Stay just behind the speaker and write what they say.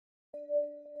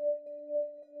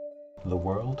The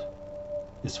world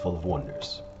is full of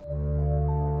wonders.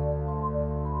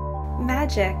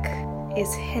 Magic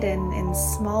is hidden in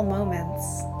small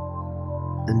moments.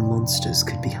 And monsters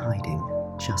could be hiding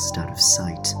just out of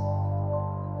sight.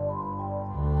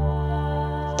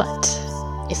 But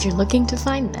if you're looking to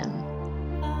find them,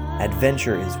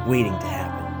 adventure is waiting to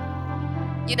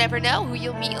happen. You never know who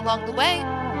you'll meet along the way.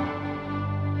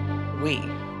 We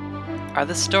are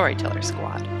the Storyteller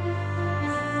Squad.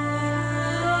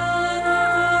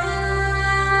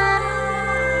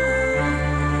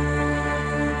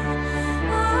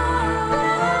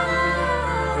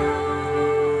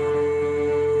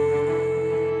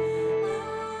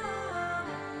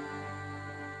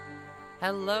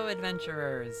 Hello,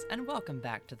 adventurers, and welcome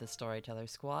back to the Storyteller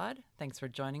Squad. Thanks for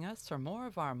joining us for more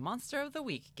of our Monster of the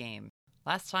Week game.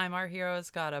 Last time our heroes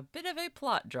got a bit of a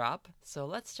plot drop, so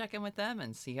let's check in with them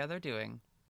and see how they're doing.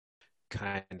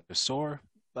 Kind of sore,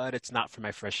 but it's not for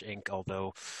my fresh ink,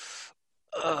 although,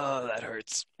 that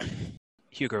hurts.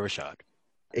 Hugo Rashad.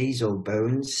 These old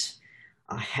bones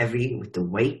are heavy with the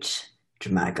weight.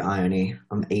 Dramatic irony.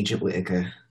 I'm Agent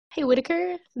Whitaker. hey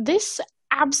Whitaker, this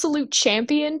absolute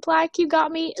champion plaque you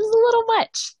got me is a little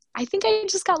much. I think I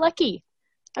just got lucky.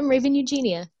 I'm Raven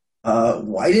Eugenia.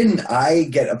 Why didn't I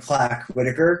get a plaque,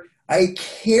 Whitaker? I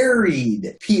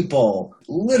carried people,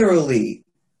 literally.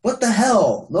 What the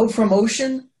hell? No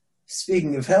promotion?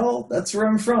 Speaking of hell, that's where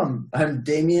I'm from. I'm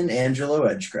Damien Angelo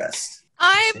Edgecrest.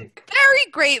 I'm Sick.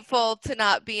 very grateful to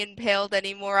not be impaled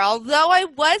anymore, although I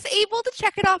was able to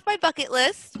check it off my bucket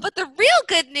list. But the real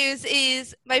good news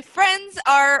is my friends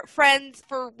are friends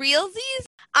for realsies.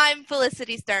 I'm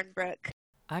Felicity Sternbrook.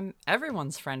 I'm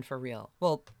everyone's friend for real.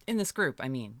 Well, in this group, I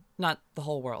mean. Not the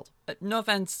whole world. No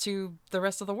offense to the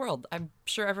rest of the world. I'm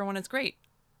sure everyone is great.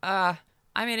 I'm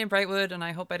Aiden Brightwood, and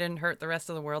I hope I didn't hurt the rest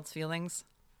of the world's feelings.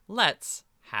 Let's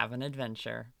have an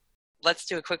adventure. Let's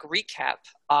do a quick recap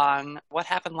on what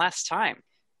happened last time.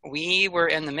 We were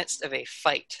in the midst of a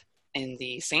fight in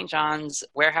the St. John's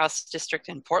Warehouse District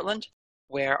in Portland,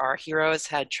 where our heroes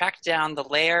had tracked down the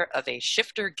lair of a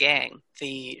shifter gang.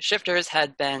 The shifters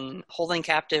had been holding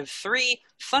captive 3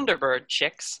 Thunderbird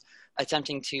chicks,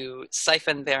 attempting to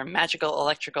siphon their magical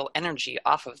electrical energy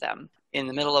off of them. In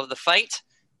the middle of the fight,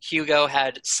 Hugo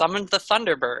had summoned the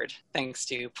Thunderbird, thanks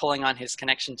to pulling on his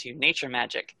connection to nature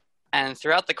magic. And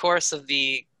throughout the course of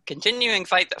the continuing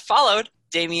fight that followed,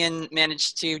 Damien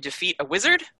managed to defeat a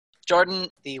wizard. Jordan,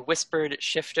 the whispered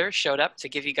shifter, showed up to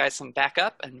give you guys some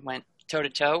backup and went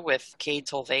toe-to-toe with Cade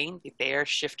Tolvain, the bear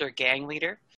shifter gang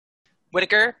leader.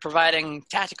 Whitaker providing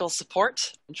tactical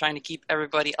support and trying to keep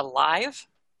everybody alive.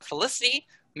 Felicity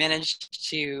managed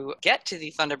to get to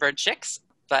the Thunderbird chicks,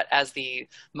 but as the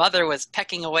mother was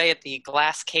pecking away at the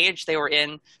glass cage they were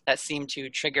in, that seemed to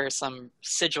trigger some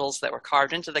sigils that were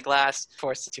carved into the glass,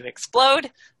 forced it to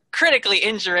explode, critically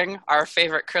injuring our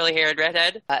favorite curly-haired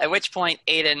redhead, at which point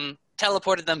Aiden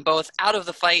teleported them both out of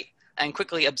the fight and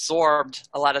quickly absorbed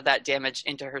a lot of that damage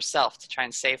into herself to try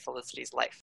and save Felicity's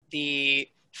life. The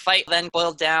fight then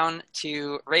boiled down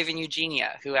to Raven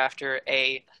Eugenia, who after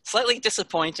a slightly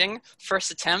disappointing first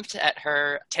attempt at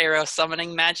her tarot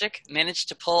summoning magic, managed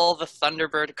to pull the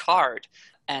Thunderbird card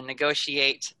and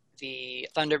negotiate the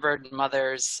Thunderbird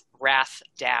mother's wrath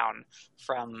down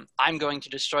from "I'm going to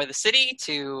destroy the city"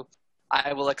 to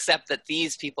 "I will accept that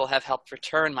these people have helped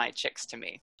return my chicks to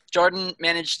me." Jordan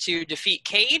managed to defeat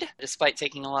Cade, despite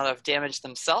taking a lot of damage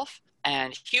themselves,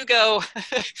 and Hugo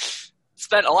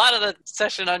spent a lot of the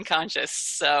session unconscious,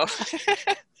 so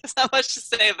there's not much to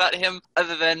say about him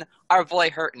other than our boy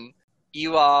hurtin'.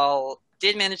 You all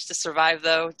did manage to survive,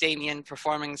 though, Damien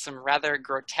performing some rather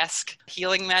grotesque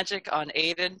healing magic on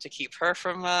Aiden to keep her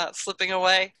from slipping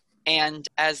away. And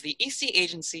as the EC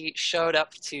agency showed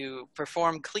up to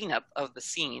perform cleanup of the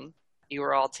scene, you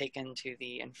were all taken to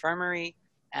the infirmary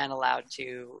and allowed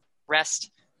to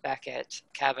rest back at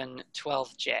cabin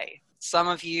 12J. Some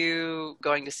of you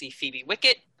going to see Phoebe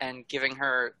Wicket and giving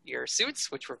her your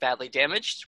suits, which were badly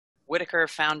damaged. Whitaker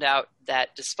found out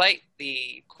that despite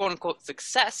the quote-unquote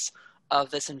success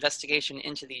of this investigation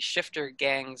into the shifter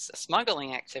gang's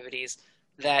smuggling activities,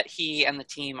 that he and the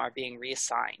team are being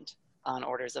reassigned on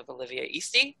orders of Olivia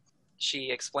Easty. She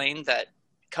explained that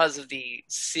because of the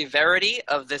severity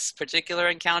of this particular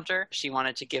encounter, she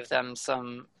wanted to give them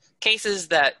some cases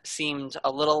that seemed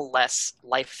a little less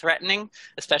life-threatening,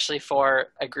 especially for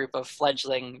a group of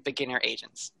fledgling beginner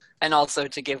agents. And also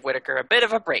to give Whitaker a bit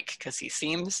of a break, because he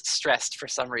seems stressed for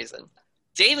some reason.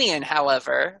 Damien,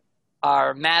 however,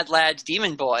 our mad lad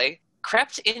demon boy,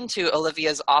 crept into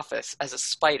Olivia's office as a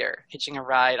spider, hitching a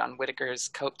ride on Whitaker's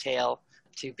coattail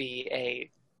to be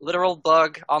a literal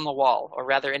bug on the wall, or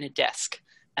rather in a desk,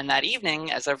 And that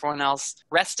evening, as everyone else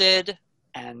rested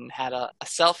and had a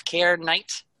self-care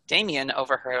night, Damien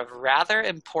overheard a rather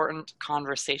important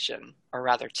conversation, or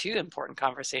rather two important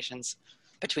conversations,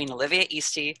 between Olivia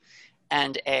Easty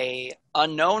and a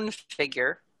unknown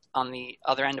figure on the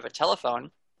other end of a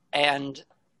telephone. And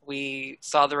we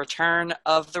saw the return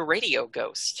of the radio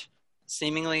ghost,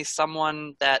 seemingly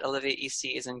someone that Olivia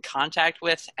Easty is in contact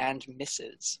with and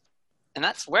misses. And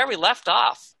that's where we left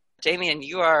off. Damien,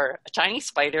 you are a tiny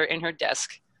spider in her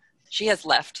desk. She has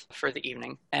left for the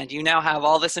evening, and you now have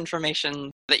all this information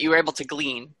that you were able to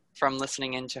glean from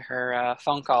listening into her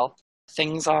phone call.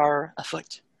 Things are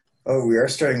afoot. Oh, we are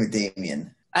starting with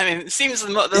Damien. I mean, it seems the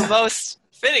most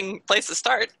fitting place to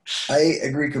start. I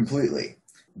agree completely.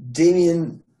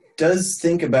 Damien does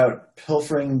think about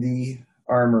pilfering the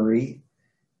armory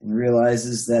and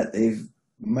realizes that they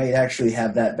might actually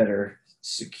have that better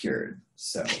secured.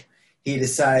 So he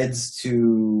decides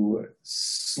to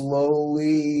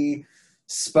slowly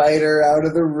spider out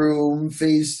of the room,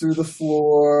 phase through the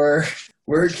floor,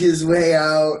 work his way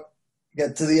out,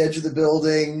 get to the edge of the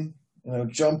building,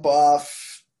 jump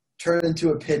off, turn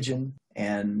into a pigeon,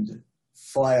 and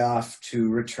fly off to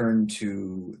return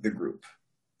to the group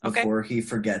before he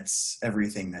forgets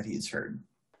everything that he's heard.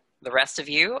 The rest of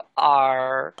you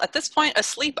are, at this point,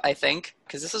 asleep, I think,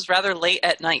 because this is rather late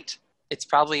at night. It's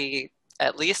probably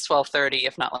at least 12:30,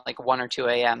 if not like 1 or 2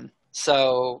 a.m.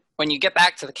 So when you get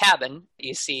back to the cabin,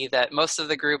 you see that most of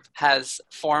the group has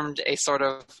formed a sort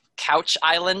of couch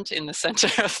island in the center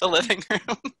of the living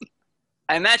room.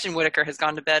 I imagine Whitaker has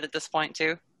gone to bed at this point,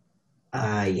 too.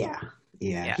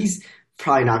 Yeah. He's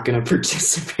probably not going to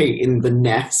participate in the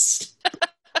nest.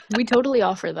 We totally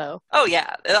offer, though. Oh,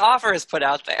 yeah. The offer is put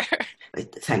out there.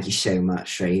 Thank you so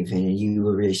much, Raven. You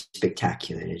were really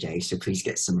spectacular today, so please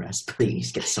get some rest.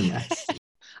 Please get some rest.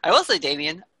 I will say,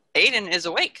 Damien, Aiden is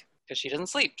awake because she doesn't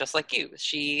sleep, just like you.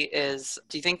 She is...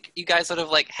 Do you think you guys would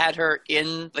have, had her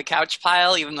in the couch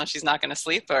pile, even though she's not going to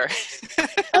sleep, or...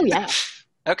 Oh, yeah.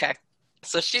 Okay.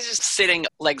 So she's just sitting,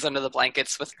 legs under the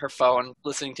blankets with her phone,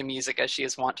 listening to music as she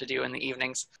is wont to do in the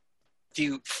evenings. Do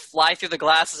you fly through the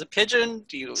glass as a pigeon?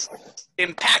 Do you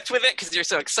impact with it because you're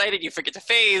so excited you forget to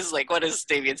phase? What is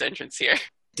Damien's entrance here?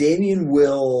 Damien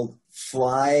will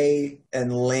fly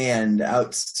and land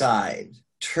outside,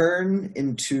 turn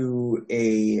into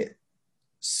a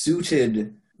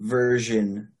suited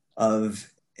version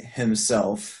of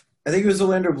himself. I think it was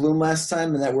Orlando Bloom last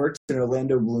time, and that worked. An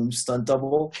Orlando Bloom stunt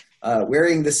double,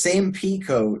 wearing the same pea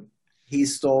coat he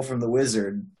stole from the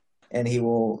wizard. And he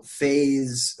will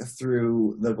phase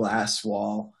through the glass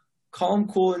wall, calm,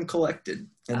 cool, and collected,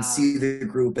 and see the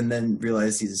group, and then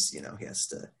realize he has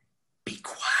to be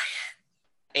quiet.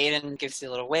 Aiden gives you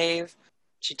a little wave.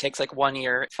 She takes one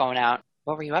earphone out.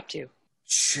 What were you up to?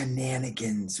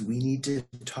 Shenanigans. We need to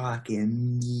talk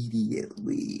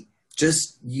immediately.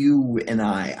 Just you and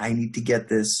I. I need to get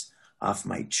this off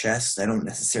my chest. I don't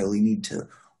necessarily need to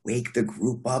wake the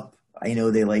group up. I know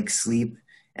they like sleep.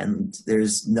 And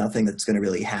there's nothing that's going to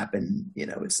really happen.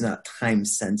 It's not time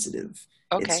sensitive.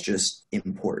 Okay. It's just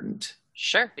important.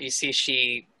 Sure. You see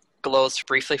she glows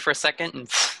briefly for a second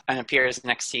and appears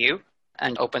next to you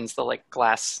and opens the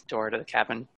glass door to the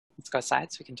cabin. Let's go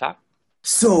outside so we can talk.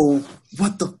 So,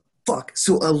 what the fuck?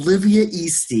 So Olivia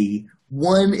Easty,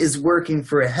 one is working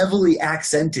for a heavily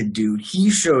accented dude. He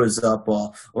shows up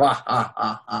all, ha, ha,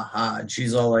 ha, ha, ha. And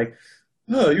she's all like,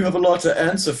 oh, you have a lot to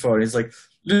answer for. And he's like,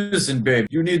 listen, babe,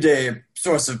 you need a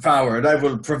source of power, and I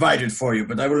will provide it for you,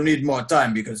 but I will need more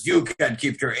time because you can't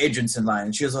keep your agents in line.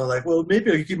 And she was all like, well,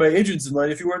 maybe I could keep my agents in line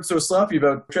if you weren't so sloppy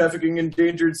about trafficking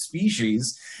endangered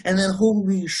species. And then,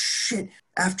 holy shit,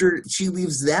 after she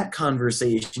leaves that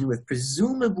conversation with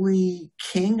presumably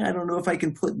King, I don't know if I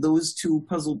can put those two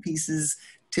puzzle pieces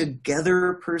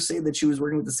together, per se, that she was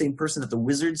working with the same person that the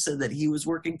wizard said that he was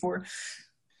working for.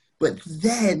 But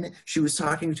then she was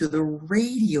talking to the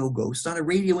radio ghost on a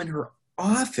radio in her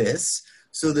office.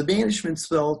 So the banishment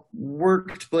spell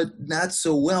worked, but not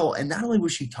so well. And not only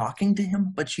was she talking to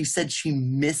him, but she said she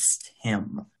missed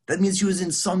him. That means she was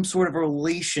in some sort of a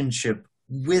relationship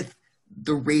with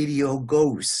the radio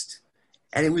ghost.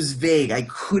 And it was vague. I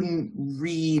couldn't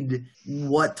read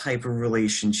what type of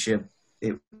relationship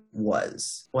it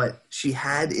was. But she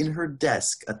had in her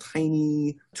desk a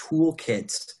tiny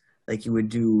toolkit like you would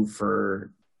do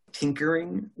for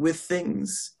tinkering with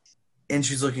things, and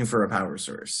she's looking for a power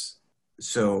source.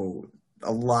 So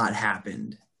a lot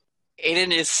happened.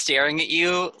 Aiden is staring at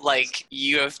you like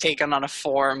you have taken on a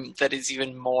form that is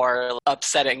even more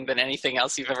upsetting than anything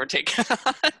else you've ever taken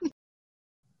on.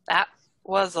 That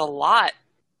was a lot.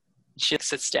 She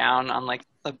sits down on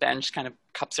the bench, kind of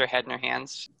cups her head in her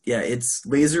hands. Yeah, it's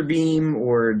laser beam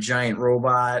or giant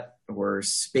robot or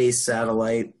space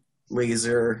satellite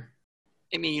laser.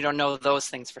 I mean, you don't know those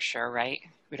things for sure, right?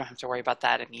 We don't have to worry about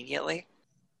that immediately.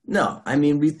 No, I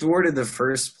mean, we thwarted the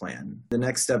first plan. The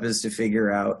next step is to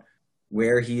figure out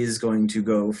where he is going to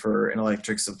go for an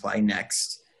electric supply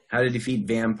next, how to defeat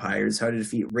vampires, how to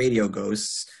defeat radio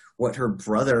ghosts, what her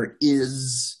brother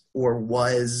is or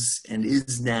was and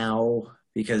is now,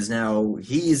 because now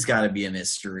he's got to be a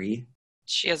mystery.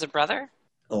 She has a brother?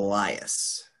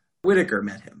 Elias. Whitaker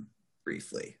met him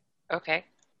briefly. Okay.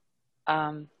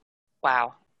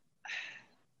 Wow.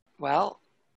 Well,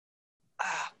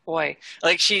 boy.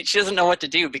 Like, she doesn't know what to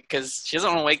do because she doesn't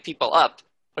want to wake people up.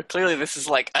 But clearly this is,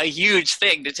 like, a huge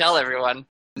thing to tell everyone.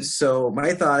 So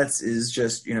my thoughts is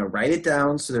just, write it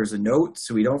down so there's a note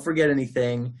so we don't forget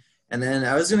anything. And then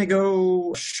I was going to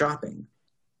go shopping.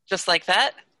 Just like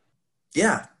that?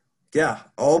 Yeah.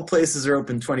 All places are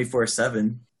open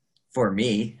 24/7 for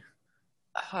me.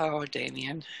 Oh,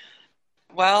 Damien.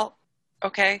 Well,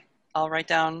 okay. I'll write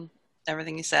down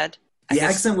everything you said. The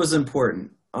accent was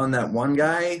important on that one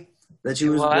guy that she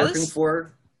was working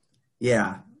for.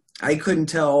 Yeah. I couldn't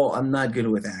tell. I'm not good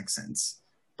with accents.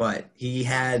 But he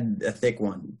had a thick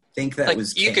one. I think that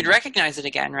was you King. could recognize it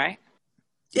again, right?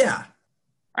 Yeah.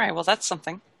 All right, well, that's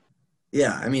something.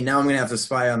 Yeah, I mean, now I'm going to have to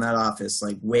spy on that office,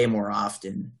 like, way more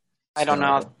often. I don't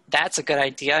know if that's a good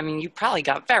idea. I mean, you probably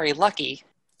got very lucky.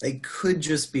 It could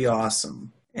just be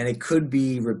awesome. And it could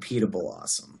be repeatable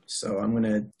awesome. So I'm going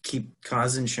to keep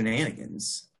causing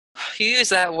shenanigans. You use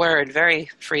that word very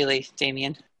freely,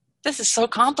 Damien. This is so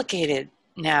complicated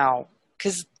now.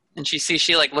 And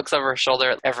she like looks over her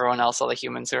shoulder at everyone else, all the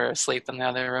humans who are asleep in the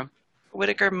other room.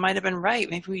 Whitaker might have been right.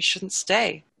 Maybe we shouldn't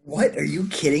stay. What? Are you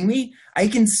kidding me? I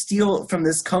can steal from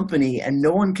this company and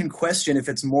no one can question if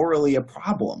it's morally a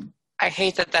problem. I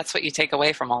hate that that's what you take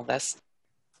away from all this.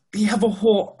 We have a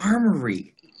whole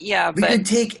armory. Yeah, we could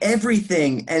take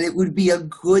everything and it would be a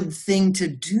good thing to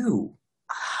do.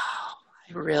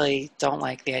 I really don't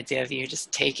like the idea of you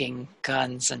just taking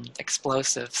guns and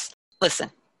explosives. Listen,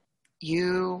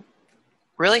 you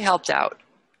really helped out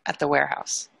at the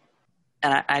warehouse.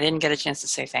 And I didn't get a chance to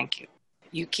say thank you.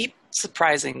 You keep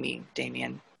surprising me,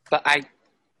 Damien. But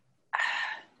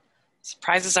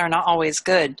surprises are not always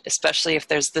good, especially if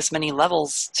there's this many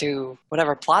levels to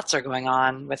whatever plots are going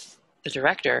on with the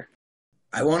director.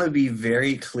 I want to be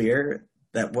very clear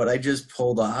that what I just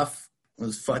pulled off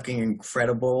was fucking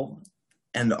incredible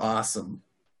and awesome.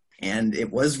 And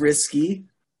it was risky,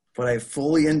 but I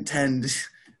fully intend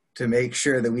to make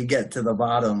sure that we get to the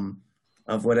bottom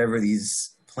of whatever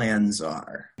these plans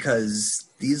are. Because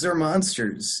these are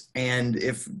monsters, and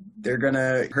if they're going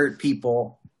to hurt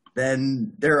people,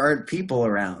 then there aren't people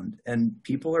around, and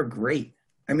people are great.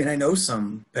 I mean, I know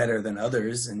some better than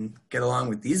others and get along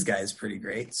with these guys pretty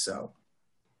great, so...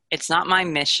 It's not my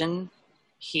mission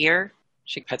here,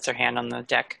 she puts her hand on the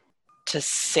deck, to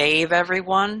save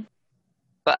everyone,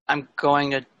 but I'm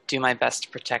going to do my best to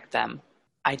protect them.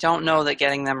 I don't know that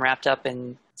getting them wrapped up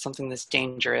in something this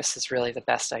dangerous is really the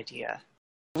best idea.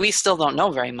 We still don't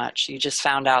know very much. You just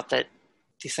found out that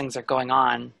these things are going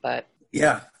on, but...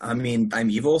 Yeah, I mean, I'm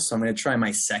evil, so I'm going to try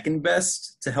my second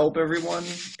best to help everyone,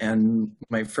 and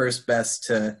my first best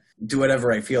to do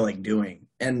whatever I feel like doing.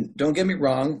 And don't get me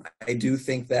wrong, I do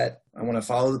think that I want to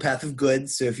follow the path of good,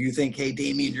 so if you think, hey,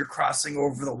 Damien, you're crossing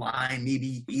over the line,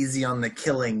 maybe easy on the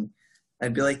killing,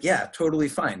 I'd be like, yeah, totally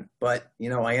fine. But,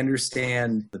 I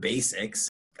understand the basics.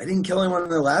 I didn't kill anyone in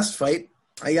the last fight.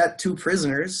 I got 2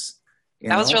 prisoners.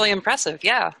 That was really impressive,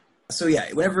 yeah. So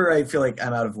yeah, whenever I feel like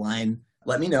I'm out of line,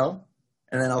 let me know,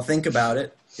 and then I'll think about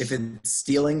it. If it's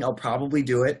stealing, I'll probably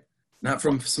do it. Not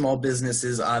from small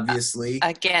businesses, obviously.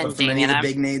 Again, but from any of the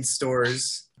big name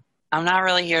stores. I'm not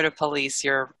really here to police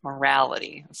your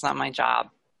morality. It's not my job.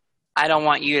 I don't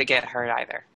want you to get hurt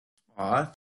either.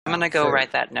 Aw. I'm going to go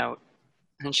write that note.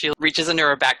 And she reaches into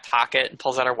her back pocket and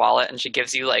pulls out her wallet, and she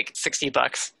gives you like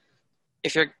 $60.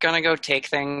 If you're going to go take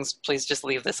things, please just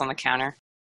leave this on the counter.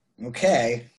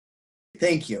 Okay.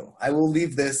 Thank you. I will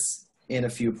leave this in a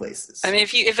few places. I mean,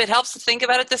 if it helps to think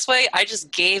about it this way, I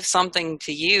just gave something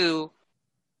to you.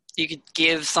 You could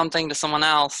give something to someone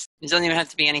else. It doesn't even have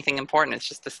to be anything important. It's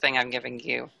just this thing I'm giving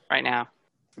you right now.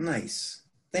 Nice.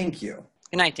 Thank you.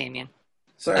 Good night, Damien.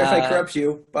 Sorry if I corrupt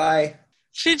you. Bye.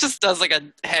 She just does like a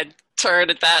head turn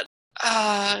at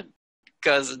that.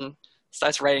 Goes and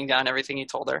starts writing down everything you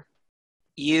told her.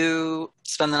 You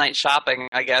spend the night shopping,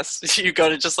 I guess. You go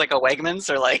to just like a Wegmans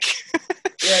or like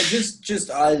Yeah, just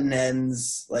odd and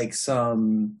ends, like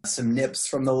some nips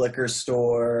from the liquor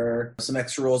store, some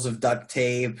extra rolls of duct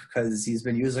tape, because he's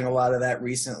been using a lot of that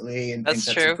recently and thinks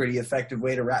that's a pretty effective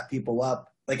way to wrap people up.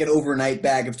 Like an overnight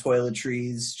bag of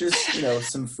toiletries, just,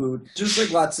 some food. Just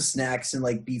like lots of snacks and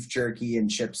like beef jerky and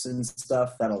chips and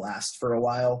stuff that'll last for a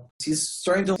while. He's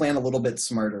starting to plan a little bit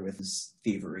smarter with his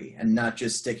thievery and not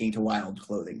just sticking to wild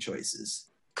clothing choices.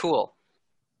 Cool.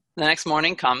 The next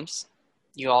morning comes.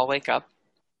 You all wake up.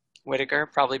 Whittaker,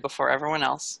 probably before everyone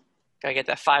else. Gotta get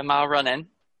that 5-mile run in.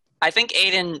 I think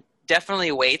Aiden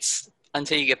definitely waits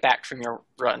until you get back from your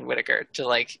run, Whittaker,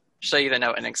 to show you the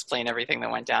note and explain everything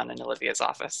that went down in Olivia's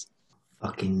office.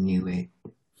 Fucking knew it.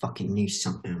 Fucking knew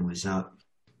something was up.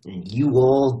 And you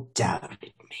all doubted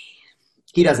me.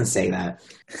 He doesn't say that.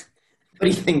 But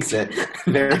he thinks it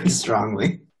very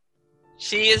strongly.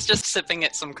 She is just sipping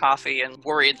at some coffee and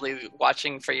worriedly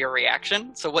watching for your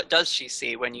reaction. So what does she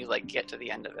see when you get to the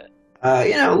end of it?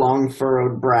 Long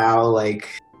furrowed brow,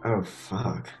 oh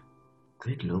fuck.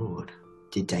 Good lord.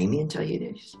 Did Damien tell you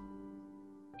this?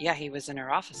 Yeah, he was in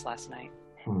her office last night.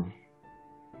 Oh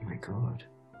my god.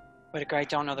 Whittaker, I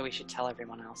don't know that we should tell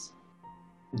everyone else.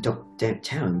 Don't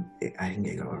tell him. I think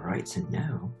they got a right to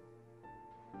know.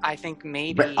 I think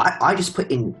maybe... But I just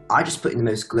put in the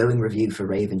most glowing review for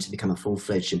Raven to become a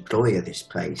full-fledged employee of this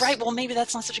place. Right, well, maybe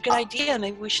that's not such a good idea.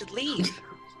 Maybe we should leave.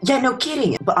 Yeah, no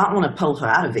kidding. But I want to pull her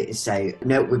out of it and say,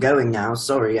 no, we're going now.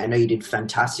 Sorry, I know you did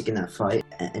fantastic in that fight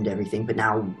and everything, but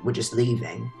now we're just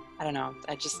leaving. I don't know.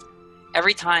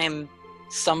 Every time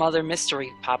some other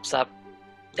mystery pops up,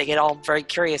 they get all very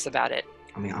curious about it.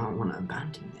 I mean, I don't want to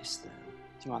abandon this, though.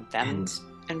 Do you want them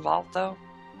involved, though?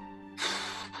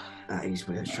 That is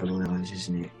where the trouble lies,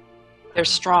 isn't it? They're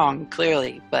strong,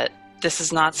 clearly, but this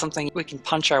is not something we can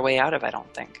punch our way out of, I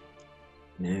don't think.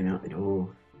 No, not at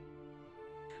all.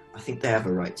 I think they have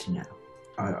a right to know.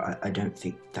 I don't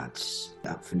think that's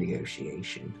up for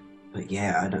negotiation. But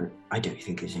yeah, I don't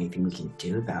think there's anything we can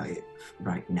do about it,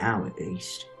 right now at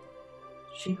least.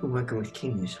 She's been working with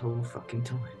King this whole fucking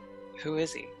time. Who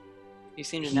is he? You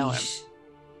seem to know him.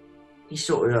 He's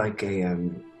sort of like a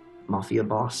mafia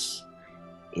boss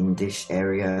in this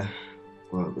area.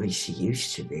 Well, at least he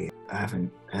used to be. I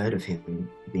haven't heard of him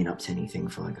being up to anything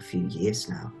for a few years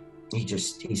now.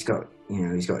 He's got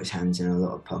his hands in a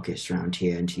lot of pockets around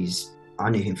here, and I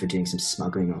knew him for doing some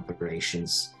smuggling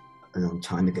operations a long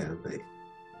time ago, but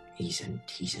he's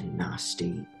a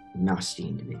nasty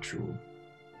individual.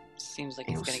 Seems like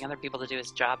he's getting other people to do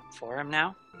his job for him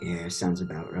now. Yeah, sounds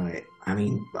about right. I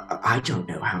mean, I don't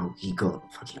know how he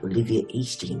got fucking Olivia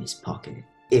Eastie in his pocket.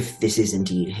 If this is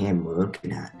indeed him we're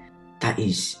looking at, that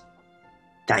is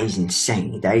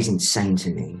insane. That is insane to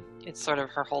me. It's sort of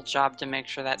her whole job to make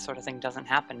sure that sort of thing doesn't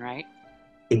happen, right?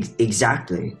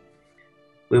 Exactly.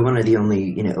 We're one of the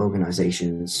only,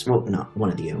 organizations, well, not one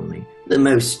of the only, the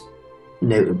most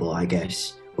notable, I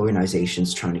guess,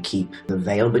 organizations trying to keep the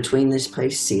veil between this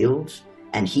place sealed.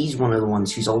 And he's one of the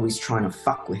ones who's always trying to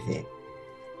fuck with it,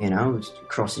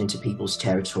 crossing into people's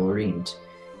territory and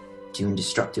doing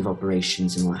destructive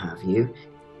operations and what have you.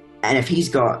 And if he's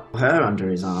got her under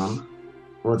his arm,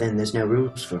 well, then there's no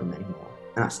rules for him anymore.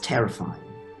 And that's terrifying.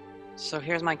 So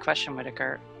here's my question,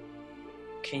 Whittaker.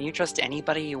 Can you trust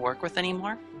anybody you work with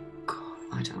anymore? God,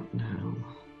 I don't know.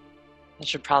 That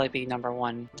should probably be number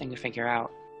one thing to figure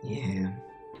out. Yeah.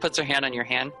 Puts her hand on your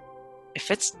hand.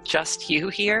 If it's just you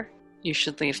here, you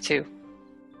should leave too.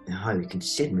 I was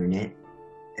considering it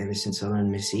ever since I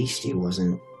learned Miss Eastie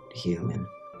wasn't human.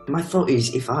 My thought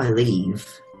is, if I leave,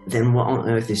 then what on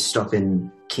earth is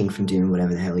stopping King from doing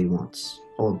whatever the hell he wants?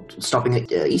 Or stopping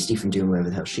Eastie from doing whatever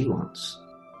the hell she wants?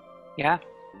 Yeah.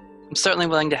 I'm certainly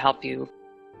willing to help you,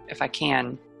 if I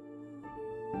can.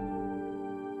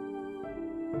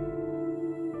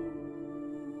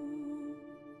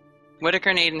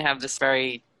 Whittaker and Aiden have this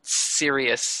very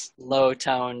serious,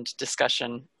 low-toned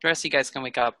discussion. The rest of you guys can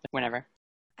wake up whenever.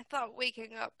 I thought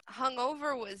waking up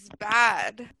hungover was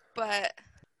bad, but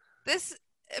this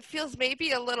feels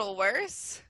maybe a little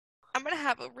worse. I'm gonna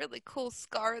have a really cool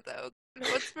scar, though.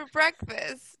 What's for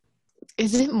breakfast?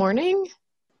 Is it morning?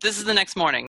 This is the next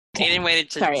morning. Aiden waited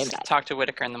to talk to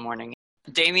Whittaker in the morning.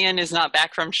 Damien is not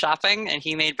back from shopping, and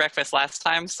he made breakfast last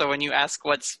time, so when you ask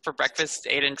what's for breakfast,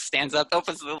 Aiden stands up,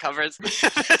 opens the covers.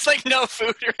 There's no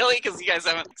food, really, because you guys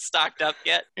haven't stocked up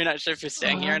yet. You're not sure if you're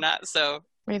staying here or not, so...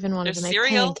 Raven wanted to make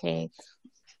cereal. pancakes.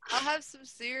 I'll have some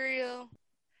cereal.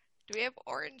 Do we have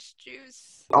orange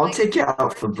juice? I'll take you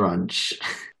out for brunch.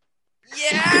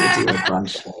 Yeah! Do a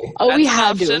brunch day. Oh, we That's an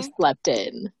had to have option. slept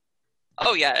in.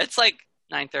 Oh, yeah, it's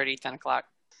 9:30, 10 o'clock.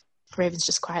 Raven's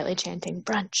just quietly chanting,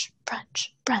 brunch, brunch,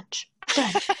 brunch,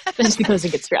 brunch. Then she goes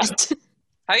and gets dressed.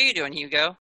 How are you doing,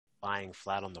 Hugo? Lying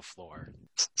flat on the floor.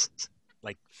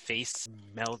 Like face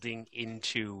melding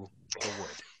into the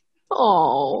wood.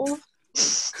 Oh.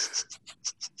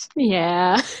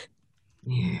 Yeah.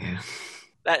 Yeah.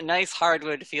 That nice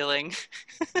hardwood feeling.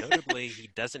 Notably, he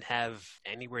doesn't have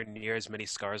anywhere near as many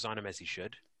scars on him as he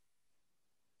should.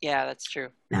 Yeah, that's true.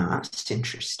 Now that's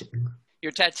interesting.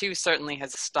 Your tattoo certainly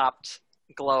has stopped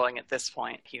glowing at this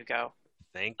point, Hugo.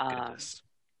 Thank goodness.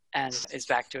 And is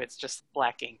back to its just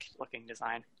black ink looking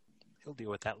design. He'll deal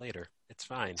with that later. It's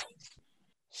fine.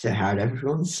 So how'd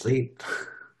everyone sleep?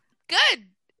 Good.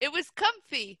 It was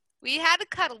comfy. We had a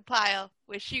cuddle pile.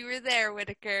 Wish you were there,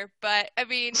 Whitaker. But, I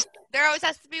mean, there always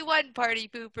has to be one party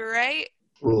pooper, right?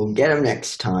 We'll get him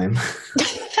next time.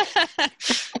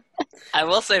 I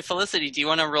will say, Felicity, do you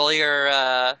want to roll your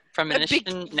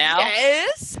premonition now?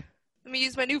 Yes. Let me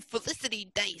use my new Felicity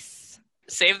dice.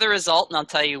 Save the result, and I'll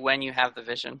tell you when you have the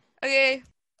vision. Okay.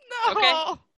 No.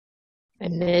 Okay.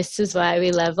 And this is why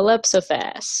we level up so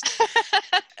fast.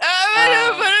 I'm going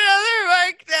to put another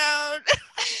mark down.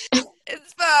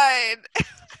 It's fine.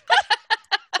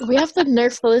 We have to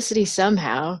nerf Felicity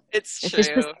somehow. It's It's true.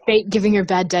 just the fate giving her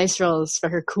bad dice rolls for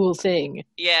her cool thing.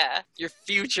 Yeah, your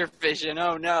future vision.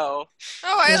 Oh, no.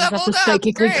 Oh, I You just have leveled to up.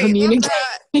 psychically Great. communicate.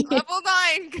 Love that. Level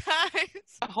 9, guys.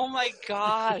 Oh, my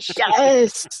gosh.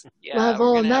 Yes! Yeah,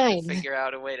 Level we're gonna have 9. to figure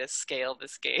out a way to scale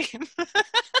this game.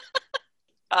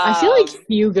 I feel like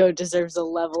Hugo deserves a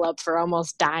level up for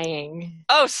almost dying.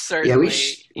 Oh, certainly.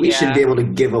 Yeah, we should be able to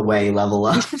give away level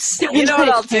ups. You know what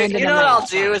I'll do? Hand in You a know what I'll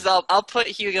mouth. do is I'll put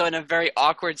Hugo in a very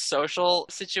awkward social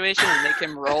situation and make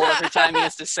him roll every time he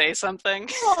has to say something.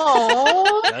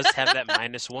 Aww. Does have that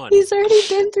 -1. He's already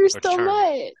been through Or so charm.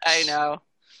 much. I know.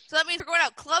 So that means we're going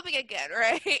out clubbing again,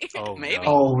 right? Oh, Maybe.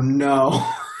 no. Oh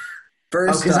no.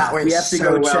 First 'cause that off, went we have to so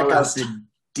go well check out last the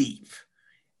deep.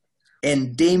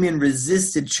 And Damien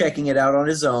resisted checking it out on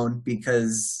his own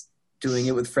because doing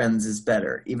it with friends is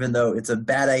better, even though it's a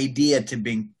bad idea to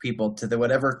bring people to the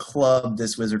whatever club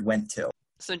this wizard went to.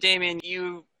 So, Damien,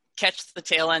 you catch the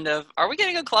tail end of, are we going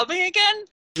to go clubbing again?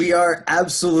 We are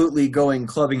absolutely going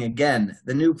clubbing again.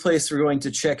 The new place we're going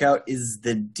to check out is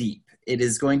the Deep. It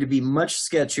is going to be much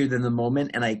sketchier than the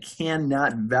Moment, and I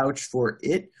cannot vouch for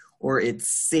it or its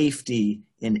safety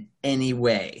in any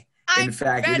way. In I'm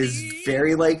fact, ready. it is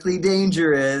very likely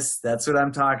dangerous. That's what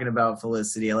I'm talking about,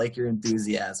 Felicity. I like your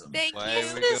enthusiasm. Thank Why you.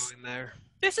 are we going there?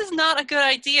 This is not a good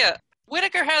idea.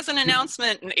 Whitaker has an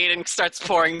announcement, and Aiden starts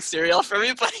pouring cereal for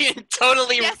everybody and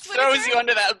totally Yes, throws Whitaker? you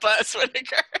under that bus,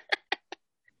 Whitaker.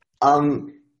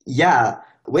 Yeah,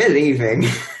 we're leaving.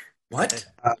 What?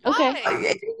 Okay.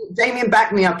 Why? Damien,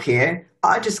 back me up here.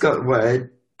 I just got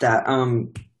word that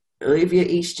Olivia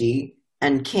Eastie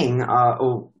and King are,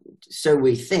 or so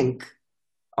we think,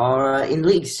 are in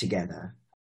leagues together.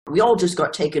 We all just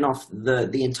got taken off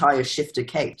the entire shifter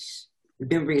case. We've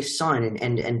been reassigned,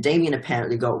 and Damien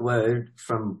apparently got word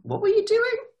from, what were you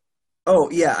doing? Oh,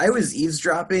 yeah, I was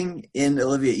eavesdropping in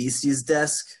Olivia Eastie's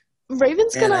desk,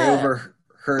 Raven's and I gonna overheard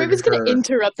Raven's her. gonna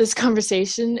interrupt this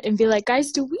conversation and be like,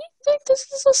 guys, do we think this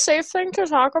is a safe thing to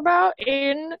talk about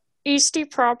in Eastie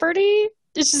property?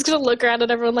 And she's gonna look around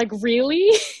at everyone like, really?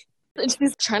 And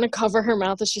she's trying to cover her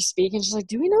mouth as she's speaking. She's like,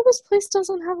 do we know this place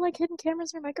doesn't have like hidden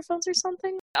cameras or microphones or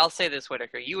something? I'll say this,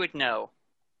 Whitaker. You would know.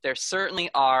 There certainly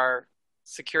are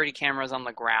security cameras on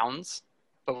the grounds,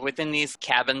 but within these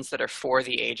cabins that are for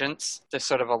the agents, there's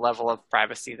sort of a level of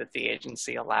privacy that the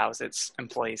agency allows its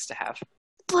employees to have.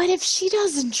 But if she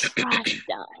doesn't trust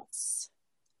us.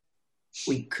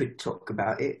 We could talk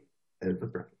about it over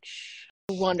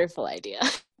brunch. Wonderful idea.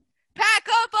 Pack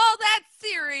up all that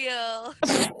cereal.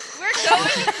 We're going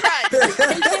to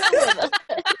brunch.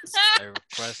 I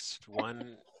request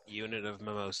 1 unit of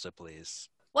mimosa, please.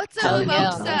 What's a Hell yeah.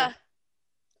 mimosa?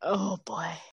 Oh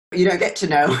boy. You don't get to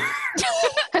know.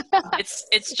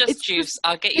 It's just juice.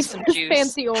 I'll get you It's some just juice.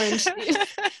 fancy orange.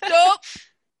 Nope.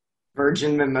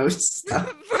 Virgin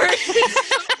mimosa.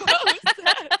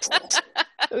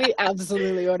 We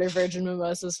absolutely order virgin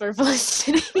mimosas for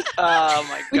Felicity. Oh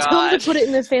my We told them god. to put it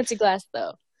in a fancy glass,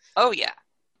 though. Oh yeah.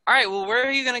 All right. Well, where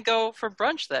are you going to go for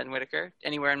brunch then, Whitaker?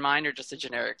 Anywhere in mind, or just a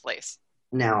generic place?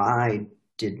 Now, I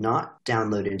did not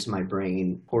download into my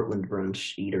brain Portland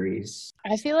brunch eateries.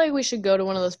 I feel like we should go to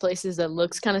one of those places that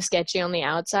looks kind of sketchy on the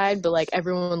outside, but like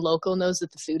everyone local knows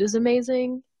that the food is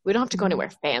amazing. We don't have to go anywhere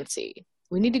fancy.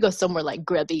 We need to go somewhere like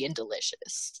grubby and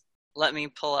delicious. Let me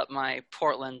pull up my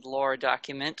Portland lore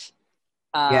document.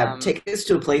 Yeah, take us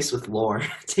to a place with lore.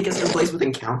 Take us to a place with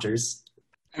encounters.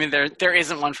 I mean, there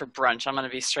isn't one for brunch. I'm going to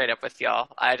be straight up with y'all.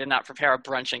 I did not prepare a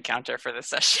brunch encounter for this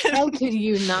session. How could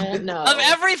you not know? Of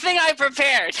everything I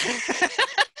prepared.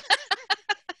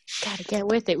 Gotta get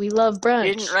with it. We love brunch.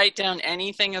 Didn't write down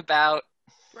anything about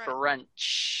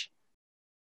brunch.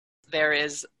 There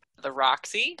is the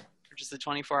Roxy, which is the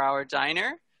 24-hour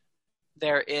diner.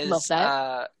 There is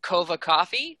Kova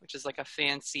Coffee, which is like a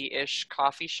fancy-ish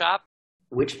coffee shop.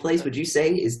 Which place would you say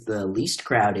is the least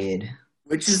crowded?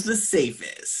 Which is the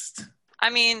safest? I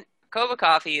mean, Kova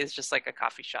Coffee is just like a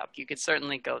coffee shop. You could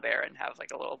certainly go there and have like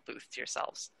a little booth to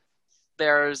yourselves.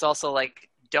 There's also like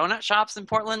donut shops in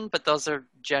Portland, but those are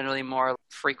generally more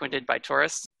frequented by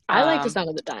tourists. I like the sound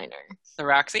of the diner. The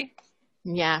Roxy?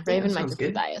 Yeah, Raven might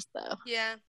be biased though.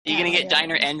 Yeah. You gonna get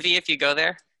diner envy if you go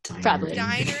there? Probably.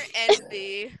 Diner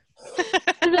envy.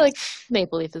 I feel like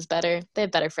Maple Leaf is better. They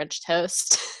have better French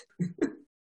toast.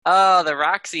 Oh, the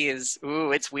Roxy is,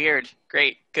 it's weird.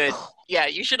 Great, good. Yeah,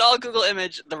 you should all Google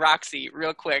image the Roxy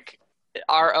real quick.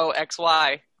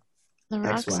 ROXY. The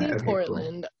Roxy in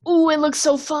Portland. Ooh, it looks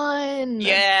so fun.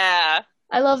 Yeah.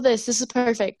 I love this. This is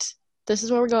perfect. This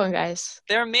is where we're going, guys.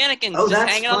 There are mannequins just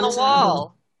hanging on the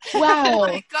wall. Wow. Oh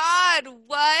my god,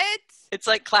 what? It's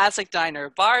like classic diner.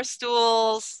 Bar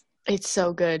stools. It's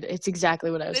so good. It's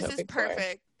exactly what I was hoping for. This is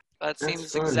perfect. That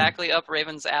seems exactly up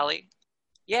Raven's alley.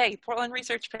 Yay, Portland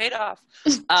research paid off.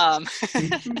 Nights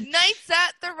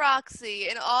at the Roxy,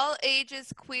 an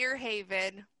all-ages queer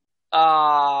haven.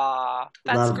 Aw,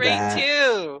 that's Love great that.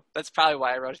 too. That's probably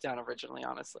why I wrote it down originally,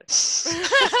 honestly.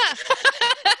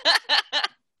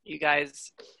 You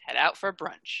guys head out for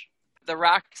brunch. The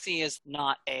Roxy is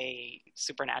not a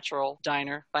supernatural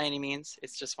diner by any means.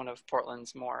 It's just one of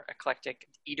Portland's more eclectic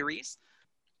eateries.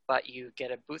 But you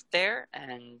get a booth there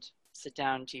and sit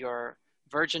down to your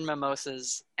virgin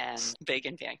mimosas and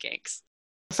bacon pancakes.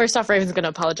 First off, Raven's going to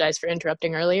apologize for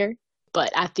interrupting earlier.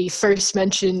 But at the first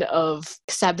mention of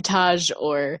sabotage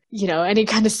or, any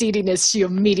kind of seediness, she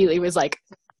immediately was like,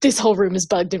 this whole room is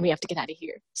bugged and we have to get out of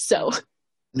here. So.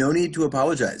 No need to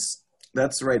apologize.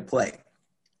 That's the right play.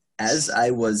 As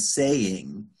I was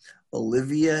saying,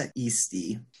 Olivia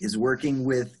Easty is working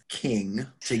with King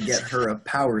to get her a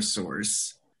power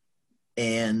source.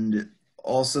 And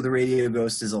also the radio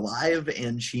ghost is alive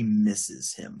and she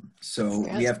misses him. So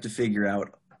we have to figure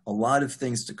out a lot of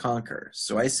things to conquer.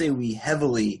 So I say we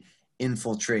heavily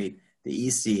infiltrate the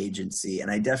Easty agency. And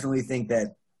I definitely think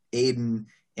that Aiden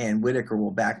and Whitaker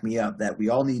will back me up that we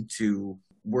all need to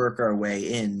work our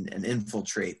way in and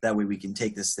infiltrate. That way we can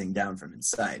take this thing down from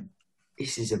inside.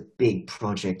 This is a big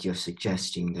project you're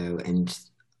suggesting, though, and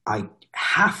I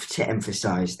have to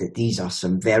emphasize that these are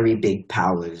some very big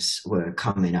powers we're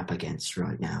coming up against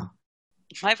right now.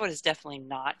 My vote is definitely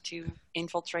not to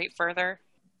infiltrate further.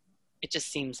 It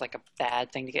just seems like a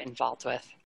bad thing to get involved with.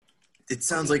 It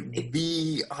sounds like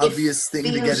the obvious thing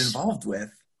to get involved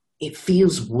with. It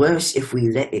feels worse if we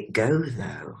let it go,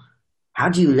 though. How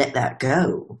do you let that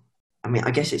go? I mean,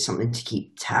 I guess it's something to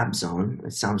keep tabs on.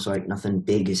 It sounds like nothing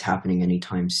big is happening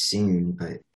anytime soon,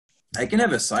 but... I can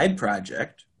have a side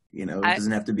project. It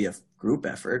doesn't have to be a group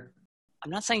effort.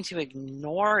 I'm not saying to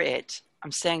ignore it.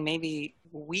 I'm saying maybe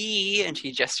we, and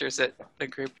she gestures at the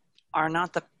group, are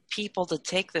not the people to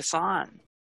take this on.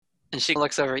 And she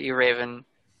looks over at you, Raven,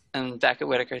 and back at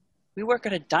Whitaker. We work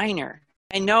at a diner.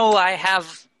 I know I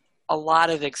have a lot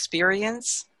of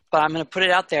experience, but I'm going to put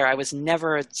it out there. I was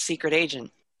never a secret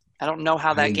agent. I don't know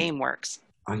how that game works.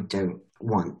 I don't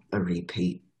want a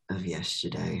repeat of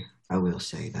yesterday. I will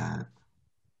say that.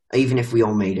 Even if we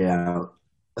all made it out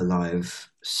alive,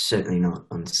 certainly not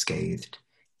unscathed.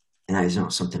 And that is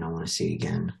not something I want to see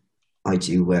again. I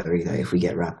do worry that if we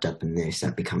get wrapped up in this,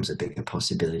 that becomes a bigger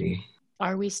possibility.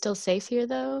 Are we still safe here,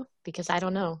 though? Because I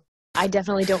don't know. I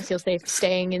definitely don't feel safe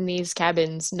staying in these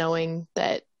cabins knowing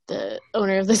that the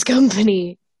owner of this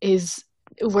company is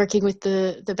working with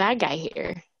the bad guy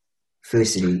here.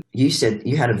 Felicity, you said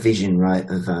you had a vision, right,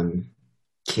 of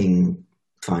King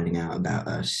finding out about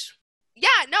us.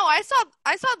 Yeah, no, I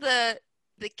saw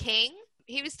the king.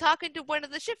 He was talking to one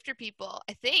of the shifter people,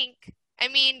 I think. I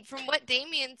mean, from what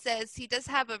Damien says, he does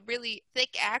have a really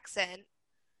thick accent.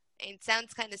 And it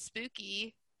sounds kind of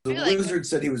spooky. The wizard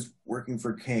said he was working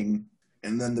for King,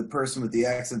 and then the person with the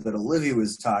accent that Olivia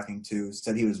was talking to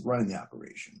said he was running the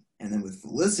operation. And then with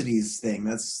Felicity's thing,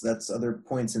 that's other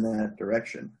points in that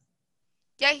direction.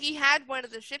 Yeah, he had one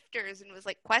of the shifters and was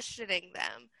like questioning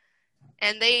them.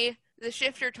 And the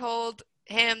shifter told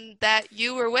him that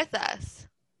you were with us.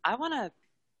 I want to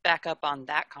back up on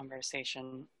that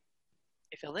conversation.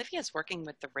 If Olivia's working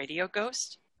with the radio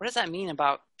ghost, what does that mean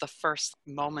about the first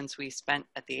moments we spent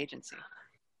at the agency?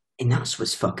 And that's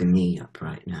what's fucking me up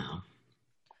right now.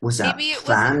 Was that Maybe it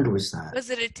planned? Was that? Was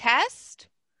it a test?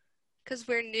 Because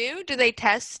we're new? Do they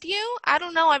test you? I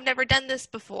don't know. I've never done this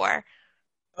before.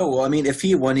 Oh, well, I mean, if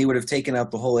he won, he would have taken out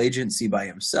the whole agency by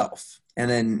himself. And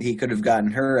then he could have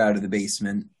gotten her out of the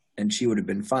basement, and she would have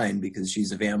been fine because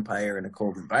she's a vampire in a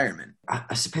cold environment.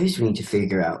 I suppose we need to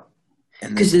figure out.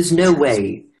 Because there's no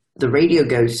way the radio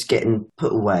ghost getting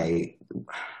put away.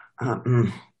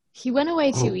 He went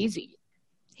away too easy.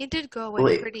 He did go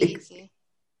away pretty easy.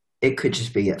 It could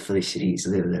just be that Felicity's a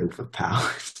little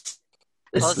overpowered.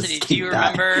 Felicity, do you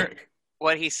remember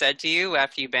what he said to you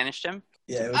after you banished him?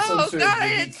 Yeah, it was Oh, God, I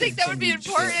didn't think that would be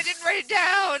important. I didn't write it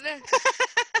down.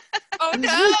 Oh, It was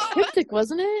no. really cryptic,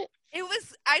 wasn't it? It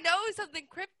was, I know it was something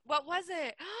cryptic. What was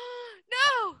it?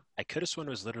 No. I could have sworn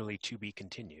it was literally to be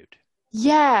continued.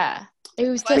 Yeah. It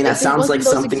was. I mean, that it sounds wasn't like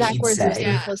those something exact he'd words. It was say.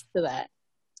 really close to that.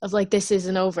 Of like, this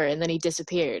isn't over, and then he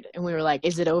disappeared, and we were like,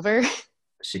 is it over?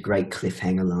 It's a great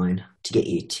cliffhanger line to get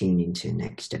you tuned into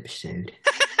next episode.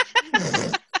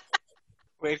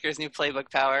 Whitaker's new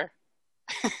playbook power.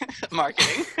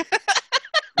 Marketing.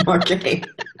 Marketing.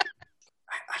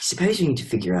 I suppose we need to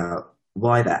figure out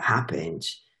why that happened.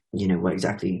 You know, what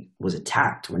exactly was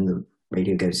attacked when the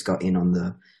radio ghost got in on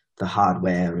the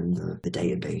hardware and the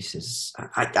databases.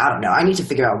 I don't know. I need to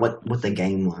figure out what the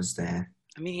game was there.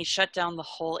 I mean, he shut down the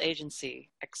whole agency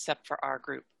except for our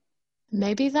group.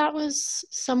 Maybe that was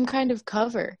some kind of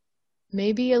cover.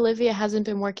 Maybe Olivia hasn't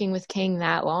been working with King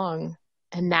that long,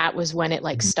 and that was when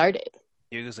it started.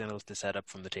 Hugo's gonna lift his head up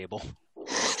from the table.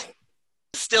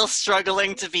 Still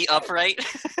struggling to be upright.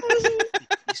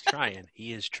 He's trying.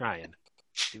 He is trying.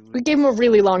 We gave him a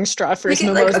really long straw for his We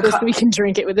get, mimosa so we can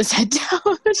drink it with his head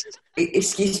down.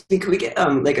 Excuse me, can we get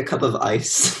a cup of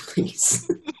ice,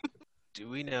 please? Do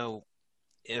we know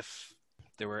if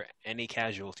there were any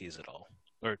casualties at all?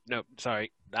 Or no,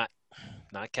 sorry,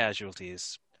 not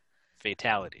casualties,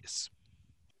 fatalities.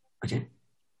 I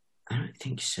don't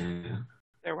think so.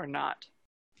 There were not.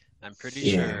 I'm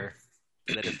pretty sure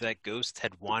that if that ghost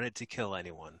had wanted to kill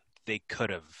anyone, they could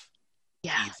have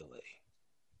easily.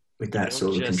 With that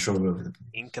sort of control over them.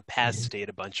 Incapacitate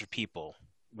a bunch of people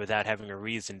without having a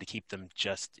reason to keep them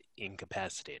just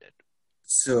incapacitated.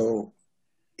 So,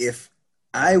 if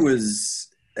I was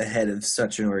the head of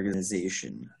such an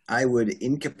organization, I would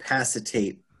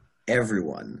incapacitate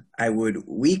everyone. I would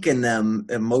weaken them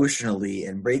emotionally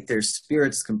and break their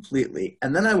spirits completely,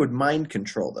 and then I would mind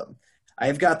control them.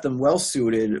 I've got them well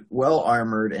suited, well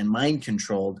armored, and mind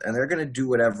controlled, and they're going to do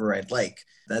whatever I'd like.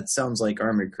 That sounds like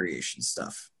armored creation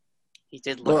stuff. He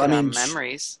did look at our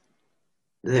memories.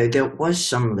 There was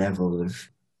some level of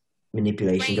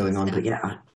manipulation going on, but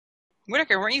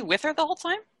Whitaker, weren't you with her the whole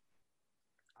time?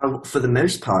 For the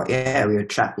most part, yeah, we were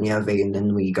trapped in the elevator, and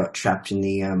then we got trapped in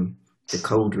the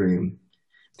cold room.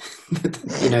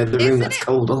 The room that's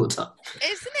cold all the time.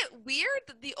 Isn't it weird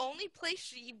that the only place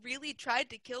she really tried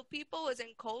to kill people was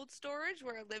in cold storage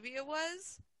where Olivia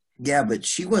was? Yeah, but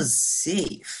she was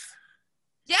safe.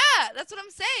 Yeah, that's what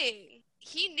I'm saying.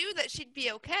 He knew that she'd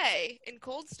be okay in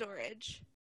cold storage.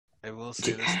 I will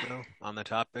say this, though, on the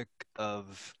topic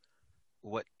of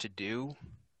what to do.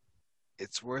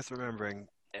 It's worth remembering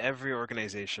every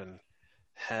organization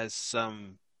has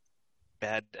some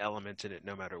bad element in it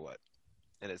no matter what.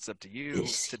 And it's up to you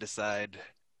to decide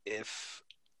if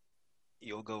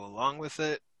you'll go along with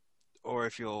it or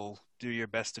if you'll do your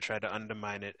best to try to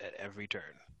undermine it at every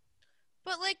turn.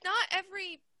 But, not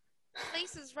every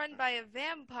place is run by a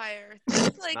vampire.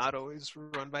 It's not always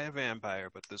run by a vampire,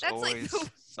 but there's always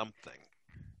something.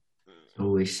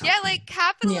 Always something. Yeah,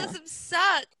 capitalism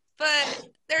sucks, but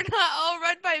they're not all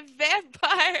run by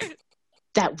vampires.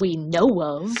 That we know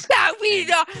of. That we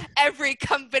know. Every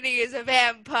company is a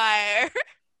vampire.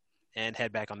 And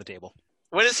head back on the table.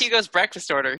 What is Hugo's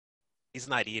breakfast order? He's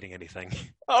not eating anything.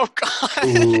 Oh, God.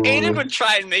 Ooh. Aiden would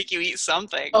try and make you eat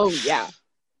something. Oh, yeah.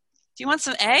 Do you want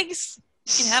some eggs?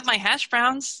 You can have my hash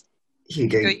browns.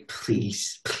 Hugo,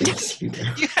 please, Hugo.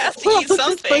 You have to eat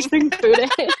something. Food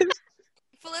at him.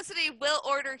 Felicity will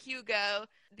order Hugo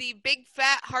the big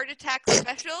fat heart attack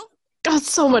special. Got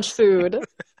so much food.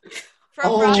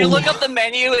 Did you look up the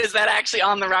menu? Is that actually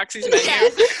on the Roxy's menu?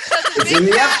 Yes. So the It's in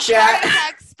big the fat up chat. heart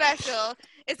attack special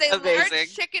is a Amazing.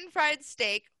 large chicken fried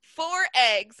steak, 4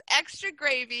 eggs, extra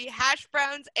gravy, hash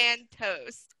browns, and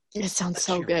toast. It sounds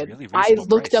so good. really I reasonable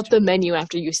looked price, up the menu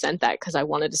after you sent that because I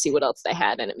wanted to see what else they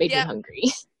had, and it made me Yeah. hungry.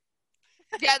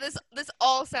 Yeah, this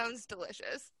all sounds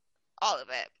delicious. All of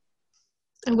it.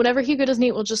 And whatever Hugo doesn't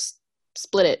eat, we'll just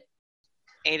split it.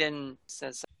 Aiden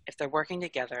says if they're working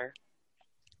together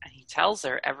and he tells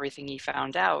her everything he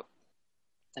found out,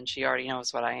 then she already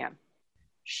knows what I am.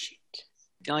 Shit.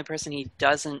 The only person he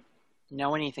doesn't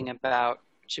know anything about...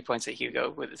 She points at Hugo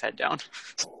with his head down.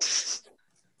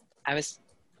 I was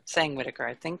saying, Whitaker,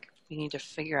 I think we need to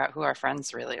figure out who our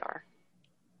friends really are.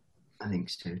 I think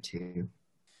so too.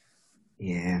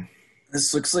 Yeah.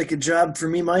 This looks like a job for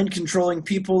me mind controlling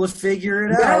people to figure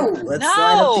it No! out. Let's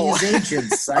line up these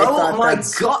agents. I thought my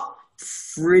that's God!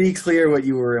 pretty clear what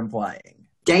you were implying.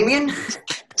 Damien?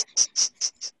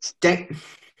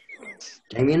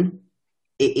 Damien?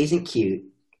 It isn't cute.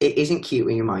 It isn't cute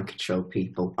when you mind control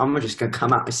people. I'm just going to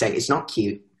come out and say it's not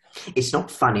cute. It's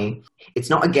not funny. It's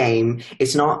not a game.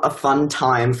 It's not a fun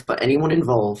time for anyone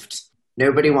involved.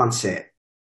 Nobody wants it.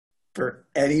 For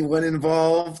anyone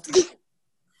involved?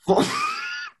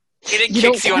 It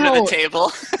kicks you under the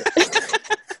table.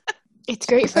 It's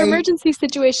great for emergency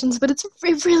situations, but it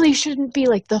really shouldn't be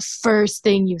like the first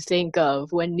thing you think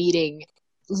of when meeting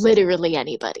literally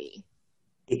anybody.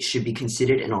 It should be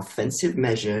considered an offensive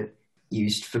measure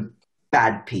used for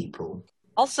bad people.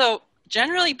 Also,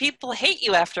 generally people hate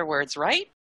you afterwards, right?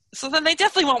 So then they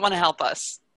definitely won't want to help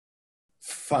us.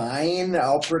 Fine,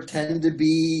 I'll pretend to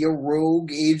be a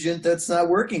rogue agent that's not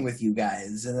working with you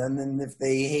guys. And then if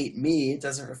they hate me, it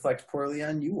doesn't reflect poorly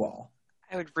on you all.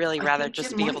 I would really rather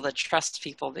just be able to trust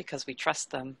people because we trust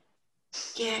them.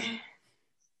 Yeah.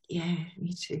 Yeah,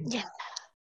 me too. Yeah.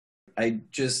 I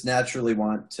just naturally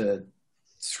want to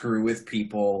screw with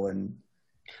people and...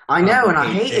 I know, and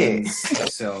I hate it.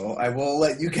 So I will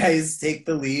let you guys take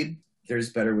the lead.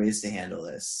 There's better ways to handle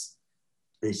this.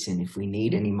 Listen, if we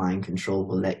need any mind control,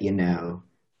 we'll let you know.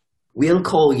 We'll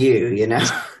call you, you know?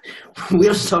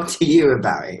 We'll talk to you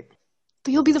about it.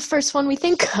 But you'll be the first one we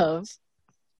think of.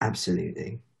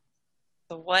 Absolutely.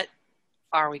 So what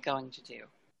are we going to do?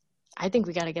 I think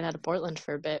we gotta get out of Portland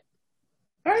for a bit.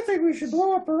 I think we should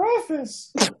blow up her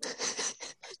office.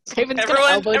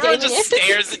 Everyone just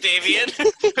stares at Damien,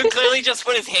 who clearly just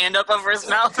put his hand up over his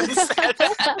mouth and said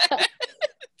that.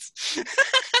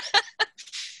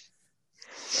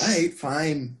 Alright,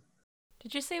 fine.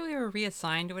 Did you say we were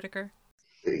reassigned, Whitaker?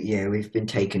 Yeah, we've been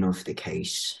taken off the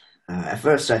case. At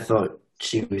first I thought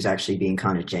she was actually being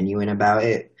kind of genuine about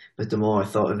it, but the more I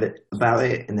thought about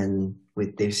it, and then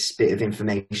with this bit of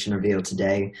information revealed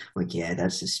today, I'm like, yeah,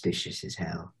 that's suspicious as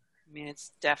hell. I mean,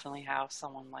 it's definitely how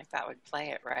someone like that would play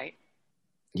it, right?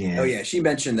 Yeah. Oh yeah, she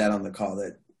mentioned that on the call,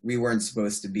 that we weren't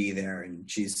supposed to be there, and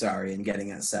she's sorry and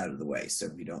getting us out of the way so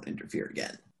we don't interfere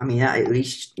again. I mean, that at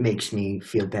least makes me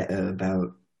feel better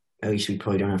about, at least we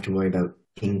probably don't have to worry about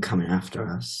him coming after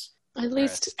us. At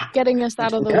least getting us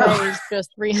out of the way is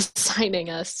just reassigning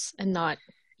us and not,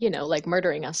 like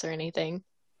murdering us or anything.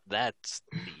 That's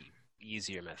the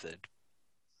easier method.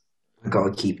 I've got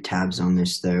to keep tabs on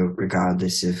this, though,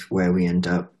 regardless of where we end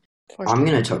up. I'm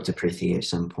going to talk to Prithvi at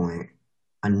some point.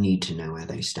 I need to know where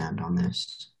they stand on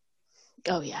this.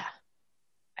 Oh, yeah.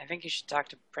 I think you should talk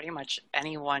to pretty much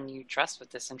anyone you trust with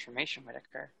this information,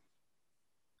 Whitaker.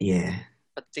 Yeah.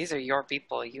 But these are your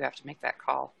people. You have to make that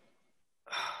call.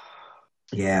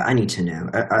 Yeah, I need to know.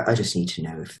 I just need to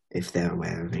know if they're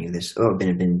aware of any of this, or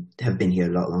have been here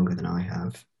a lot longer than I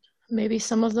have. Maybe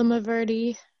some of them have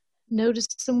already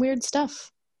noticed some weird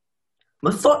stuff.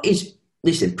 My thought is,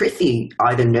 listen, Prithvi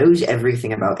either knows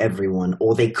everything about everyone,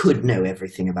 or they could know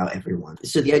everything about everyone.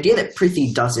 So the idea that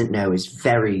Prithvi doesn't know is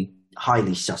very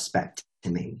highly suspect to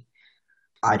me.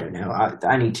 I don't know.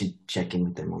 I need to check in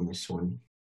with them on this one.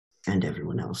 And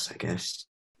everyone else, I guess.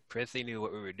 Prithvi knew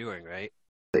what we were doing, right?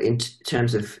 But in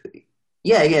terms of...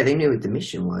 Yeah, they knew what the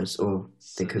mission was, or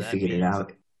they could have figured it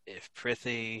out. If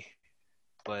Prithvi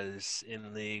was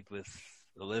in league with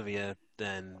Olivia,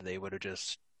 then they would have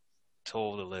just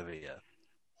told Olivia.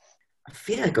 I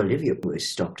feel like Olivia would have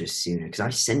stopped us sooner, because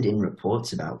I send in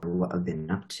reports about what I've been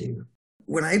up to.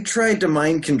 When I tried to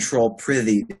mind control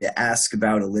Prithvi to ask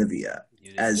about Olivia,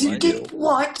 You did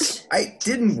what? I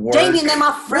didn't work. Damien, they're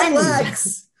my friend.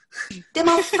 Relax. They're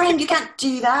my friend. You can't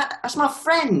do that. That's my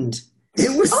friend.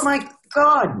 It was... Oh my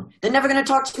God. They're never going to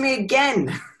talk to me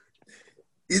again.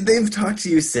 They've talked to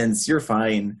you since. You're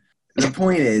fine. The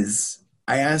point is,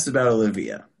 I asked about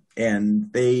Olivia,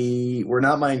 and they were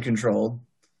not mind controlled,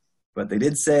 but they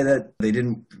did say that they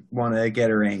didn't want to get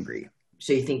her angry.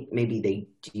 So you think maybe they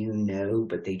do know,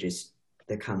 but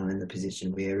they're kind of in the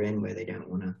position we're in, where they don't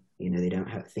want to, they don't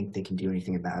think they can do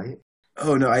anything about it?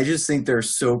 Oh, no, I just think they're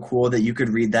so cool that you could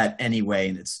read that anyway,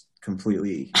 and it's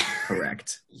completely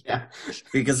correct. Yeah.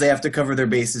 Because they have to cover their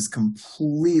bases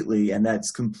completely, and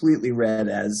that's completely read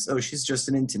as, oh, she's just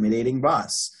an intimidating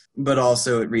boss. But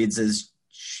also it reads as,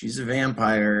 she's a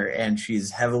vampire, and she's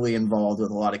heavily involved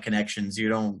with a lot of connections. You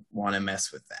don't want to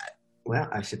mess with that. Well,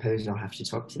 I suppose I'll have to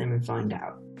talk to them and find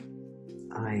out.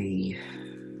 I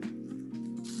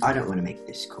don't want to make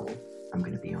this call. I'm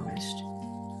going to be honest.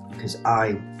 Because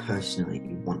I personally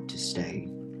want to stay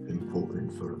in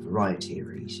Portland for a variety of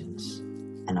reasons.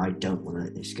 And I don't want to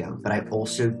let this go. But I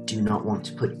also do not want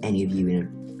to put any of you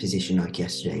in a position like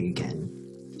yesterday again.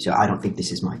 So I don't think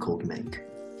this is my call to make.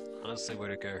 Honestly,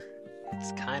 Whitaker,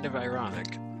 it's kind of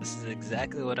ironic. This is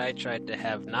exactly what I tried to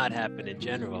have not happen in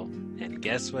general. And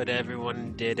guess what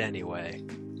everyone did anyway?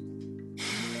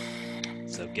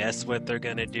 So guess what they're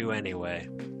gonna do anyway?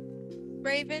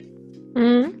 Raven,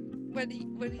 Hmm? what do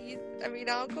you? I mean,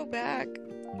 I'll go back.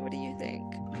 What do you think?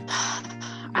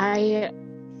 I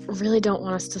really don't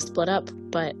want us to split up,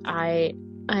 but I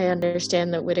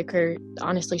understand that Whitaker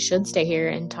honestly should stay here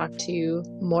and talk to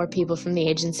more people from the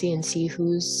agency and see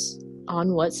who's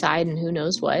on what side and who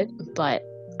knows what. But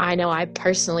I know I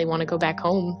personally want to go back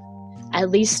home, at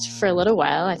least for a little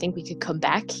while. I think we could come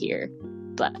back here,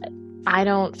 but I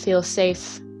don't feel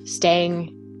safe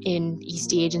staying in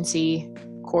Eastie Agency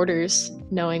quarters,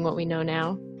 knowing what we know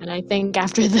now. And I think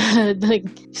after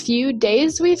the few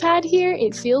days we've had here,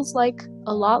 it feels like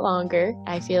a lot longer.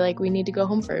 I feel like we need to go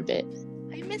home for a bit.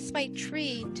 I miss my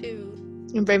tree too.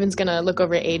 And Braven's gonna look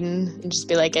over at Aiden and just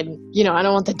be like, and you know, I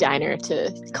don't want the diner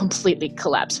to completely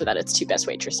collapse without its two best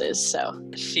waitresses, so.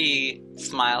 She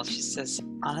smiles. She says,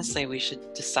 honestly, we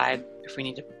should decide if we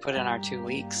need to put in our 2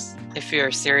 weeks. If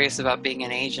you're serious about being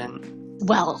an agent.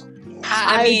 Well,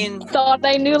 I mean, thought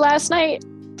I knew last night,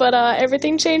 but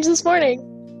everything changed this morning.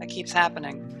 that keeps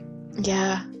happening.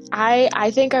 Yeah.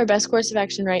 I think our best course of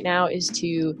action right now is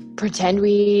to pretend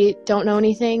we don't know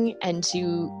anything and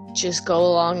to just go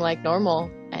along like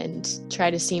normal and try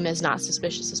to seem as not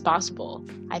suspicious as possible.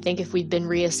 I think if we've been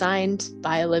reassigned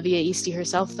by Olivia Eastie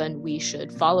herself, then we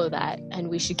should follow that and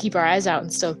we should keep our eyes out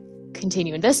and still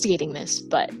continue investigating this,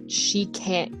 but she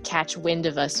can't catch wind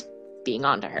of us being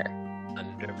onto her.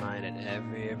 Undermine at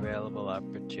every available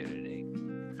opportunity.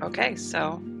 Okay,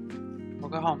 so we'll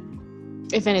go home.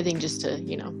 If anything, just to,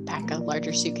 pack a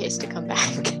larger suitcase to come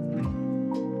back.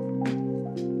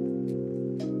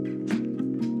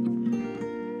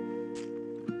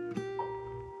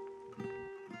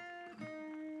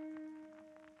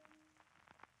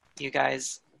 You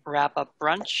guys wrap up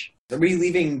brunch? Are we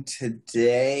leaving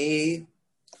today?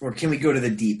 Or can we go to the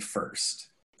deep first?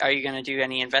 Are you going to do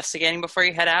any investigating before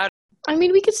you head out? I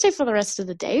mean, we could stay for the rest of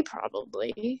the day,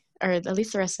 probably. Or at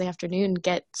least the rest of the afternoon,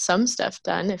 get some stuff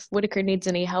done. If Whitaker needs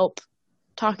any help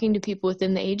talking to people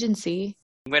within the agency.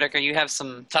 Whitaker, you have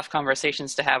some tough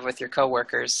conversations to have with your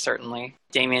coworkers, certainly.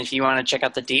 Damien, if you want to check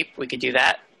out the deep, we could do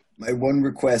that. My one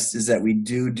request is that we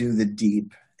do the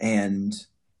deep, and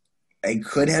I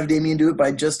could have Damien do it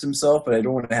by just himself, but I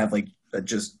don't want to have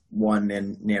just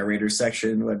one narrator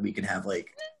section when we can have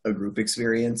a group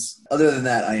experience. Other than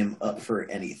that, I am up for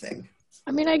anything.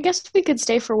 I mean, I guess we could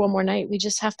stay for one more night. We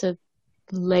just have to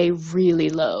lay really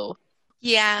low.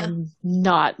 Yeah. And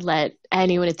not let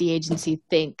anyone at the agency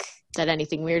think that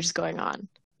anything weird is going on.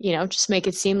 Just make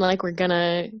it seem like we're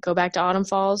gonna go back to Autumn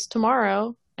Falls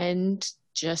tomorrow and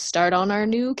just start on our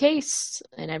new case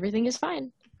and everything is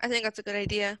fine. I think that's a good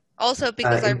idea. Also,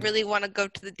 because I really want to go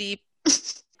to the deep.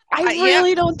 I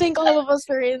really don't think all of us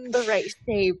are in the right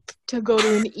shape to go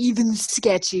to an even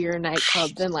sketchier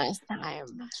nightclub than last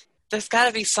time. There's got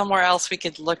to be somewhere else we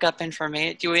could look up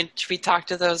information. Should we talk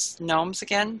to those gnomes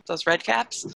again? Those red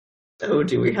caps? Oh,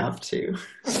 do we have to?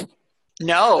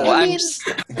 No,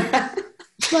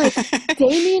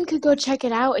 Damien could go check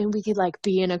it out and we could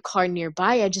be in a car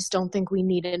nearby. I just don't think we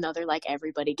need another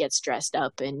everybody gets dressed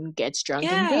up and gets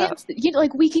drunk and dance.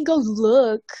 We can go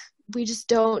look. We just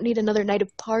don't need another night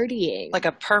of partying. Like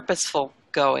a purposeful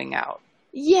going out.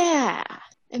 Yeah.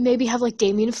 And maybe have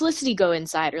Damien and Felicity go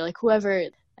inside or whoever.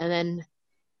 And then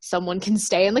someone can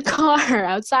stay in the car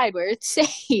outside where it's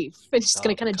safe. I'm just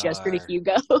going to kind of gesture to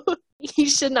Hugo. He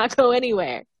should not go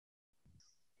anywhere.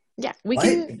 Yeah, we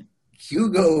can.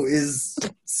 Hugo is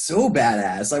so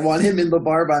badass. I want him in the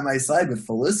bar by my side with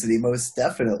Felicity, most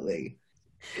definitely.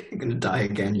 You're going to die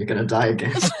again. You're going to die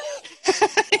again.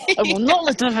 I will not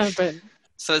let that happen.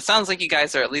 So it sounds like you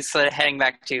guys are at least heading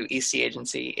back to EC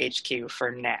Agency HQ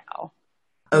for now.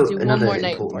 Oh, another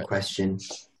important question.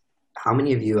 How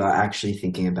many of you are actually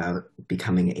thinking about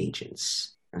becoming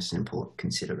agents? That's an important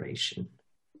consideration.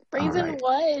 Raven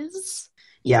was.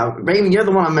 Yeah, Raven, you're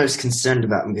the one I'm most concerned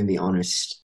about, I'm going to be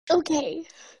honest. Okay.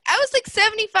 I was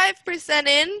 75%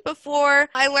 in before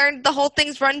I learned the whole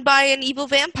thing's run by an evil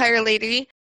vampire lady.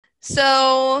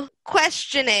 So,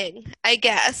 questioning, I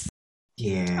guess.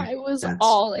 Yeah. I was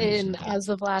all in as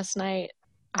of last night.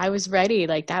 I was ready.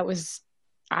 I was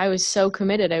so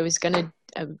committed. I was gonna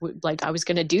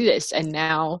do this, and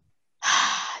now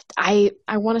I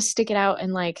want to stick it out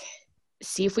and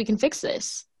see if we can fix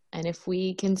this. And if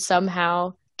we can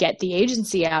somehow get the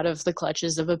agency out of the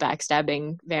clutches of a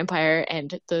backstabbing vampire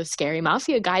and the scary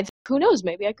mafia guy, who knows,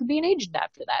 maybe I could be an agent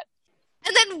after that.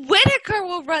 And then Whitaker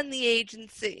will run the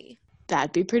agency.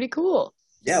 That'd be pretty cool.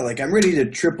 Yeah, like I'm ready to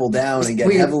triple down and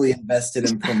get heavily invested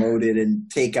and promoted and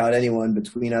take out anyone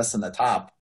between us and the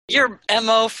top. Your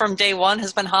MO from day one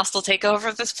has been hostile takeover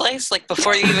of this place, like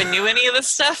before you even knew any of this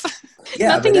stuff?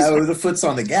 Yeah, but now the foot's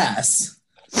on the gas.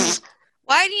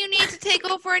 Why do you need to take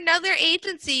over another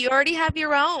agency? You already have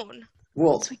your own.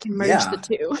 Well, so we can merge the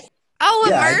two. Oh,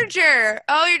 a merger.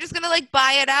 Oh, you're just going to like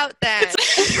buy it out then.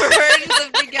 Merge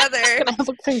them together. It's going to have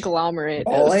a conglomerate.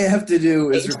 All I have to do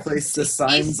is replace the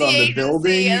signs on the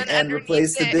building and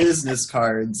replace the business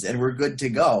cards, and we're good to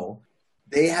go.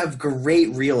 They have great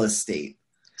real estate.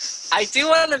 I do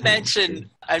want to mention,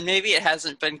 and maybe it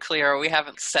hasn't been clear, or we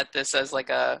haven't set this as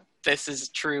like this is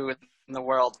true in the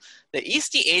world. The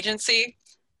Eastie Agency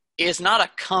is not a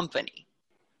company.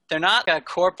 They're not a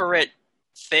corporate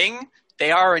thing. They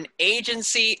are an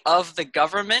agency of the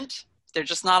government. They're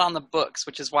just not on the books,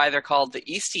 which is why they're called the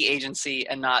Eastie Agency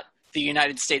and not the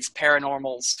United States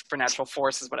Paranormal Supernatural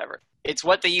Forces, whatever. It's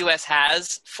what the U.S.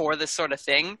 has for this sort of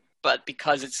thing, but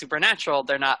because it's supernatural,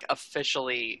 they're not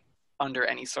officially under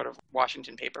any sort of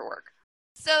Washington paperwork.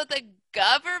 So the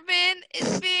government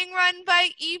is being run by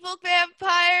evil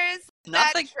vampires?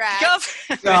 Not the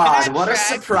government. God, what a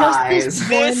surprise.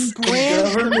 This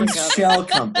government shell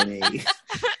company. Listen,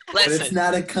 but it's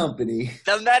not a company.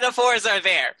 The metaphors are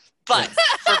there. But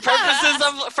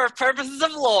for purposes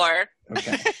of lore.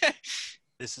 Okay.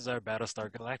 This is our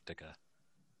Battlestar Galactica.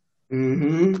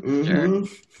 Sure.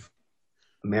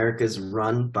 America's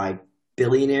run by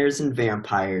billionaires and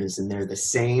vampires, and they're the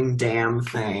same damn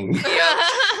thing.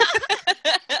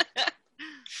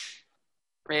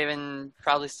 Raven,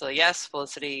 probably still yes.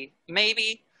 Felicity,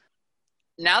 maybe.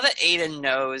 Now that Aiden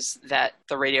knows that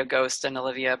the Radio Ghost and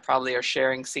Olivia probably are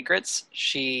sharing secrets,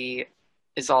 she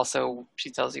tells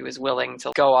you is willing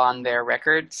to go on their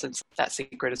record, since that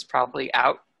secret is probably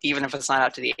out. Even if it's not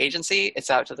out to the agency, it's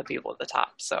out to the people at the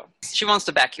top. So she wants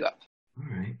to back you up.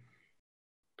 All right.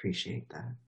 Appreciate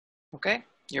that. Okay.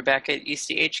 You're back at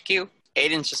Eastie HQ.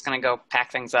 Aiden's just going to go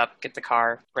pack things up, get the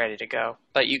car ready to go.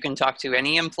 But you can talk to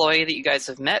any employee that you guys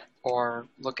have met or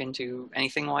look into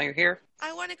anything while you're here.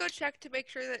 I want to go check to make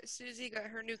sure that Susie got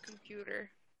her new computer.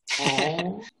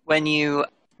 When you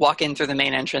walk in through the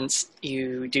main entrance,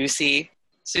 you do see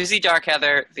Susie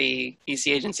Darkheather, the EC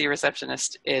Agency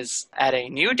receptionist, is at a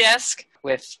new desk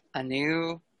with a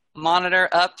new monitor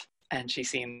up, and she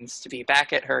seems to be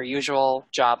back at her usual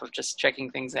job of just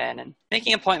checking things in and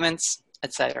making appointments,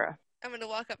 etc. I'm going to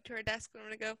walk up to her desk and I'm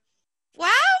going to go, wow,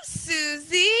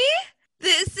 Susie,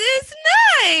 this is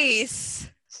nice.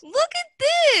 Look at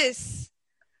this.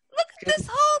 Look at this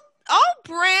all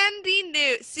brandy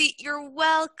new. See, you're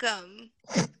welcome.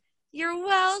 You're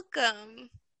welcome.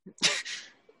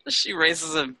 She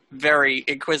raises a very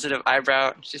inquisitive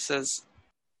eyebrow. She says,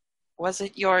 was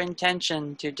it your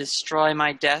intention to destroy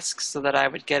my desk so that I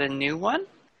would get a new one?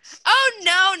 Oh,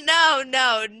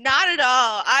 no, not at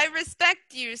all. I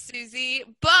respect you, Susie.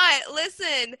 But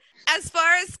listen, as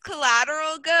far as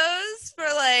collateral goes for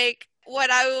like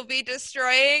what I will be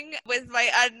destroying with my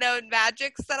unknown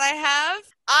magics that I have,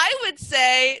 I would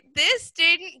say this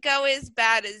didn't go as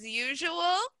bad as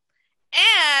usual.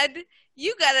 And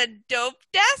you got a dope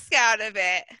desk out of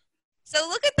it. So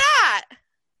look at that.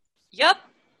 Yep.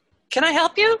 Can I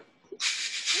help you?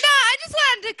 No, I just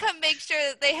wanted to come make sure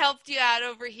that they helped you out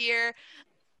over here.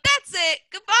 That's it.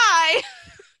 Goodbye.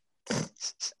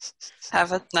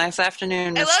 Have a nice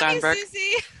afternoon, Miss Steinberg. I love you,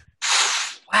 Susie.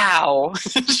 Wow.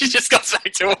 She just goes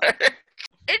back to work.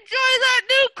 Enjoy that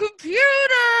new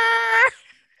computer.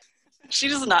 She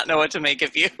does not know what to make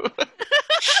of you.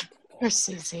 Poor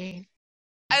Susie.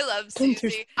 I love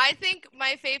Susie. I think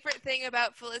my favorite thing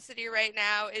about Felicity right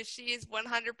now is she is 100%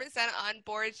 on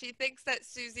board. She thinks that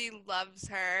Susie loves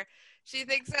her. She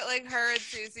thinks that like her and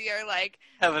Susie are like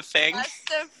have a thing.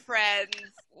 Best of friends.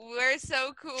 We're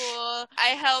so cool.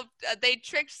 I helped. They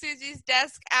tricked Susie's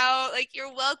desk out. Like,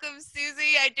 you're welcome,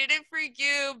 Susie. I did it for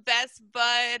you, best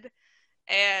bud.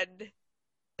 And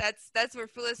that's where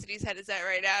Felicity's head is at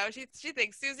right now. She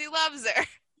thinks Susie loves her.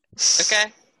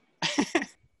 Okay.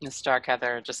 Miss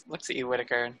Starkheather just looks at you,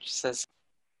 Whitaker, and she says,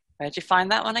 where did you find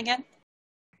that one again?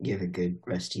 You have a good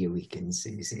rest of your weekend,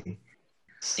 Susie.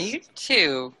 You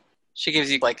too. She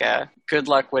gives you like a good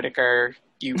luck, Whitaker.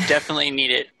 You definitely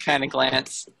need it kind of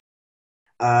glance.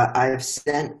 I've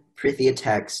sent Prithia a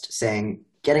text saying,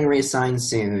 getting reassigned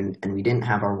soon, and we didn't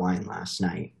have our wine last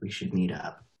night. We should meet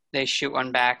up. They shoot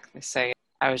one back. They say,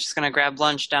 I was just going to grab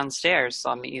lunch downstairs,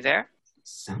 so I'll meet you there.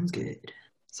 Sounds good.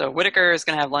 So Whitaker is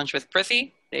going to have lunch with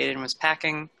Prithee. Aiden was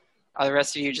packing. Are the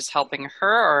rest of you just helping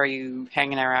her, or are you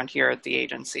hanging around here at the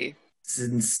agency?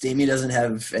 Since Damien doesn't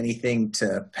have anything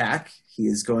to pack, he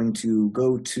is going to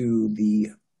go to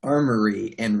the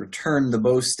armory and return the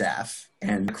bow staff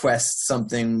and request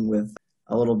something with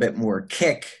a little bit more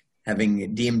kick,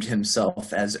 having deemed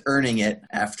himself as earning it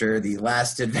after the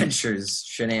last adventure's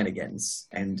shenanigans.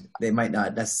 And they might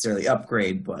not necessarily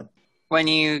upgrade, but... When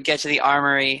you get to the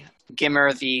armory,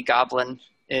 Gimmer the goblin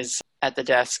is at the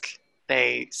desk.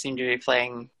 They seem to be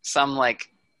playing some,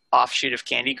 offshoot of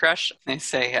Candy Crush. They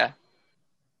say, oh,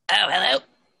 hello.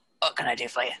 What can I do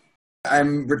for you?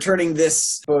 I'm returning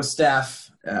this bow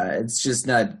staff. It's just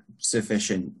not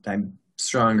sufficient. I'm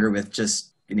stronger with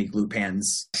just unique loop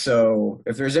hands. So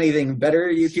if there's anything better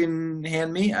you can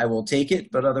hand me, I will take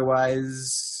it. But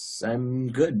otherwise, I'm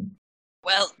good.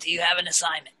 Well, do you have an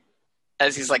assignment?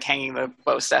 As he's, hanging the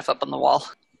bow staff up on the wall.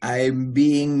 I'm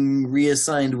being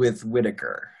reassigned with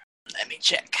Whitaker. Let me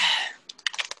check.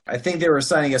 I think they were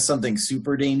assigning us something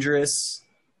super dangerous.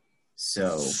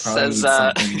 So probably need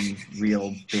something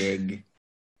real big.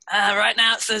 Right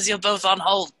now it says you're both on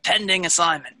hold pending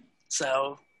assignment.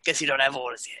 So guess you don't have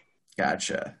orders yet.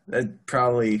 Gotcha. That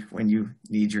probably when you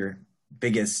need your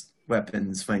biggest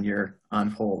weapons when you're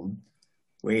on hold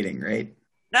waiting, right?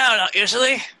 No, not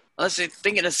usually. Unless you're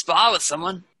thinking to spar with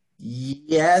someone.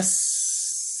 Yes,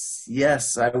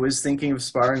 I was thinking of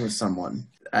sparring with someone.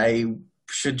 I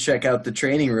should check out the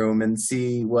training room and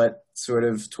see what sort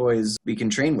of toys we can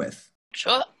train with.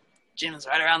 Sure. Gym's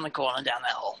right around the corner down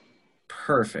that hall.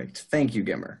 Perfect. Thank you,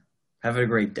 Gimmer. Have a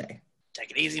great day.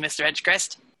 Take it easy, Mr.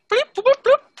 Edgecrest. Bloop, bloop,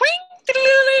 bloop,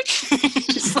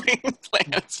 bloop, just playing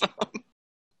on his phone.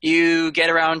 You get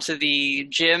around to the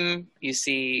gym. You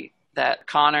see that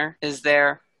Connor is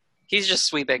there. He's just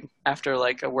sweeping after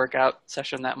a workout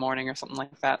session that morning or something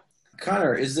like that.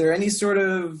 Connor, is there any sort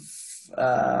of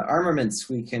armaments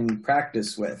we can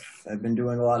practice with? I've been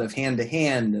doing a lot of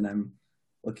hand-to-hand, and I'm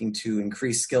looking to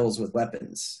increase skills with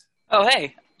weapons. Oh,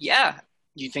 hey. Yeah.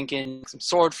 You thinking some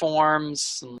sword forms,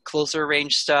 some closer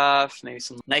range stuff, maybe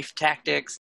some knife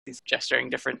tactics? He's gesturing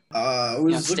different I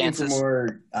was looking stances. for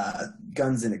more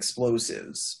guns and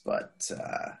explosives, but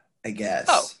I guess.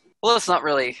 Oh, well, it's not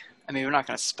really... I mean, we're not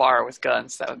going to spar with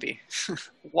guns. That would be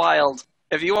wild.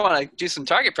 If you want to do some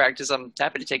target practice, I'm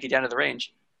happy to take you down to the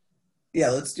range.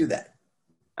 Yeah, let's do that.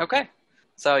 Okay.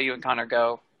 So you and Connor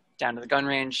go down to the gun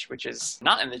range, which is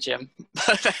not in the gym,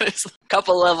 but that is a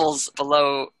couple levels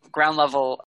below ground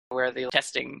level where the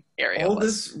testing area All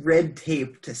was. this red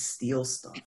tape to steal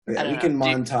stuff. Yeah, we can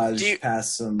montage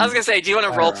past some... I was going to say, do you want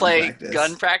to firearm roleplay practice.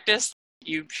 gun practice?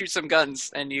 You shoot some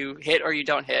guns, and you hit or you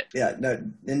don't hit. Yeah, no,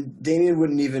 and Damien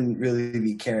wouldn't even really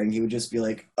be caring. He would just be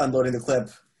unloading the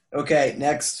clip. Okay,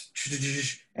 next.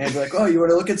 And be like, oh, you want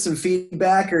to look at some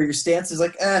feedback or your stance is I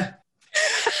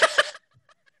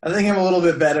think I'm a little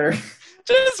bit better.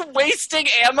 Just wasting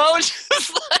ammo,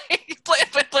 just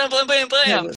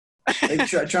blam.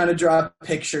 Trying to draw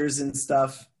pictures and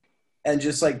stuff, and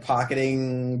just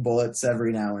pocketing bullets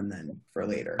every now and then for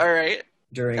later. All right.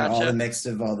 During Gotcha. all the mix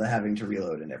of all the having to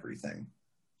reload and everything.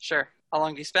 Sure. How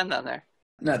long do you spend down there?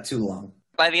 Not too long.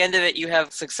 By the end of it, you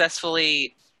have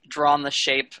successfully drawn the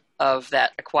shape of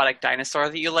that aquatic dinosaur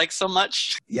that you like so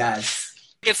much. Yes.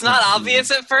 It's not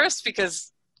obvious at first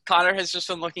because Connor has just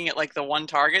been looking at the one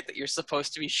target that you're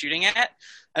supposed to be shooting at.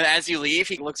 And as you leave,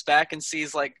 he looks back and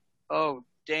sees oh,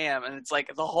 damn. And it's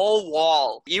the whole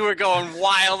wall. You were going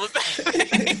wild with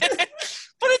that.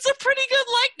 But it's a pretty good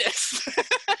likeness.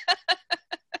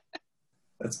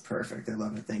 That's perfect. I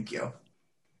love it. Thank you.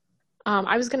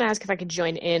 I was going to ask if I could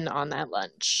join in on that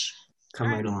lunch.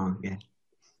 Come right along, yeah.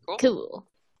 Cool.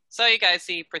 So you guys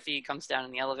see Prithee comes down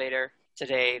in the elevator.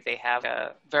 Today they have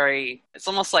it's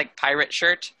almost like pirate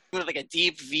shirt with a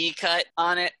deep V cut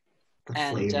on it.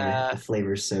 The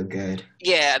flavor's so good.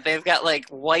 Yeah, they've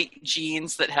got white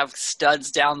jeans that have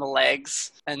studs down the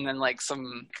legs and then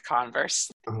some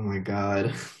Converse. Oh my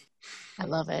god. I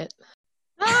love it.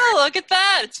 Oh, look at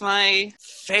that. It's my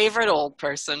favorite old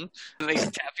person. And they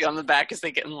tap you on the back as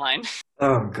they get in line.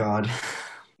 Oh god.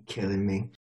 Killing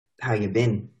me. How you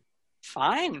been?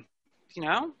 Fine.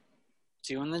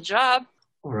 Doing the job.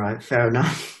 Alright, fair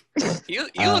enough. You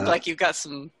look like you've got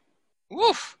some...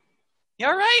 Woof. You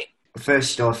alright?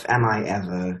 First off, am I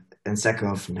ever? And second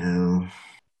off, no.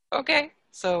 Okay,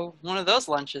 so one of those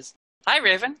lunches. Hi,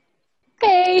 Raven.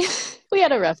 Hey, we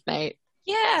had a rough night.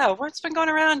 Yeah, word's been going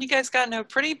around. You guys got in a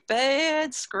pretty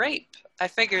bad scrape. I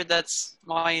figured that's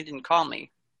why you didn't call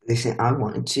me. Listen, I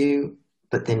wanted to,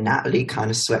 But then Natalie kind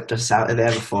of swept us out of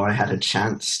there before I had a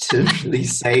chance to really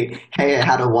say, hey, I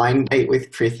had a wine date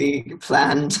with Prithee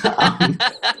planned. We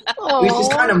was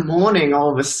just kind of mourning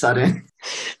all of a sudden.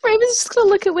 Raven's just gonna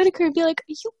look at Whitaker and be like,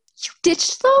 you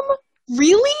ditched them?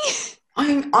 Really?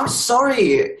 I'm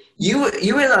sorry. You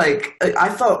were like, I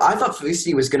thought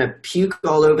Felicity was gonna puke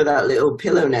all over that little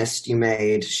pillow nest you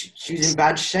made. She was in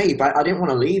bad shape. I didn't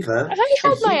want to leave her. I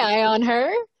had my eye on her.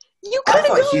 You could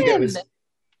have gone.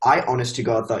 I honest to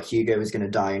God thought Hugo was gonna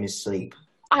die in his sleep.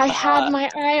 I had my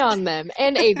eye on them,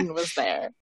 and Aiden was there.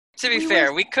 To be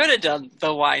fair, we could have done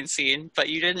the wine scene, but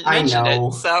you didn't mention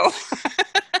it, so...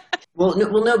 Well,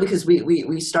 no, because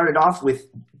we started off with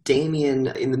Damien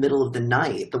in the middle of the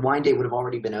night. The wine date would have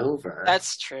already been over.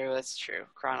 That's true,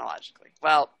 chronologically.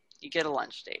 Well, you get a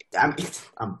lunch date.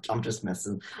 I'm just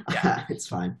messing. Yeah. It's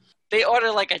fine. They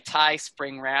order like a Thai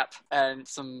spring wrap and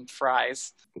some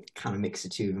fries. Kind of mix the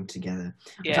two of them together.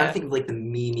 Yeah. I'm trying to think of like the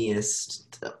memeiest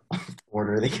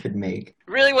order they could make.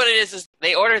 Really what it is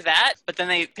they order that, but then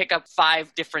they pick up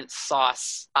 5 different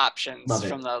sauce options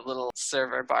from the little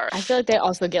server bar. I feel like they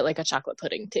also get like a chocolate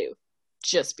pudding too,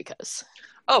 just because.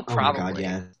 Oh, probably. Oh my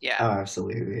God, yeah. Oh,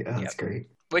 absolutely. Oh, that's great.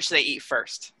 Which they eat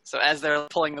first. So as they're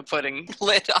pulling the pudding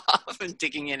lid off and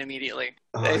digging in immediately,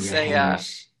 they say,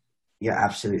 you're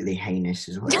absolutely heinous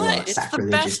as well. What? It's the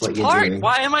best part. Doing.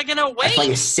 Why am I going to wait? That's why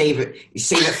you save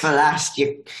it for last,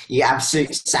 you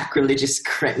absolute sacrilegious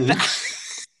cretin.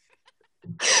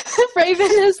 Raven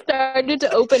has started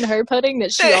to open her pudding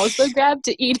that she also grabbed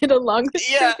to eat it along with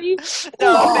Prithee.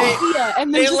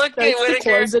 And they look at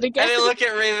Whitaker and they look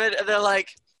at Raven and they're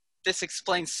like, this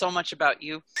explains so much about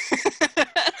you.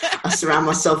 I surround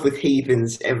myself with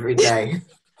heathens every day.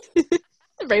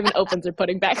 Raven opens her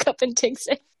pudding back up and takes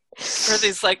it.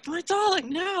 Prithee's like, my darling,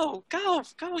 no, go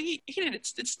eat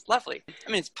it. It's lovely. I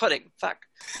mean, it's pudding. Fuck.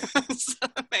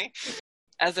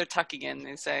 As they're tucking in,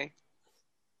 they say,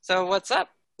 so what's up?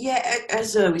 Yeah,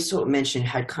 as we sort of mentioned,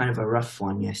 had kind of a rough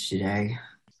one yesterday,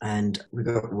 and we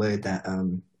got word that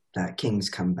that King's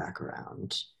come back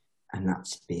around, and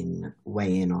that's been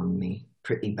weighing on me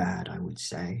pretty bad, I would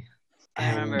say.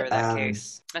 I remember that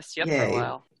case. Messed you up for a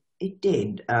while. It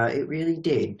did. It really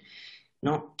did.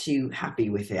 Not too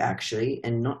happy with it, actually,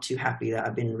 and not too happy that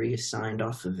I've been reassigned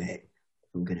off of it, if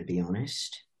I'm going to be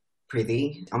honest.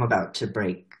 Prithee, I'm about to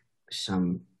break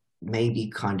some maybe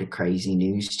kind of crazy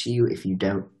news to you if you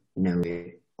don't know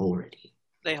it already.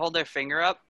 They hold their finger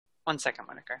up. 1 second,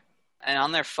 Whitaker. And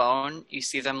on their phone, you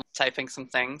see them typing some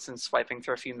things and swiping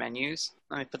through a few menus.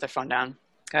 Let me put their phone down.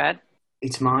 Go ahead.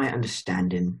 It's my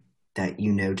understanding that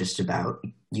you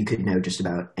could know just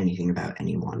about anything about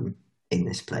anyone in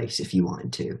this place if you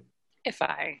wanted to. If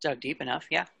I dug deep enough,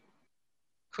 yeah.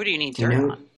 Who do you need dirt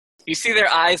on? You see their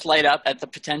eyes light up at the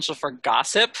potential for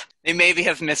gossip. They maybe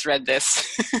have misread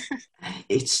this.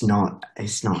 It's not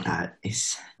that.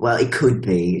 Well, it could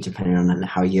be, depending on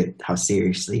how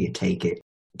seriously you take it.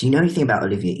 Do you know anything about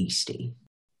Olivia Easty?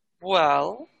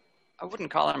 Well, I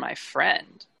wouldn't call her my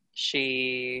friend.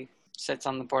 She sits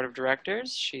on the board of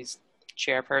directors. She's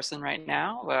chairperson right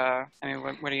now. I mean,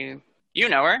 what do you... You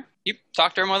know her. You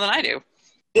talk to her more than I do.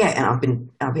 Yeah, and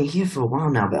I've been here for a while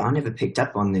now, but I never picked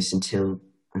up on this until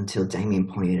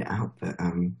Damien pointed it out. But I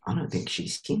don't think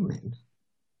she's human.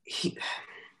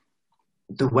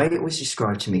 The way it was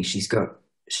described to me, she's got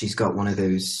one of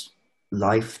those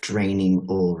life-draining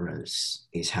auras,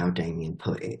 is how Damien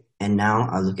put it. And now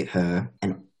I look at her,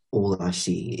 and all I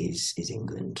see is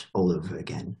England all over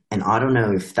again. And I don't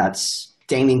know if that's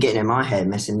Damien getting in my head,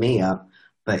 messing me up,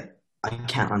 but I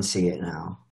can't unsee it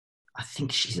now. I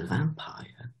think she's a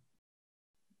vampire.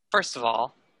 First of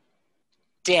all,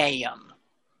 damn.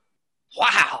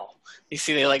 Wow. You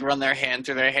see they like run their hand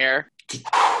through their hair.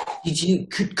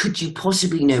 Could you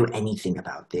possibly know anything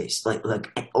about this? Like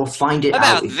or find it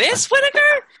out? About this,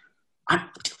 Whitaker? I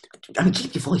mean,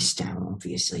 keep your voice down,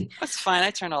 obviously. That's fine. I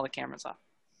turned all the cameras off.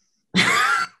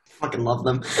 Fucking love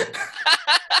them.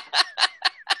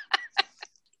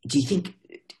 Do you think...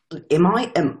 Am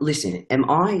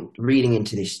I reading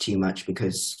into this too much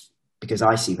because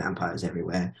I see vampires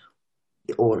everywhere,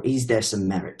 or is there some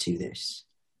merit to this?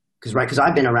 Because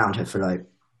I've been around her for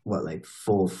like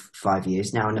 4-5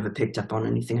 years now. I never picked up on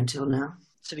anything until now.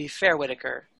 To be fair,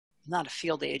 Whitaker, I'm not a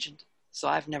field agent, so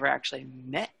I've never actually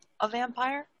met a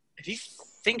vampire. If you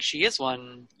think she is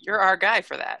one, you're our guy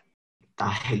for that.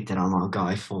 I hate that I'm our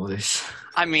guy for this.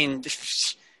 I mean,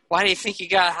 why do you think you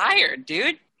got hired,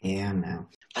 dude? Yeah, I know.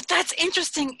 But that's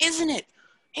interesting, isn't it?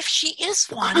 if she is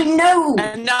I one. know!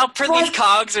 And now these Right.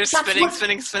 cogs are That's spinning, what-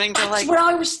 spinning. They're That's like, what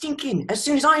I was thinking. As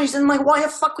soon as I was, I'm like, why the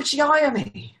fuck would she hire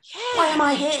me? Why am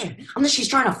I here? Unless she's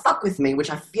trying to fuck with me, which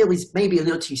I feel is maybe a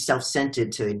little too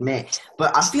self-centered to admit.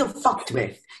 But I feel fucked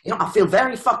with. You know, I feel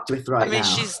very fucked with right now. I mean,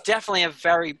 she's definitely a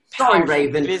very Sorry, powerful,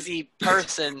 Raven. busy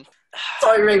person.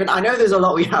 Sorry, Raven. I know there's a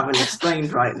lot we haven't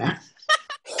explained right now.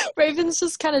 Raven's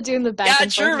just kind of doing the back Yeah,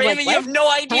 and sure, forth. Raven, like, you have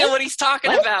no idea What? what he's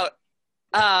talking What? about.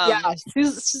 Yeah,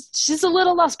 she's a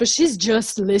little lost, but she's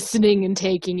just listening and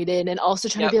taking it in, and also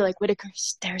trying to be like, Whitaker,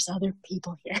 there's other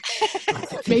people here.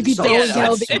 Maybe Sorry, they'll yeah,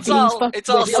 yell it's- that you're It's being all fucked it's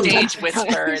all with sometimes. stage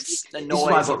whisper. It's the This is noise.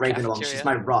 why I of got Raven along. cafeteria. She's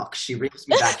my rock. She reels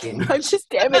me back in. I'm just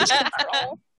damage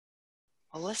control.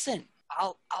 Well, listen,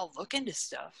 I'll look into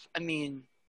stuff. I mean,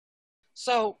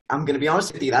 so I'm going to be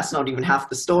honest with you. That's not even half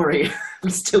the story. We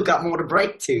still got more to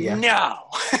break to you. no.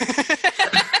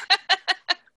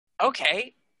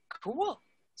 Okay, cool.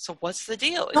 So what's the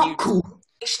deal? Not cool.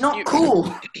 It's not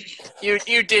cool.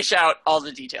 You dish out all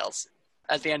the details.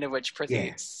 At the end of which Prithvi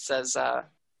Yeah. says,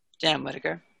 "Damn,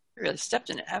 Whitaker, you really stepped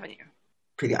in it, haven't you?"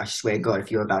 Pretty, I swear to God,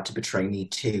 if you're about to betray me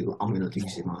too, I'm going to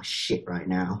lose my shit right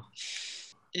now.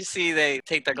 You see, they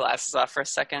take their glasses off for a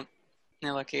second, and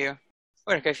they look at you.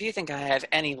 Whitaker, if you think I have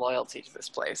any loyalty to this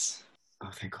place.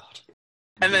 Oh, thank God.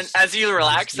 And then as you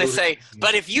relax, they say,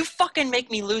 but if you fucking make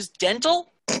me lose dental,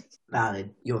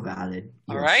 Valid. You're valid.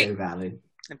 You're All right. so valid.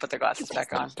 and put their glasses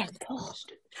back on.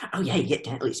 Oh, yeah, yeah,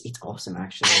 it's awesome,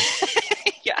 actually.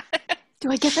 Yeah.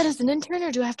 Do I get that as an intern,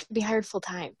 or do I have to be hired full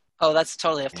time? Oh, that's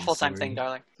totally a Yeah, full-time sorry. thing,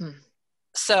 darling. Hmm.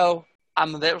 So,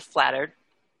 I'm a bit flattered.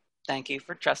 Thank you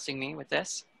for trusting me with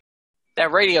this.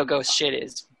 That Radio Ghost shit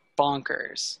is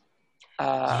bonkers.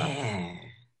 Yeah.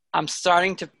 I'm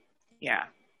starting to... Yeah.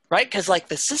 Right? Because, like,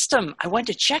 the system, I went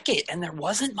to check it, and there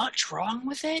wasn't much wrong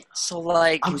with it. So,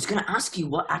 like... I was going to ask you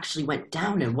what actually went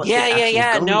down and what Yeah, the yeah, actual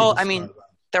yeah. goal No, is I mean, for-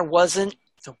 there wasn't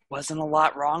a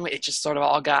lot wrong. It just sort of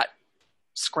all got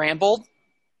scrambled.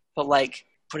 But, like,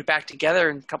 put it back together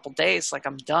in a couple days. Like,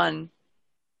 I'm done.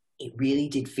 It really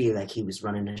did feel like he was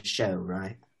running a show,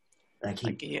 right? Like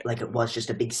like it was just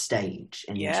a big stage,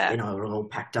 and Yeah. you know, we're all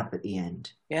packed up at the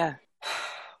end. Yeah.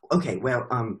 Okay, well,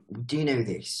 we do know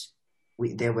this.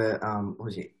 There were what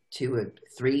was it, 2 or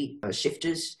 3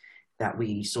 shifters that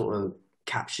we sort of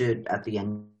captured at the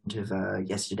end of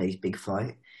yesterday's big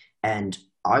fight, and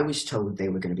I was told they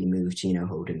were going to be moved to, you know,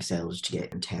 holding cells to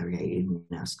get interrogated and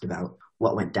asked about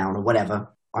what went down or whatever.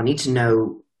 I need to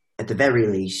know, at the very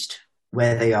least,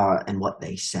 where they are and what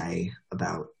they say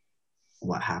about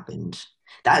what happened.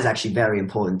 That is actually very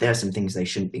important. There are some things they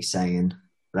shouldn't be saying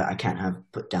that I can't have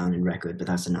put down in record, but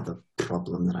that's another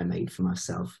problem that I made for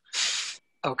myself.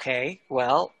 Okay,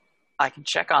 well, I can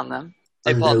check on them.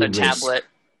 They A pull out their low risk. tablet,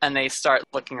 and they start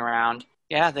looking around.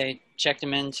 Yeah, they checked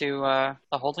him into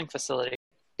the holding facility.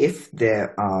 If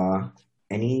there are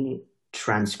any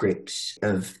transcripts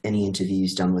of any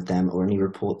interviews done with them or any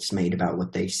reports made about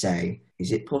what they say,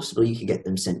 is it possible you could get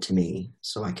them sent to me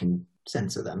so I can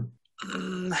censor them?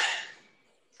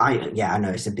 I know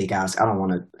it's a big ask. I don't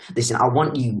want to... Listen, I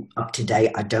want you up to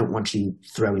date. I don't want you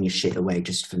throwing your shit away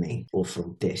just for me or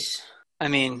for this. I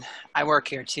mean, I work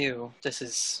here too. This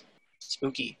is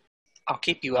spooky. I'll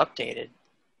keep you updated.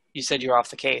 You said you're off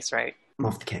the case, right? I'm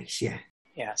off the case, yeah.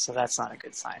 Yeah, so that's not a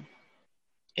good sign.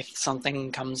 If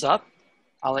something comes up,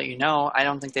 I'll let you know. I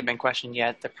don't think they've been questioned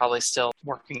yet. They're probably still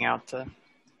working out the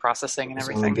processing and It's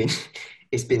only everything.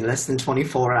 it's been less than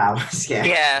 24 hours, yeah.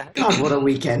 Yeah. God, what a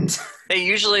weekend. They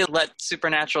usually let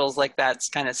supernaturals like that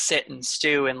kind of sit and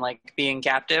stew in, like, being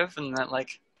captive, and that,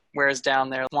 like, wears down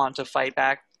their want to fight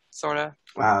back, sort of.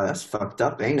 Wow, that's fucked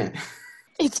up, ain't it?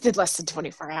 It's been less than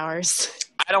 24 hours.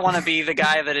 I don't want to be the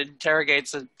guy that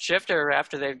interrogates a shifter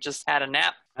after they've just had a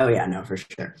nap. Oh, yeah, no, for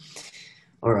sure.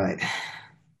 All right.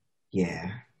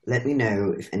 Yeah. Let me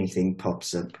know if anything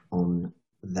pops up on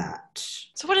that.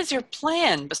 So what is your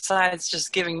plan besides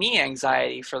just giving me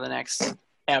anxiety for the next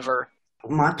ever?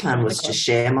 My plan was to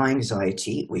share my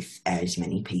anxiety with as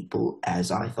many people as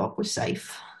I thought was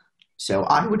safe. So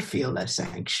I would feel less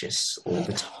anxious all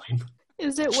the time.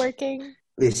 Is it working?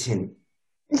 Listen,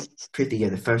 Prithvi, you're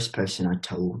the first person I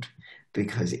told,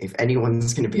 because if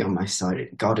anyone's going to be on my side,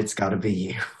 God, it's got to be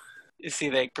you. You see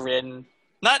they grin.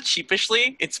 Not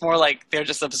sheepishly. It's more like they're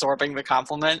just absorbing the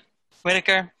compliment.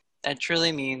 Whitaker, that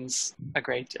truly means a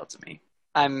great deal to me.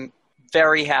 I'm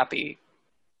very happy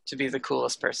to be the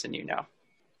coolest person you know.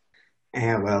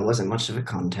 Yeah, well, it wasn't much of a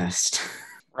contest.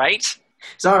 Right?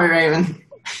 Sorry, Raven.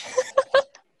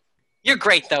 You're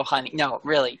great, though, honey. No,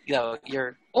 really, though,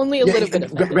 you're... Only a little bit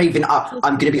of Raven, I'm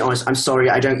going to be honest. I'm sorry.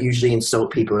 I don't usually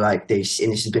insult people like this,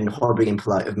 and this has been horribly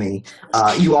impolite of me.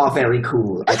 You are very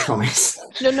cool, I promise.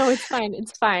 No, it's fine.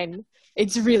 It's fine.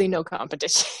 It's really no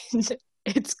competition.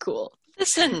 It's cool.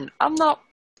 Listen, I'm not...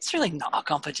 It's really not a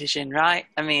competition, right?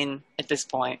 I mean, at this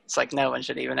point, it's like no one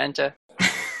should even enter.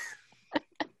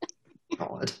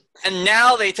 God. And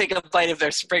now they take a bite of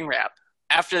their spring wrap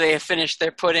after they have finished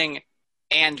their pudding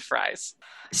and fries.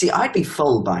 See, I'd be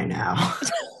full by now.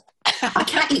 I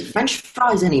can't eat French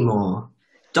fries anymore.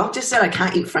 Doctor said I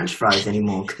can't eat French fries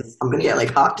anymore because I'm going to get,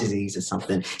 like, heart disease or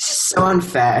something. It's just so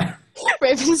unfair.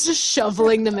 Raven's just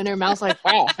shoveling them in her mouth like,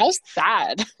 wow, how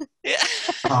sad. Yeah.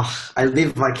 Oh, I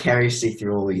live vicariously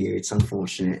through all of you. It's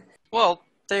unfortunate. Well,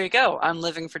 there you go. I'm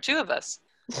living for two of us.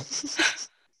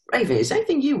 Raven, is there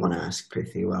anything you want to ask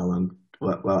Prithvi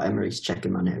while Emery's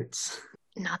checking my notes?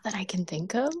 Not that I can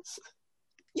think of.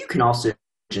 You can also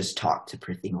just talk to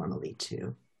Prithvi normally,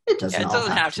 too. It doesn't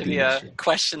have to be a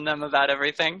question them about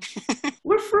everything.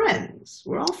 We're friends.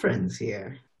 We're all friends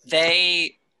here.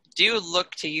 They do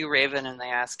look to you, Raven, and they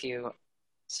ask you,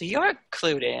 so you're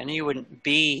clued in, you wouldn't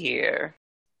be here.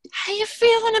 How you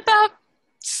feeling about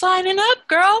signing up,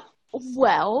 girl?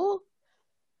 Well,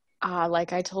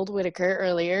 like I told Whitaker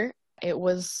earlier, it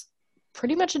was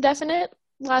pretty much a definite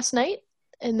last night,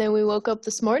 and then we woke up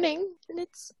this morning, and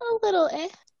it's a little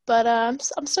but I'm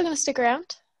still going to stick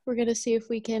around. We're going to see if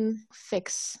we can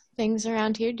fix things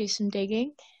around here, do some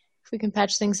digging. If we can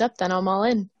patch things up, then I'm all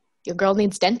in. Your girl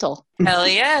needs dental. Hell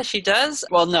yeah, she does.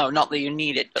 Well, no, not that you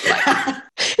need it, but like...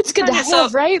 It's good to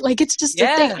have, right? Like, it's just a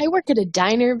thing. I work at a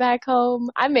diner back home.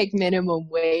 I make minimum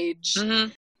wage.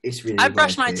 Mm-hmm. It's really I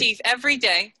brush my teeth every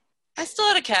day. I still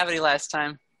had a cavity last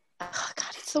time. Oh, God,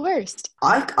 it's the worst.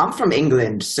 I'm from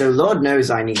England, so Lord knows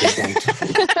I need a dental.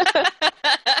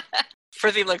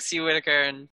 Prithvi looks at you, Whitaker,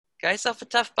 and got yourself a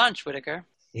tough bunch, Whitaker.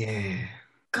 Yeah.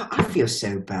 God, I feel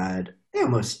so bad. They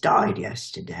almost died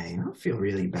yesterday. I feel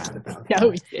really bad about that. No,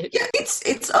 we did. Yeah,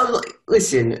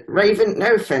 listen, Raven,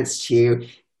 no offense to you.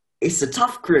 It's a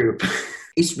tough group.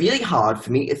 It's really hard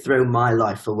for me to throw my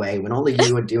life away when all of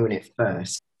you are doing it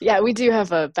first. Yeah, we do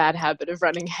have a bad habit of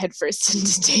running headfirst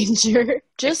into danger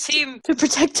just to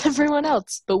protect everyone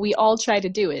else, but we all try to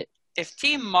do it. If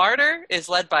Team Martyr is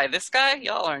led by this guy,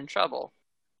 y'all are in trouble.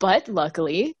 But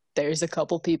luckily, there's a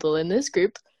couple people in this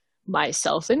group,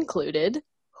 myself included,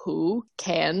 who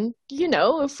can,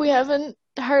 if we haven't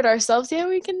hurt ourselves yet,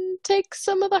 we can take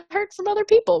some of the hurt from other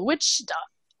people, which,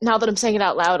 now that I'm saying it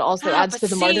out loud, also adds to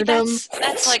the martyrdom.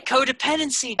 That's like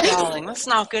codependency, darling. That's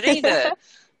not good either.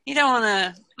 You don't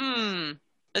want to,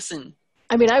 listen.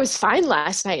 I mean, I was fine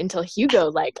last night until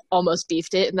Hugo, almost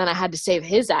beefed it, and then I had to save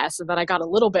his ass, and then I got a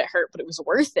little bit hurt, but it was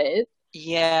worth it.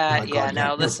 Yeah,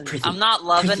 listen, I'm not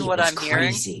loving what I'm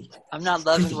hearing. I'm not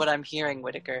loving what I'm hearing,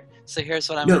 Whitaker. So here's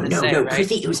what I'm going to say, right?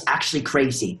 Prithvi, it was actually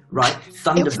crazy, right?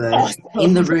 Thunderbird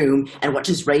in the room, and what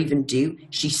does Raven do?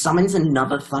 She summons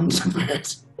another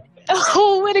Thunderbird.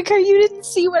 Oh, Whitaker, you didn't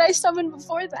see what I summoned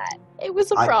before that. It was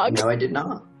a frog. No, I did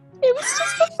not. It was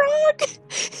just a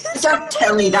frog. Don't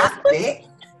tell me that bit.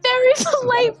 Very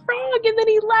polite frog, and then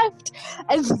he left.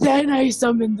 And then I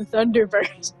summoned the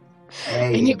Thunderbird.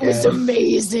 And it was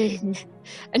amazing.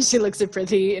 And she looks at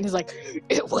Prithvi and is like,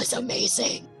 it was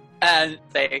amazing. And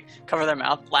they cover their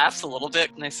mouth, laughs a little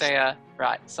bit, and they say,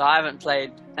 right, so I haven't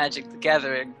played Magic the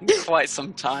Gathering in quite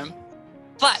some time.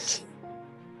 But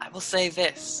I will say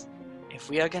this. If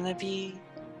we are going to be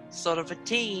sort of a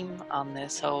team on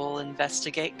this whole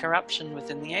investigate corruption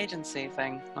within the agency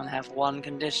thing, I'm going to have one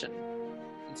condition.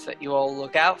 It's that you all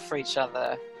look out for each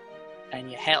other and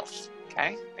your health,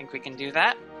 okay? Think we can do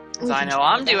that? Because I know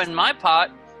I'm doing my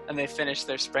part, and they finish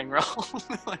their spring roll.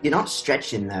 You're not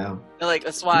stretching, though. They're like,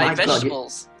 that's why My God,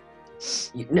 vegetables.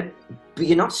 But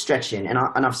you're not stretching, and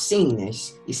I've seen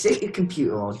this. You sit at your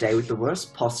computer all day with the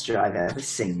worst posture I've ever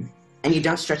seen, and you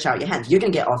don't stretch out your hands. You're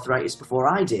going to get arthritis before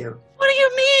I do. What do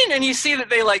you mean? And you see that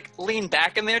they, lean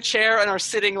back in their chair and are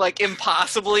sitting,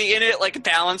 impossibly in it,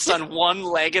 balanced on one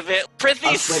leg of it.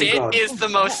 Prithvi's sit is the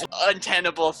most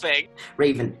untenable thing.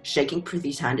 Raven, shaking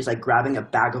Prithvi's hand is like grabbing a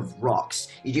bag of rocks.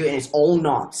 You do it, and it's all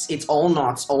knots. It's all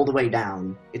knots all the way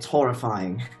down. It's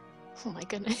horrifying. Oh, my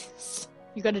goodness.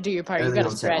 You got to do your part. You got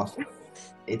to stretch.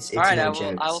 It's all right, no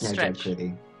joke. I will it's no stretch. Joke,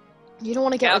 Prithvi. You don't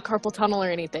want to get a carpal tunnel or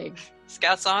anything.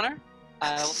 Scout's honor,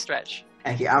 I will stretch.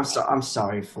 Okay, I'm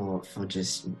sorry for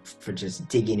just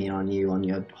digging in on you on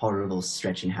your horrible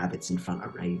stretching habits in front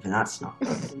of Raven. That's not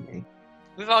good for me.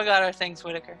 We've all got our things,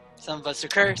 Whitaker. Some of us are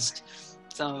cursed.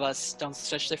 Some of us don't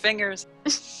stretch their fingers.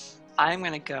 I'm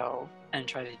gonna go and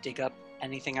try to dig up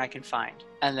anything I can find.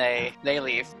 And they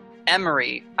leave.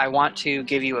 Emery, I want to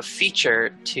give you a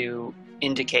feature to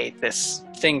indicate this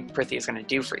thing Prithia is going to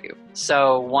do for you.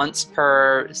 So once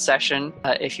per session,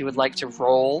 if you would like to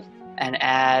roll and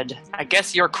add, I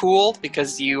guess you're cool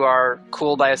because you are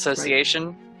cool by association.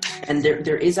 Right. And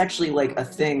there is actually like a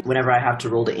thing whenever I have to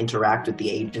roll to interact with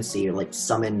the agency or like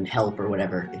summon help or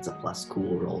whatever, it's a plus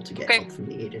cool roll to get help from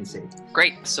the agency.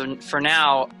 Great. So for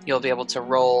now, you'll be able to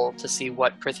roll to see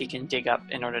what Prithia can dig up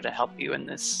in order to help you in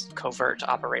this covert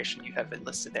operation you have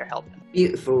enlisted their help in.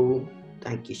 Beautiful.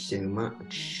 Thank you so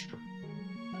much.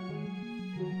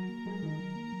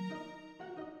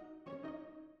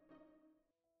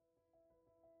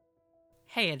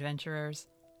 Hey, adventurers.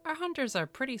 Our hunters are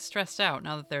pretty stressed out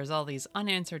now that there's all these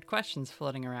unanswered questions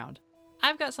floating around.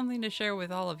 I've got something to share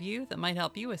with all of you that might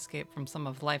help you escape from some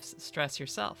of life's stress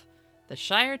yourself. The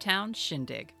Shiretown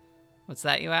Shindig. What's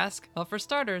that, you ask? Well, for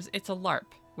starters, it's a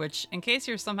LARP, which, in case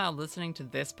you're somehow listening to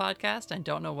this podcast and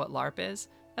don't know what LARP is,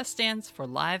 that stands for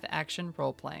Live Action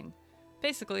Role-Playing.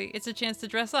 Basically, it's a chance to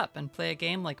dress up and play a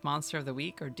game like Monster of the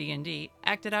Week or D&D,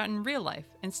 acted out in real life,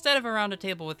 instead of around a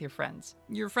table with your friends.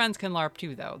 Your friends can LARP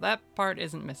too, though. That part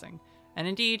isn't missing. And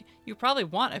indeed, you probably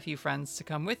want a few friends to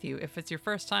come with you if it's your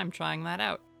first time trying that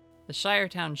out. The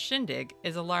Shiretown Shindig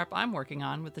is a LARP I'm working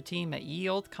on with the team at Ye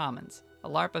Old Commons, a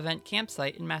LARP event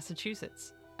campsite in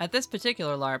Massachusetts. At this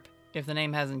particular LARP, if the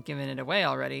name hasn't given it away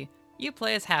already, you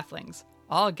play as halflings,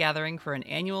 all gathering for an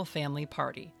annual family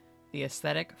party. The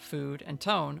aesthetic, food, and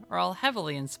tone are all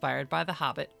heavily inspired by The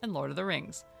Hobbit and Lord of the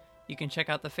Rings. You can check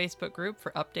out the Facebook group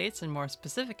for updates and more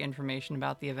specific information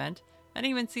about the event, and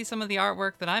even see some of the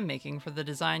artwork that I'm making for the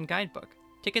design guidebook.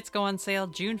 Tickets go on sale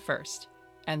June 1st,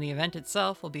 and the event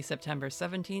itself will be September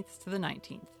 17th to the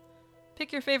 19th.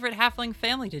 Pick your favorite halfling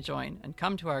family to join, and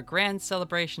come to our grand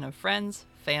celebration of friends,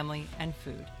 family, and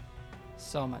food.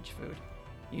 So much food.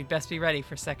 You'd best be ready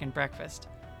for second breakfast.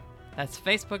 That's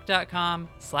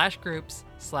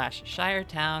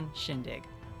facebook.com/groups/Shiretown Shindig.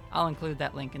 I'll include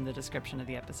that link in the description of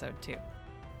the episode too.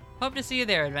 Hope to see you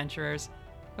there, adventurers.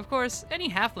 Of course, any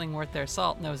halfling worth their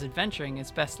salt knows adventuring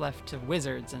is best left to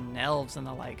wizards and elves and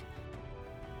the like.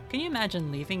 Can you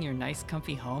imagine leaving your nice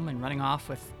comfy home and running off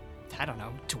with, I don't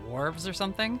know, dwarves or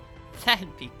something?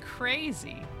 That'd be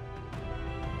crazy.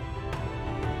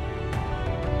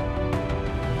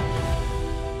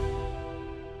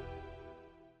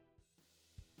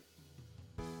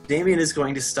 Damien is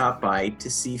going to stop by to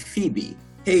see Phoebe.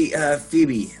 Hey,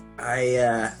 Phoebe,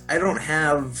 I don't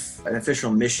have an official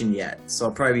mission yet, so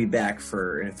I'll probably be back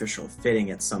for an official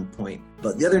fitting at some point.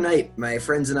 But the other night, my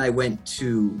friends and I went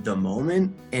to The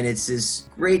Moment, and it's this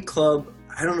great club.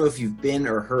 I don't know if you've been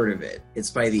or heard of it. It's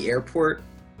by the airport.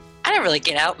 I don't really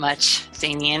get out much,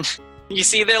 Damien. You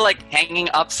see they're like hanging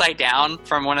upside down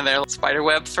from one of their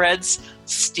spiderweb threads,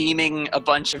 steaming a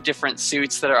bunch of different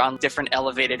suits that are on different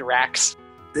elevated racks.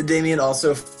 Damien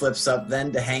also flips up then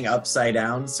to hang upside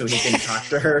down so he can talk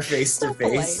to her face to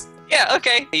face. Yeah,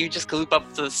 okay. You just gloop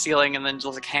up to the ceiling and then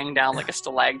just like hang down like a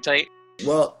stalactite.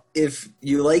 Well, if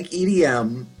you like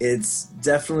EDM, it's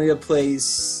definitely a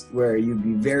place where you'd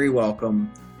be very welcome.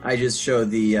 I just show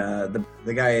the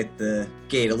guy at the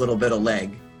gate a little bit of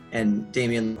leg, and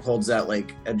Damien holds out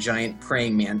like a giant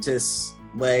praying mantis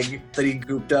leg that he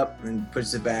gooped up and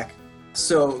puts it back.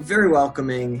 So very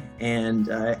welcoming,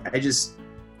 and I just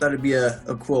thought it'd be a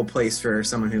cool place for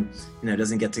someone who,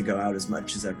 doesn't get to go out as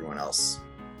much as everyone else.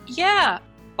 Yeah.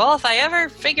 Well, if I ever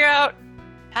figure out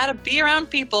how to be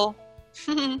around people,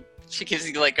 she gives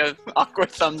you like a awkward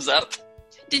thumbs up.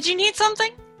 Did you need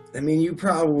something? I mean, you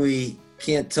probably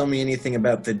can't tell me anything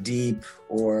about the Deep,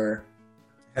 or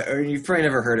you've probably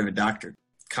never heard of a Dr.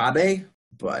 Kabe,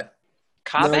 but...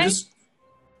 Kabe? No,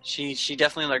 She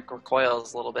definitely like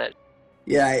recoils a little bit.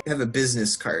 Yeah, I have a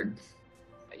business card.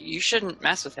 You shouldn't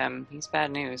mess with him. He's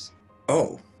bad news.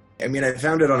 Oh. I mean, I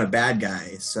found it on a bad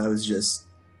guy, so I was just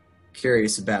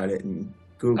curious about it and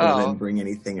Google didn't bring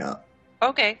anything up.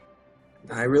 Okay.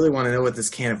 I really want to know what this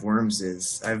can of worms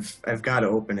is. I've got to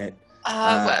open it.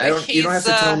 You don't have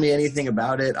to tell me anything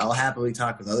about it. I'll happily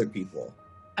talk with other people.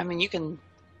 I mean, you can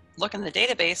look in the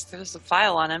database. There's a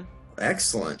file on him.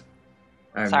 Excellent.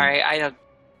 Sorry,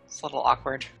 it's a little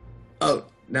awkward. Oh,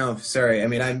 no, sorry. I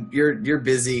mean, you're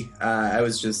busy. I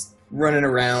was just running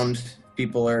around.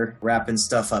 People are wrapping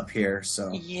stuff up here,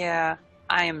 so. Yeah,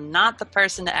 I am not the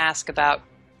person to ask about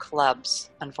clubs,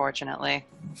 unfortunately.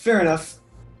 Fair enough.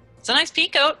 It's a nice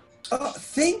peacoat. Oh,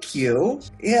 thank you.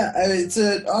 Yeah, it's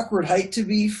an awkward height to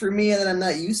be for me that I'm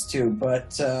not used to,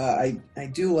 but I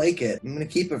do like it. I'm going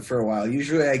to keep it for a while.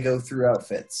 Usually I go through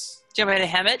outfits. Do you want me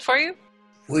to hem it for you?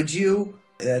 Would you?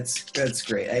 That's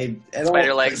great. I don't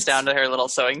Spider legs down to her little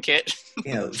sewing kit.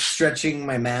 Stretching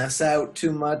my mass out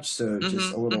too much, so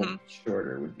just a little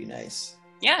shorter would be nice.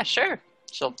 Yeah, sure.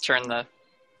 She'll turn the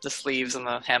sleeves and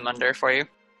the hem under for you.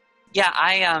 Yeah,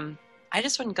 I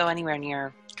just wouldn't go anywhere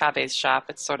near Kabe's shop.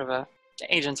 It's sort of the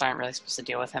agents aren't really supposed to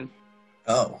deal with him.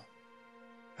 Oh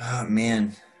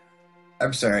man.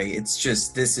 I'm sorry. It's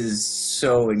just, this is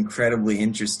so incredibly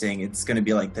interesting. It's going to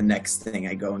be like the next thing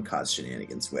I go and cause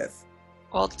shenanigans with.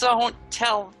 Well, don't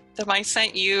tell them I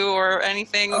sent you or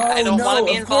anything. Oh, I don't want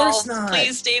to be of course involved. not.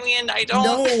 Please, Damien, I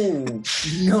don't.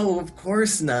 No, of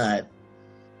course not.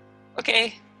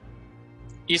 Okay.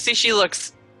 You see she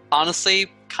looks,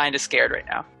 honestly, kind of scared right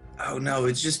now. Oh no,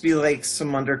 it'd just be like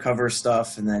some undercover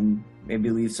stuff and then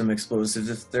maybe leave some explosives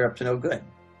if they're up to no good.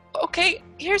 Okay,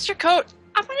 here's your coat.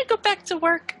 I'm gonna go back to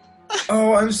work.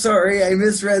 Oh, I'm sorry, I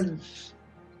misread.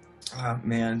 Oh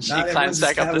man. She climbs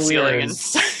back up the ceiling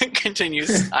and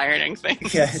continues ironing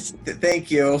things. Yes,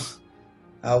 thank you.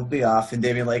 I'll be off. And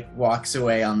Damien walks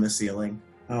away on the ceiling.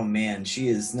 Oh man, she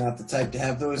is not the type to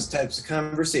have those types of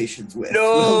conversations with.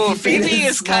 No, Phoebe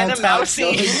is kind of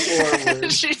mousy.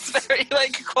 She's very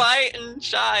quiet and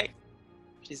shy.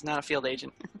 She's not a field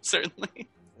agent, certainly.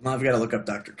 Now I've got to look up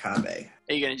Dr. Kabe.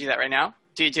 Are you going to do that right now?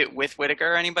 Do you do it with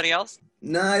Whitaker or anybody else?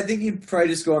 No, I think he'd probably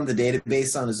just go on the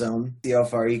database on his own, see how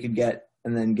far he could get,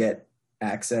 and then get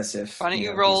access if... Why don't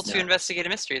you roll to investigate a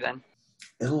mystery then?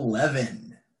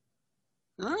 11.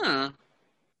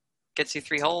 Gets you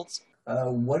 3 holds.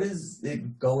 What is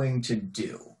it going to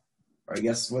do? Or I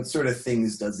guess, what sort of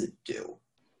things does it do?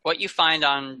 What you find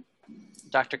on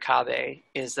Dr. Kabe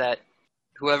is that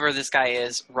whoever this guy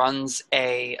is runs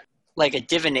a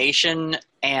divination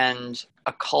and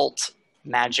occult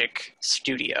magic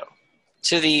studio.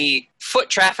 To the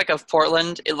foot traffic of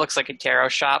Portland, it looks like a tarot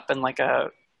shop and a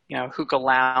hookah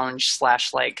lounge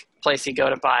 / place you go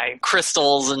to buy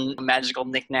crystals and magical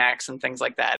knickknacks and things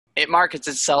like that. It markets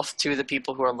itself to the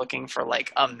people who are looking for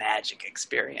a magic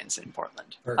experience in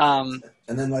Portland. And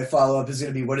then my follow-up is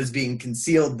going to be what is being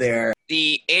concealed there.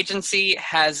 The agency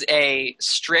has a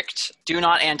strict do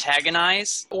not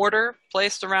antagonize order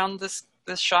placed around this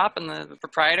shop and the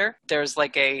proprietor. There's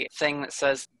a thing that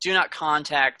says do not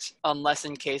contact unless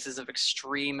in cases of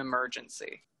extreme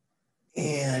emergency.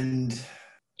 And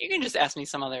you can just ask me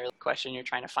some other question you're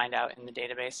trying to find out in the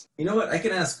database. You know what? I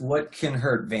can ask what can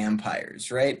hurt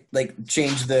vampires, right?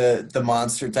 Change the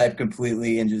monster type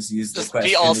completely and just use the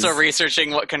question. Be also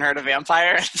researching what can hurt a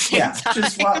vampire at the same time.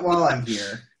 Just while I'm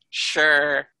here.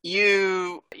 Sure.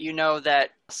 You know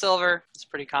that silver is a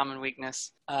pretty common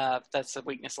weakness. That's a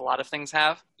weakness a lot of things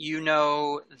have. You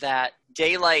know that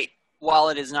daylight, while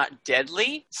it is not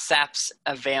deadly, saps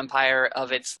a vampire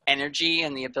of its energy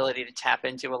and the ability to tap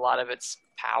into a lot of its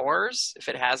powers, if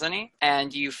it has any.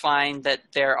 And you find that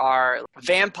there are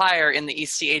vampire in the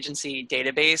East Sea Agency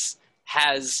database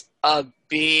has a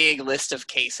big list of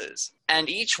cases. And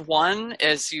each one,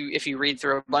 if you read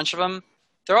through a bunch of them,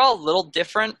 they're all a little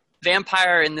different.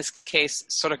 Vampire, in this case,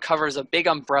 sort of covers a big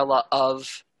umbrella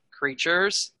of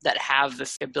creatures that have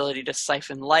this ability to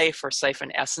siphon life or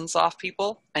siphon essence off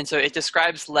people. And so it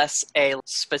describes less a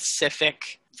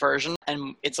specific version,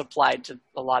 and it's applied to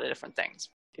a lot of different things.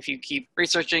 If you keep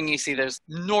researching, you see there's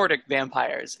Nordic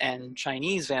vampires and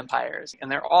Chinese vampires,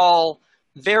 and they're all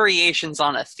variations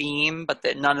on a theme, but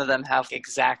that none of them have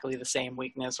exactly the same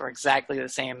weakness or exactly the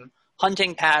same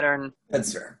hunting pattern.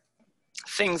 That's fair.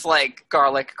 Things like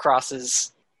garlic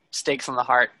crosses, stakes in the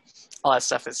heart, all that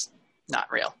stuff is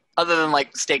not real. Other than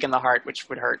stake in the heart, which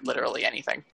would hurt literally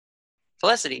anything.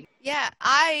 Felicity. Yeah,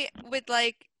 I would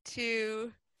like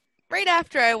to, right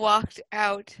after I walked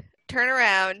out, turn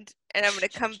around, and I'm going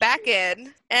to come back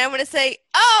in, and I'm going to say,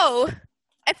 oh,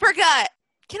 I forgot.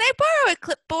 Can I borrow a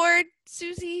clipboard,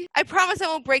 Susie? I promise I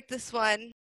won't break this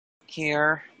one.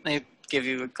 Here, they give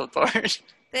you a clipboard.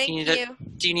 Thank you.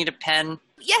 Do you need a pen?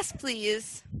 Yes,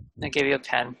 please. I give you a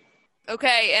pen.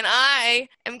 Okay, and I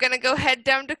am going to go head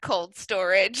down to cold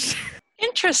storage.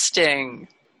 Interesting.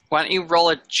 Why don't you roll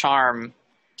a charm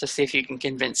to see if you can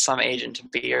convince some agent to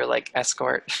be your,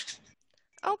 escort?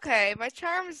 Okay, my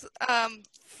charm's,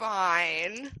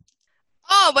 fine.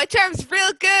 Oh, my charm's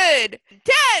real good!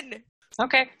 10!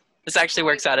 Okay. This actually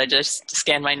works out. I just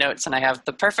scanned my notes and I have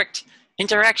the perfect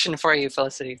interaction for you,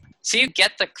 Felicity. So you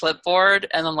get the clipboard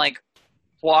and then,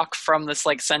 walk from this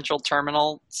central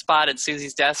terminal spot at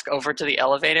Susie's desk over to the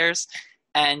elevators,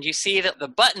 and you see that the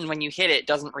button, when you hit it,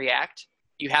 doesn't react.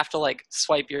 You have to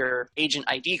swipe your agent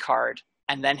ID card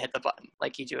and then hit the button,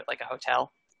 like you do at a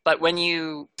hotel. But when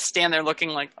you stand there looking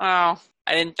oh, I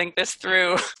didn't think this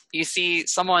through, you see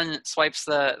someone swipes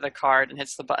the card and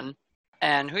hits the button.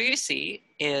 And who you see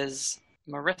is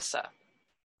Marissa,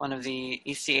 one of the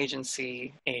EC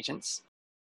Agency agents.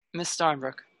 Miss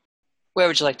Starnbrook, where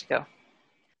would you like to go?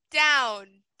 Down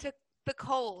to the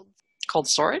cold. Cold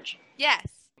storage? Yes.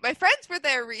 My friends were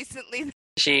there recently.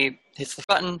 She hits the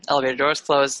button, elevator doors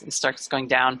close, and starts going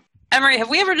down. Emery, have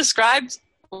we ever described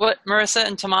what Marissa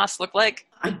and Tomas look like?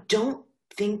 I don't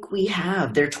think we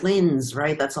have. They're twins,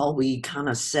 right? That's all we kind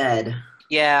of said.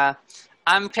 Yeah.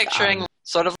 I'm picturing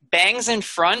sort of bangs in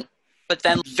front, but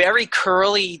then very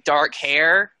curly dark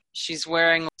hair. She's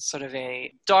wearing sort of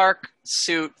a dark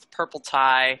suit, purple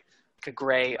tie, like a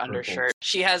gray undershirt.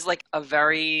 She has like a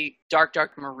very dark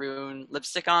maroon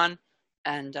lipstick on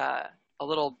and a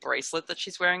little bracelet that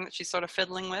she's wearing that she's sort of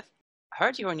fiddling with. I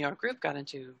heard you and your group got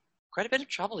into quite a bit of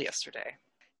trouble yesterday.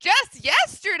 Just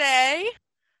yesterday?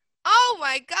 Oh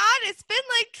my god, it's been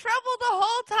like trouble the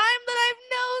whole time that I've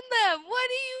known them. What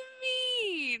do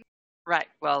you mean? Right,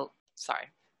 well, sorry.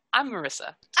 I'm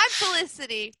Marissa. I'm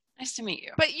Felicity. Nice to meet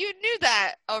you. But you knew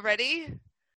that already.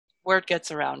 Word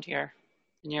gets around here,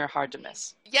 and you're hard to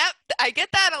miss. Yep, I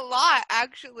get that a lot,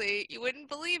 actually. You wouldn't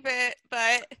believe it,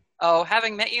 but... Oh,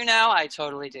 having met you now, I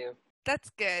totally do. That's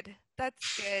good.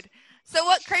 That's good. So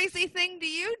what crazy thing do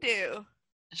you do?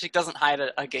 She doesn't hide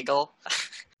a giggle.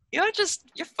 You're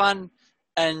fun.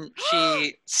 And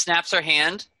she snaps her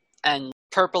hand, and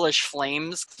purplish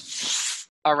flames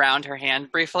around her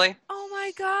hand briefly. Oh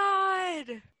my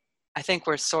god. I think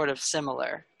we're sort of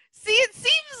similar. See, it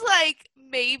seems like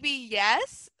maybe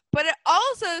yes, but it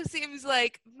also seems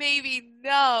like maybe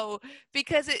no,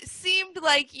 because it seemed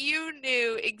like you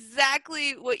knew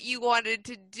exactly what you wanted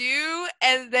to do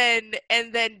and then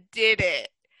did it.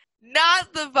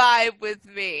 Not the vibe with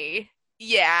me.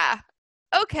 Yeah.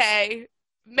 Okay.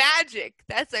 Magic.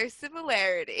 That's our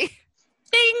similarity.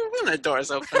 Ding! The doors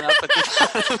open up at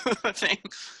the thing.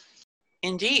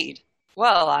 Indeed.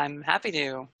 Well, I'm happy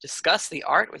to discuss the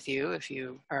art with you if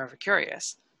you are ever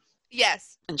curious.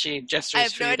 Yes. And she gestures I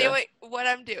have for no you idea to- what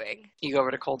I'm doing. You go over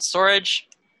to cold storage.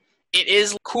 It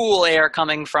is cool air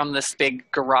coming from this big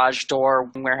garage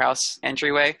door warehouse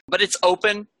entryway, but it's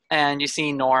open, and you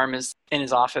see Norm is in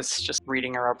his office just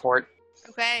reading a report.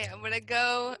 Okay, I'm gonna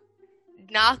go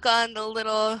knock on the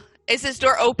little... Is this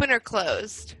door open or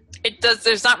closed?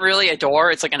 There's not really a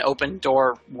door. It's like an open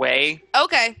doorway.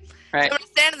 Okay. Right. So I'm gonna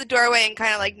stand in the doorway and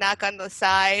kind of like knock on the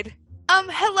side.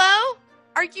 Hello?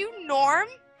 Are you Norm?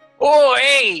 Oh,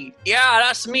 hey! Yeah,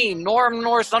 that's me, Norm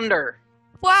Northunder.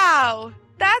 Wow,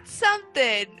 that's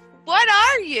something. What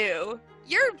are you?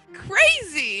 You're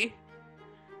crazy.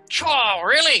 Oh,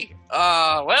 really?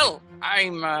 Well,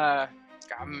 I'm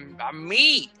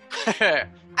me. I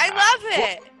love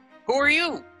it. Who are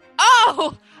you?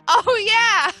 Oh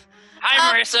yeah.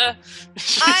 Hi, Marissa.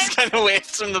 She's kind of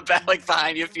waves from the back, like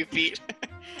behind you a few feet.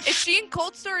 Is she in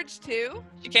cold storage too?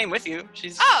 She came with you.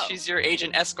 She's your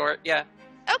agent escort. Yeah.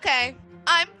 Okay.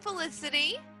 I'm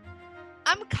Felicity.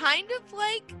 I'm kind of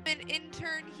like an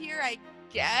intern here, I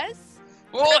guess.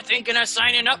 Oh, thinking of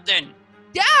signing up then?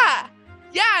 Yeah, I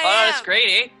am. That's great,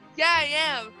 eh? Yeah, I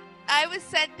am. I was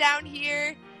sent down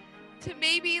here to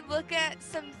maybe look at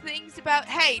some things about...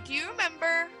 Hey, do you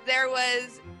remember there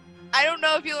was... I don't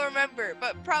know if you'll remember,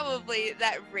 but probably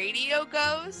that radio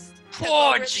ghost.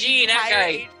 Oh, gee, that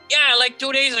guy. Yeah, like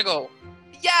 2 days ago.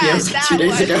 Yeah, yes, that 2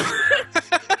 days one. ago.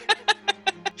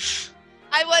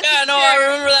 I wasn't Yeah, no, sure. I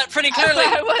remember that pretty clearly.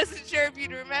 I wasn't sure if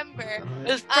you'd remember. It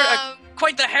was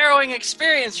quite the harrowing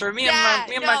experience for me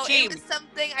and my team. It was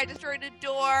something. I destroyed a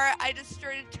door. I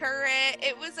destroyed a turret.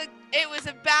 It was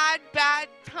a bad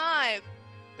time.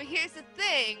 But here's the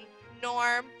thing,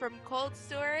 Norm from Cold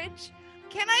Storage.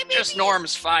 Can I maybe... Just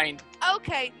Norm's fine.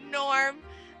 Okay, Norm.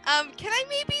 Can I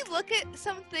maybe look at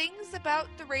some things about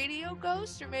the radio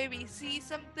ghost, or maybe see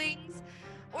some things,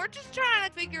 or just trying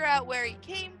to figure out where he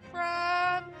came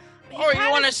from? Or you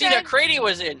want to see that crate he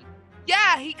was in?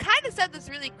 Yeah, he kind of said this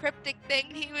really cryptic thing.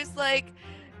 He was like,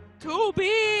 "To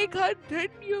be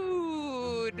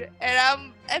continued,"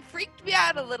 and it freaked me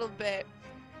out a little bit.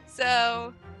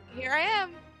 So here I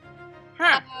am.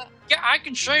 Huh. Yeah, I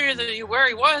can show you where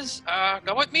he was.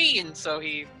 Go with me. And so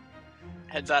he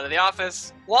heads out of the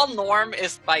office. While Norm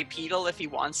is bipedal if he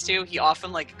wants to, he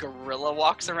often like gorilla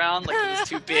walks around like with his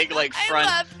two big like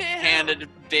front-handed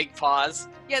big paws.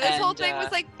 Yeah, this whole thing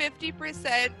was like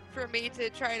 50% for me to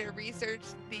try to research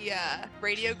the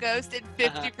radio ghost, and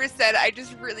 50% I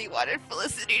just really wanted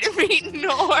Felicity to meet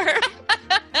Norm.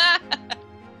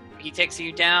 He takes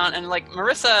you down, and like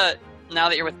Marissa, now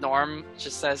that you're with Norm,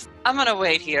 just says, "I'm gonna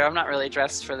wait here. I'm not really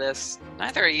dressed for this.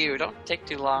 Neither are you. Don't take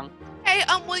too long." Hey,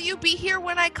 will you be here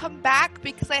when I come back?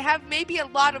 Because I have maybe a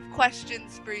lot of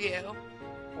questions for you.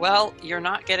 Well, you're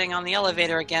not getting on the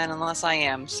elevator again unless I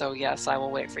am, so yes, I will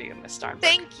wait for you, Miss Starnberg.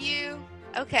 Thank you.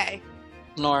 Okay.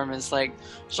 Norm is like,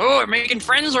 so we're making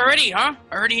friends already, huh?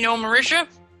 Already know Marisha?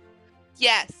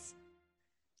 Yes.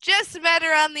 Just met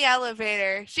her on the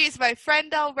elevator. She's my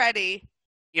friend already.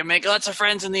 You make lots of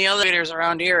friends in the elevators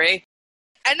around here, eh?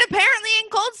 And apparently in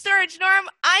cold storage, Norm,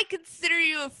 I consider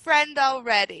you a friend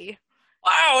already.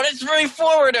 Wow, that's very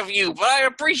forward of you, but I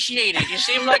appreciate it. You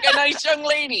seem like a nice young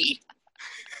lady.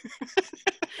 And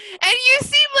you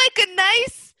seem like a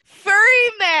nice, furry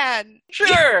man.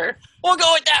 Sure, we'll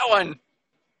go with that one.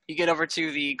 You get over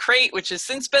to the crate, which has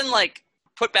since been, like,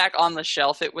 put back on the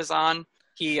shelf it was on.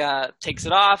 He takes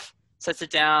it off, sets it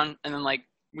down, and then, like,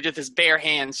 with his bare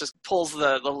hands, just pulls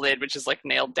the lid, which is, like,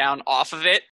 nailed down off of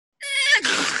it.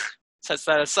 Sets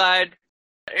that aside.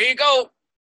 There you go.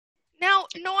 Now,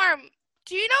 Norm,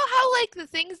 do you know how, like, the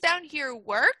things down here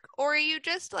work? Or are you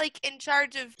just, like, in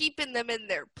charge of keeping them in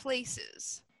their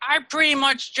places? I pretty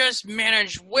much just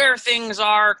manage where things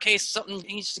are in case something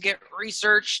needs to get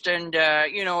researched. And,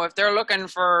 if they're looking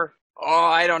for,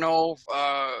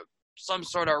 some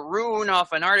sort of rune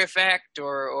off an artifact,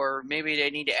 or maybe they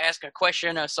need to ask a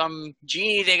question of some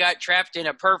genie they got trapped in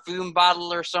a perfume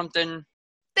bottle or something.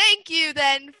 Thank you,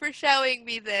 then, for showing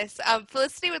me this.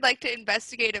 Felicity would like to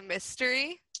investigate a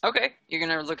mystery. Okay, you're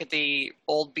going to look at the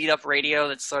old beat-up radio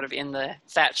that's sort of in the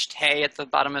thatched hay at the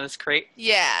bottom of this crate?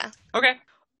 Yeah. Okay.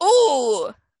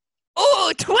 Ooh,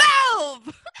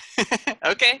 12!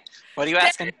 Okay, what are you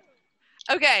asking?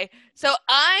 Okay, so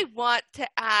I want to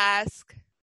ask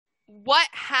what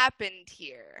happened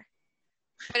here.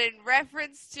 But in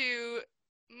reference to,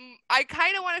 I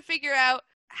kind of want to figure out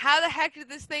how the heck did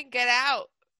this thing get out?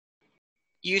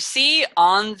 You see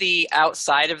on the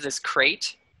outside of this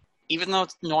crate, even though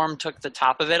Norm took the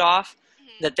top of it off,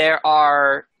 that there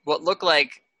are what look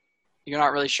like, you're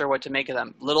not really sure what to make of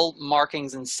them, little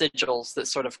markings and sigils that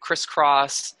sort of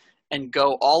crisscross and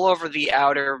go all over the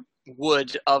outer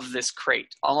wood of this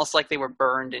crate, almost like they were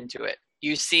burned into it.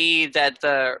 You see that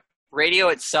the radio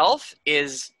itself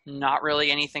is not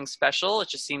really anything special. It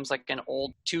just seems like an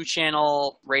old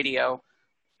 2-channel radio.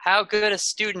 How good a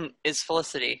student is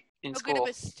Felicity in school? How good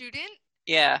of a student?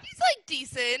 Yeah. He's, like,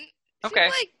 decent. Okay.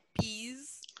 She's, like,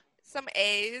 B's, some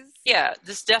A's. Yeah,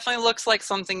 this definitely looks like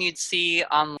something you'd see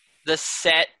on the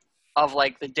set of,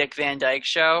 like, the Dick Van Dyke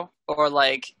Show, or,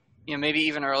 like, maybe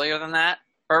even earlier than that.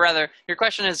 Or rather, your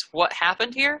question is, what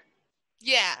happened here?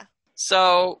 Yeah.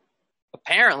 So,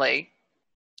 apparently,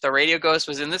 the radio ghost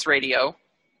was in this radio,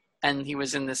 and he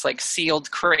was in this, like, sealed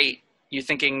crate. You're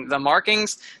thinking the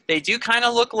markings, they do kind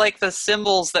of look like the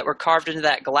symbols that were carved into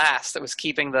that glass that was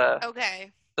keeping the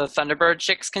Thunderbird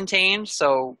chicks contained.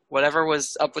 So whatever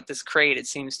was up with this crate, it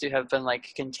seems to have been,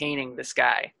 like, containing this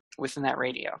guy within that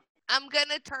radio. I'm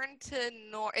gonna turn to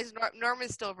Norm. Norm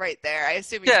is still right there. I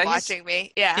assume he's watching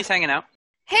me. Yeah. He's hanging out.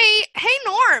 Hey,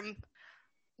 Norm.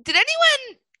 Did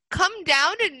anyone come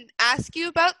down and ask you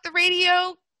about the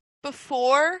radio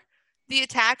before the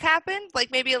attack happened?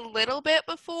 Like maybe a little bit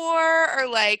before, or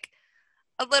like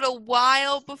a little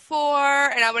while before?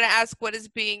 And I'm gonna ask what is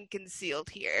being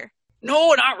concealed here.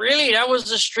 No, not really. That was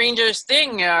the strangest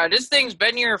thing. This thing's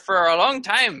been here for a long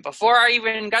time, before I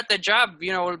even got the job,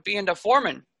 being the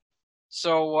foreman.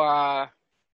 So,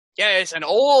 it's an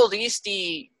old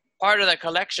Eastie part of the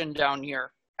collection down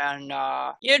here. And,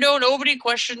 nobody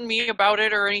questioned me about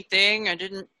it or anything.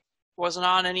 Wasn't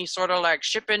on any sort of, like,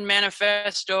 shipping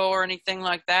manifesto or anything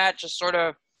like that. Just sort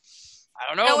of, I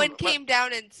don't know. No one came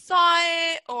down and saw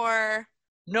it, or...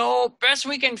 No, best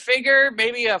we can figure,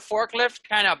 maybe a forklift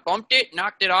kind of bumped it,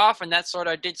 knocked it off, and that sort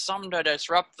of did something to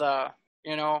disrupt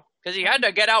because he had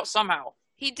to get out somehow.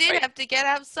 He did have to get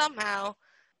out somehow.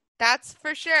 That's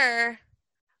for sure.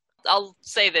 I'll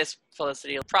say this,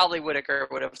 Felicity. Probably Whitaker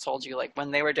would have told you, like,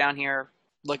 when they were down here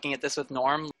looking at this with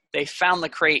Norm, they found the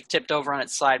crate tipped over on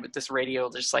its side with this radio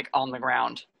just, like, on the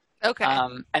ground. Okay.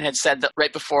 And had said that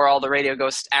right before all the radio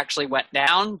ghosts actually went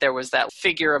down, there was that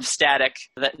figure of static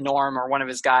that Norm or one of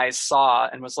his guys saw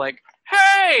and was like,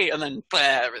 hey! And then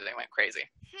everything went crazy.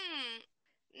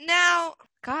 Now,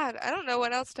 God, I don't know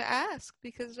what else to ask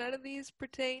because none of these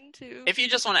pertain to... If you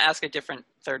just want to ask a different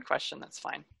third question, that's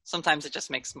fine. Sometimes it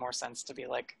just makes more sense to be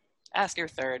like, ask your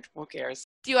third, who cares?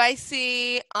 Do I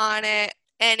see on it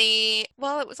any...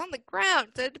 Well, it was on the ground,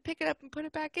 so I had to pick it up and put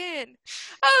it back in.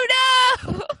 Oh,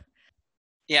 no!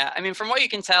 Yeah, I mean, from what you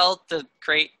can tell, the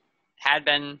crate had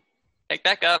been picked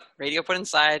back up, radio put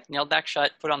inside, nailed back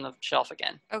shut, put on the shelf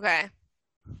again. Okay.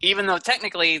 Even though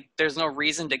technically there's no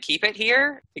reason to keep it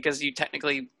here, because you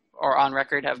technically, or on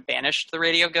record, have banished the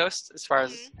radio ghost as far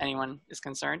as anyone is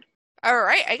concerned. All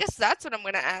right, I guess that's what I'm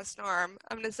going to ask Norm.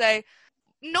 I'm going to say,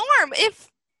 Norm, if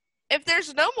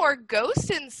there's no more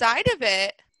ghost inside of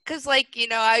it, because, like, you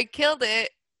know, I killed it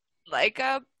like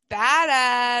a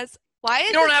badass. Why is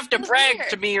You don't it have to still brag here?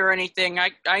 to me or anything.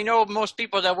 I know most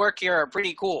people that work here are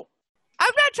pretty cool.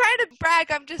 I'm not trying to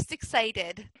brag. I'm just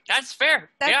excited. That's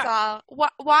fair. That's yeah. all.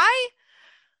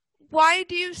 Why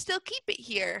do you still keep it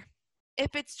here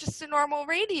if it's just a normal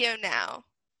radio now?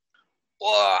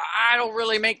 Well, I don't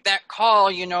really make that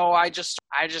call, you know. I just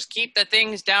keep the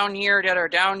things down here that are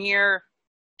down here.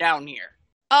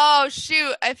 Oh,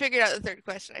 shoot. I figured out the third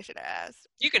question I should have asked.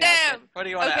 You can ask Damn. it. What do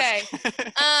you want Okay.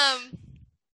 to ask?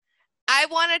 I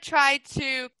want to try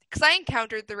to, because I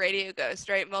encountered the radio ghost,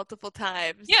 right, multiple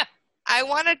times. Yeah. I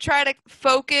want to try to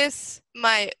focus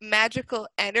my magical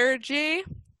energy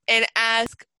and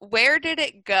ask, where did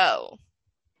it go?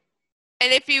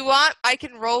 And if you want, I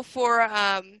can roll for,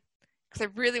 because I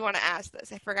really want to ask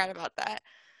this. I forgot about that.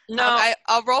 No.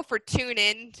 I'll roll for tune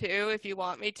in, too, if you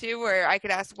want me to, where I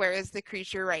could ask, where is the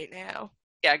creature right now?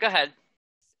 Yeah, go ahead.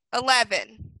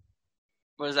 11.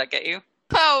 What does that get you?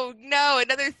 Oh, no,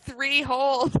 another 3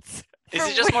 holds. Is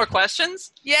it just more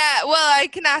questions? Yeah, well, I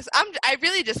can ask. I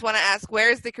really just want to ask, where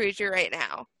is the creature right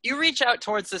now? You reach out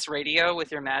towards this radio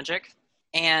with your magic,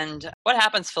 and what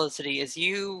happens, Felicity, is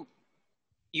you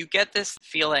get this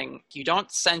feeling. You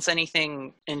don't sense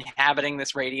anything inhabiting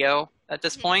this radio at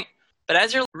this point, but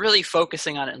as you're really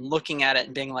focusing on it and looking at it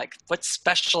and being like, what's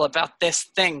special about this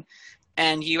thing?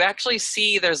 And you actually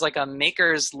see there's like a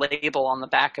maker's label on the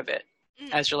back of it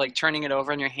as you're like turning it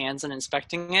over in your hands and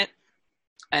inspecting it.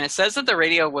 And it says that the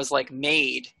radio was like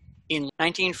made in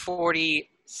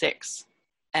 1946.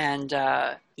 And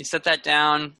you set that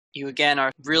down. You again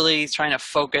are really trying to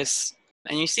focus.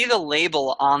 And you see the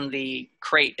label on the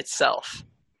crate itself,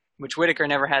 which Whitaker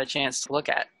never had a chance to look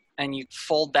at. And you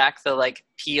fold back the like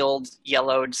peeled,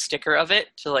 yellowed sticker of it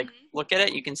to like look at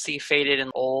it. You can see faded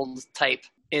and old type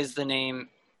is the name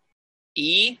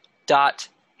E.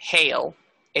 Hale,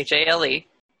 Hale,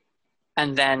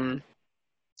 and then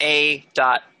A.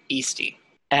 Easty.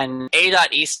 And A.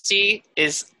 Easty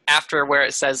is after where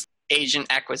it says agent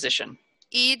acquisition.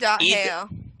 E. Hale.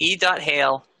 E.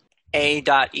 Hale, A.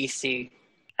 Easty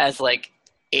as like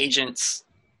agents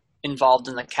involved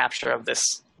in the capture of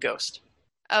this ghost.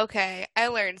 Okay, I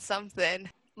learned something.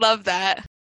 Love that.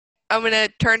 I'm going to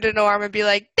turn to Norm and be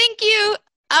like, thank you.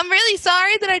 I'm really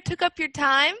sorry that I took up your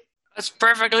time. That's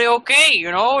perfectly okay, you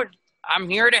know. I'm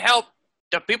here to help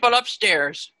the people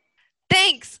upstairs.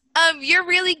 Thanks. You're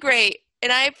really great,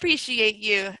 and I appreciate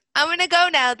you. I'm going to go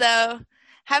now, though.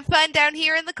 Have fun down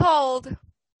here in the cold.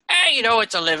 Hey, you know,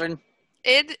 it's a living.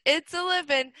 It's a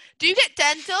living. Do you get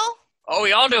dental? Oh,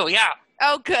 we all do, yeah.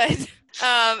 Oh, good.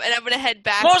 And I'm gonna head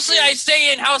back. Mostly I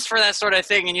stay in-house for that sort of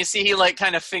thing, and you see he, like,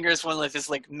 kind of fingers one of his,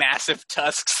 like, massive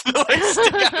tusks that, like,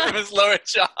 stick out of his lower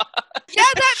jaw. Yeah,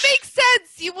 that makes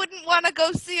sense. You wouldn't want to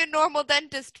go see a normal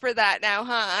dentist for that now,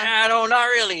 huh? Yeah, no, not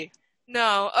really.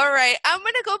 No. All right. I'm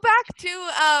gonna go back to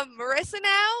Marissa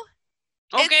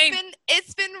now. Okay.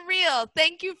 It's been real.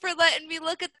 Thank you for letting me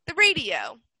look at the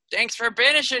radio. Thanks for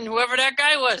banishing whoever that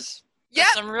guy was. Yep,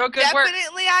 that's some real good work.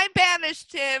 Definitely I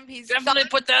banished him. He's definitely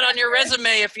put that on your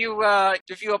resume if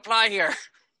you apply here.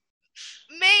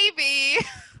 Maybe.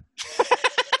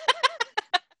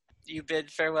 You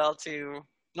bid farewell to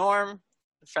Norm,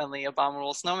 the friendly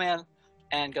abominable snowman,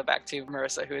 and go back to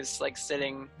Marissa, who is like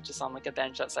sitting just on like a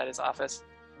bench outside his office.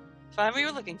 Find what you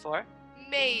were looking for?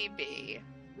 Maybe.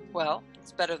 Well,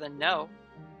 it's better than no.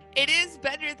 It is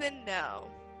better than no.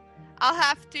 I'll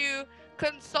have to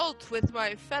consult with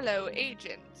my fellow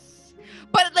agents.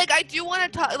 But, like, I do want to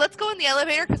talk. Let's go in the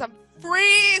elevator because I'm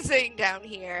freezing down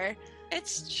here.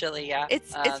 It's chilly, yeah.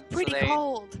 It's pretty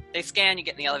cold. They scan, you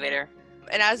get in the elevator.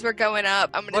 And as we're going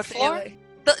up, I'm going to say, floor?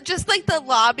 like, just like the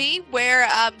lobby where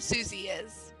Susie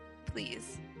is,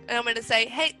 please. And I'm going to say,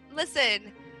 hey,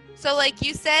 listen. So, like,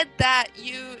 you said that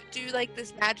you do, like,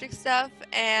 this magic stuff,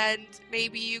 and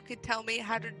maybe you could tell me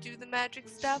how to do the magic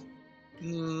stuff?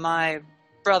 My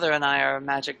brother and I are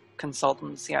magic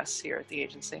consultants, yes, here at the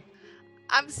agency.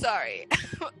 I'm sorry.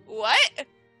 What?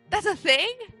 That's a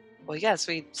thing? Well, yes,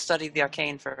 we studied the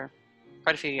arcane for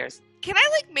quite a few years. Can I,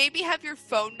 like, maybe have your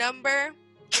phone number?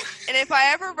 And if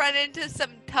I ever run into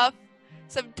some tough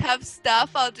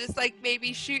stuff, I'll just, like,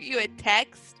 maybe shoot you a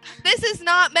text. This is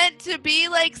not meant to be,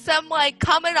 like, some, like,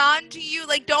 coming on to you.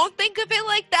 Like, don't think of it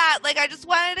like that. Like, I just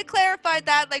wanted to clarify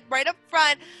that, like, right up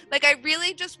front. Like, I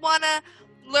really just want to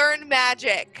learn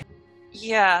magic.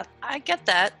 Yeah, I get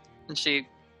that. And she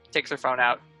takes her phone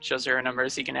out, shows her her number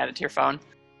so you can add it to your phone.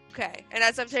 Okay. And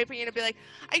as I'm typing in, it'll be like,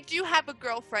 I do have a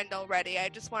girlfriend already. I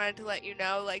just wanted to let you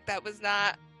know, like, that was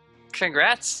not...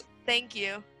 Congrats. Thank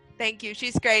you. Thank you.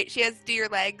 She's great. She has deer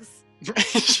legs.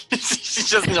 She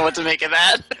doesn't know what to make of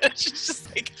that. She's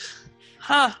just like,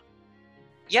 huh.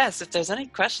 Yes, if there's any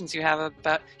questions you have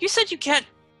about... You said you can't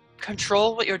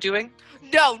control what you're doing?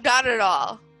 No, not at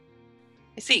all.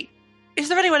 I see. Is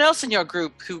there anyone else in your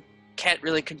group who can't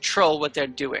really control what they're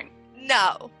doing?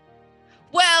 No.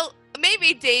 Well,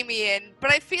 maybe Damien,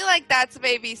 but I feel like that's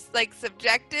maybe, like,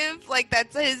 subjective. Like,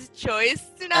 that's his choice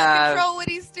to not control what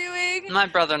he's doing. My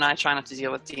brother and I try not to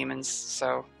deal with demons,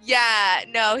 so... Yeah,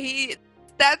 no,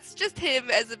 that's just him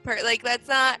as a like, that's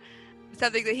not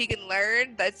something that he can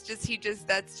learn. That's just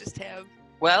him.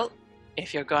 Well,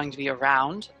 if you're going to be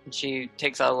around, and she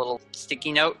takes out a little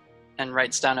sticky note and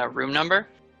writes down a room number.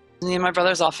 Me and my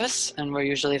brother's office, and we're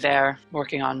usually there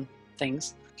working on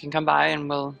things. You can come by and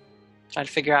we'll try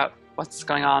to figure out what's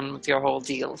going on with your whole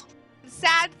deal.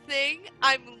 Sad thing,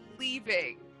 I'm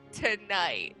leaving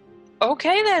tonight.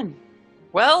 Okay then.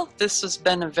 Well, this has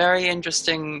been a very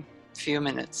interesting few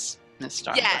minutes, Miss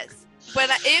Starbrook. Yes, but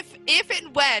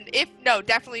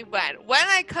definitely when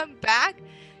I come back,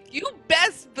 you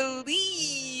best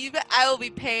believe I will be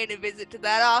paying a visit to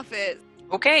that office.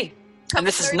 Okay. And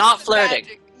this is not flirting.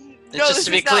 No, just this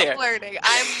to be is clear. not flirting.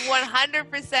 I'm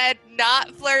 100%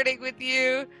 not flirting with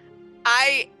you.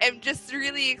 I am just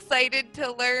really excited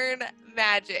to learn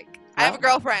magic. I have a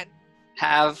girlfriend.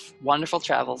 Have wonderful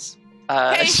travels.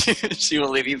 She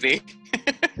will leave you be.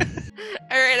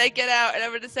 All right, I get out and I'm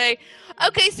going to say,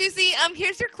 okay, Susie,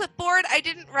 here's your clipboard. I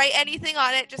didn't write anything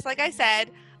on it, just like I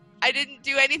said. I didn't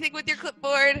do anything with your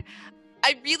clipboard.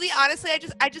 I really, honestly,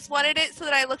 I just wanted it so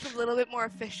that I looked a little bit more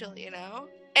official, you know?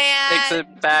 And takes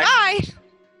it back. Bye.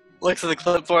 Looks at the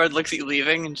clipboard, looks at you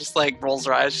leaving, and just like rolls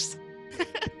her eyes.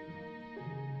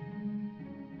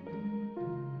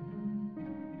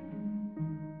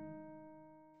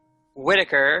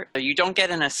 Whitaker, you don't get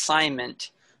an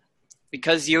assignment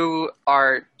because you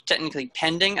are technically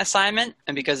pending assignment,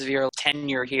 and because of your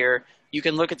tenure here, you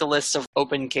can look at the list of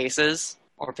open cases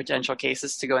or potential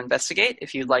cases to go investigate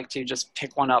if you'd like to just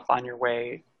pick one up on your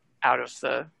way out of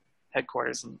the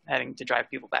headquarters and heading to drive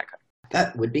people back.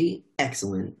 That would be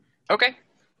excellent. Okay.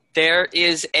 There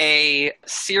is a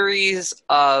series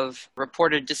of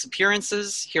reported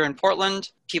disappearances here in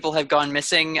Portland. People have gone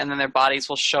missing and then their bodies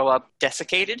will show up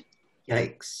desiccated.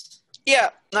 Yikes. Yeah,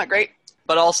 not great.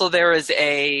 But also there is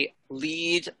a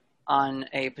lead on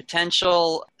a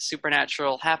potential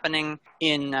supernatural happening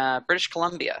in British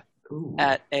Columbia. Ooh.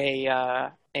 At a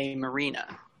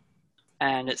marina.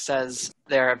 And it says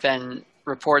there have been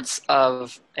reports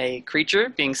of a creature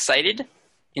being sighted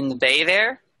in the bay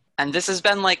there. And this has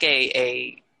been like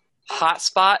a hot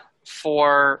spot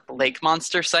for lake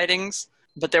monster sightings.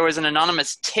 But there was an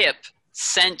anonymous tip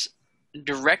sent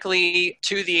directly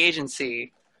to the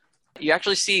agency. You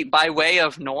actually see by way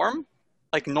of Norm,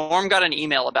 like Norm got an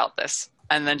email about this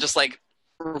and then just like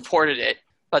reported it.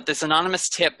 But this anonymous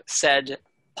tip said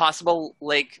possible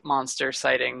lake monster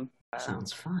sighting.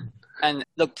 Sounds fun. And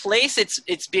the place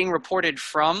it's being reported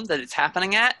from that it's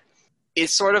happening at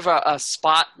is sort of a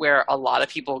spot where a lot of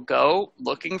people go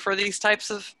looking for these types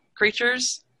of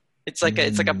creatures. It's like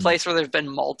a place where there's been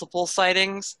multiple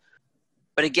sightings.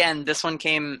 But again, this one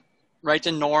came right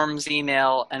to Norm's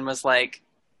email and was like,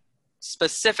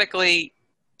 specifically,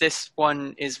 this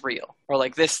one is real. Or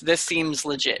like, this seems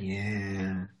legit.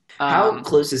 Yeah. How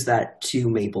close is that to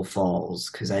Maple Falls?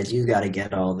 Because I do got to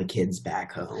get all the kids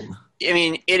back home. I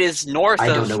mean, it is north of...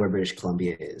 I don't know where British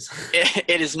Columbia is.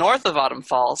 It is north of Autumn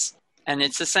Falls, and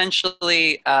it's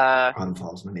essentially... Autumn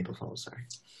Falls, not Maple Falls, sorry.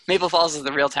 Maple Falls is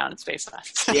the real town it's based on.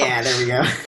 So yeah, there we go.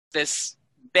 This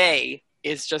bay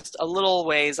is just a little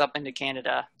ways up into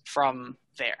Canada from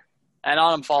there. And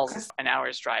Autumn Falls is an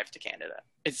hour's drive to Canada.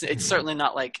 It's certainly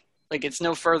not like it's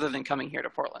no further than coming here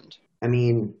to Portland. I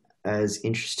mean... As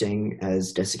interesting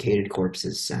as desiccated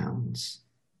corpses sounds,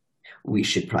 we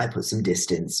should probably put some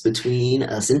distance between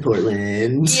us and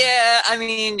Portland. Yeah, I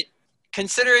mean,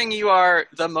 considering you are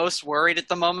the most worried at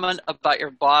the moment about your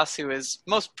boss, who is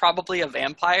most probably a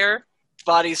vampire,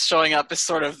 bodies showing up is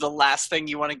sort of the last thing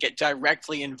you want to get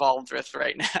directly involved with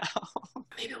right now.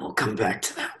 Maybe we'll come back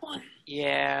to that one.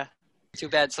 Yeah. Too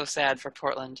bad, so sad for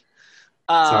Portland.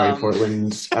 Sorry,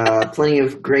 Portland. Plenty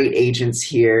of great agents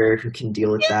here who can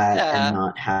deal with that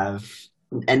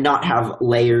and not have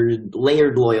layered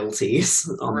loyalties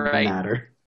on the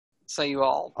matter. So you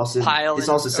all also pile. This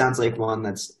also sounds like one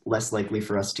that's less likely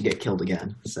for us to get killed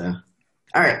again. So,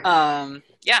 all right.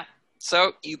 Yeah.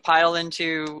 So you pile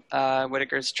into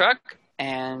Whitaker's truck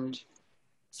and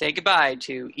say goodbye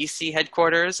to EC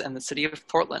headquarters and the city of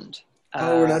Portland.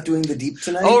 We're not doing the deep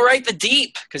tonight? Oh, right, the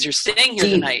deep, because you're staying here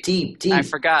tonight. Deep. I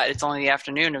forgot. It's only the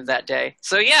afternoon of that day.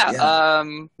 So,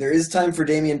 there is time for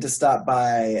Damien to stop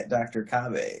by Dr.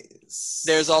 Kabe's.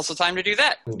 There's also time to do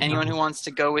that. Anyone who wants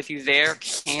to go with you there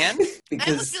can.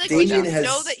 Because I feel like Damien we has...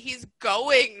 know that he's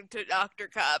going to Dr.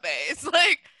 Kabe's.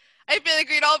 Like, I feel like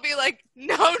we'd all be like,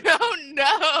 no.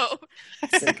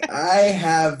 It's like, I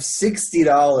have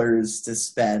 $60 to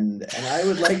spend, and I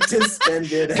would like to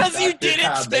spend it because you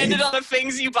didn't spend it on the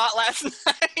things you bought last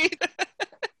night.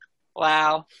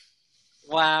 Wow.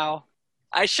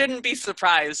 I shouldn't be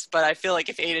surprised, but I feel like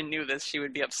if Aiden knew this, she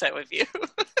would be upset with you.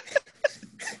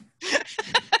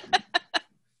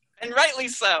 And rightly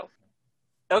so.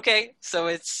 Okay, so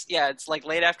it's like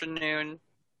late afternoon.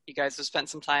 You guys have spent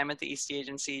some time at the East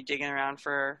Agency digging around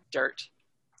for dirt.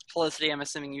 Felicity, I'm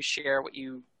assuming you share what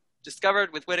you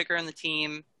discovered with Whitaker and the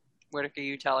team. Whitaker,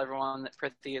 you tell everyone that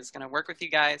Prithvi is going to work with you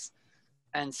guys.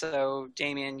 And so,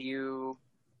 Damien, you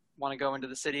want to go into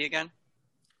the city again?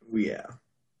 Yeah.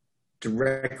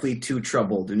 Directly to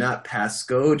trouble. Do not pass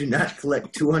go. Do not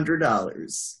collect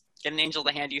 $200. Get an angel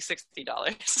to hand you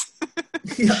 $60.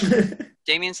 Yeah.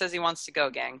 Damien says he wants to go,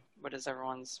 gang. What is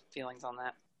everyone's feelings on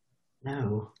that?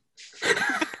 No.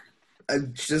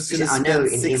 I'm just going to I know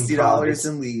spend in $60 improv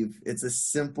and leave. It's a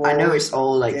simple... I know it's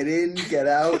all like... Get in, get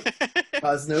out,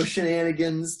 cause no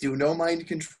shenanigans, do no mind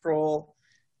control.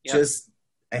 Yep. Just,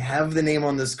 I have the name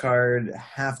on this card,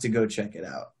 have to go check it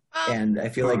out. And I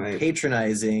feel like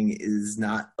patronizing is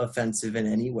not offensive in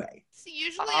any way. See,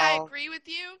 usually I agree with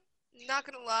you. Not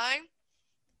gonna lie.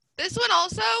 This one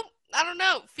also, I don't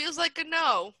know, feels like a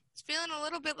no. It's feeling a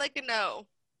little bit like a no.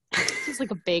 Feels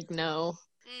like a big no.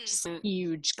 Just a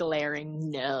huge,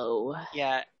 glaring no.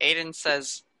 Yeah, Aiden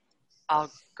says,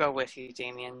 I'll go with you,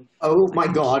 Damien. Oh my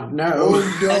god, no.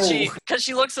 Oh no. Because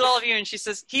she looks at all of you and she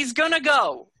says, he's gonna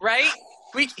go, right?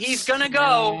 He's gonna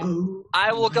go.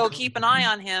 I will go keep an eye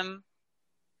on him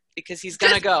because he's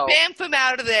gonna go. Bamf him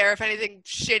out of there if anything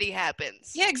shitty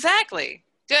happens. Yeah, exactly.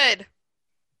 Good.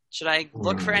 Should I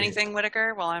look for anything,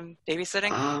 Whitaker, while I'm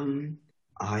babysitting?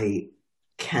 I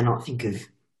cannot think of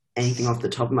anything off the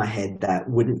top of my head that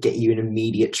wouldn't get you in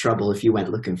immediate trouble if you went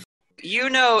looking for. You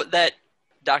know that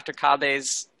Dr.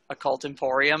 Kabe's occult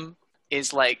emporium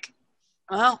is like,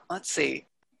 well, let's see.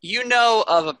 You know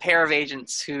of a pair of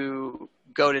agents who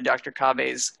go to Dr.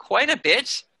 Kabe's quite a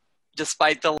bit,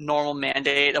 despite the normal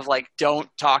mandate of like, don't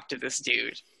talk to this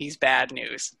dude. He's bad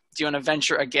news. Do you want to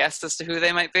venture a guess as to who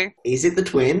they might be? Is it the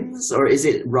twins or is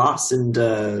it Ross and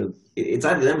it's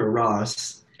either them or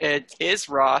Ross? It is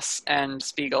Ross and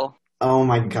Spiegel. Oh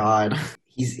my god.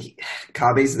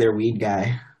 Kabe's their weed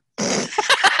guy.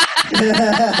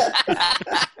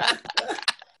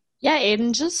 Yeah,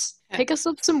 Aiden, just pick us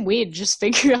up some weed. Just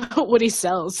figure out what he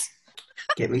sells.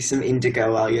 Get me some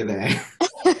indigo while you're there.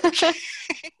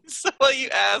 So while you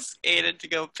ask Aiden to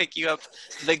go pick you up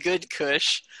the good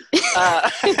kush,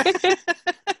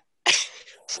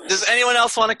 does anyone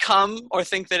else want to come or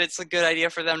think that it's a good idea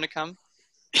for them to come?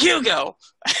 Hugo!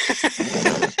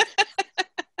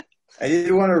 I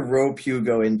did want to rope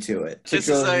Hugo into it. This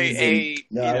is I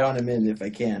want him in if I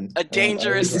can. A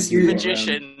dangerous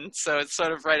magician, so it's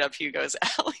sort of right up Hugo's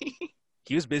alley.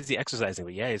 He was busy exercising,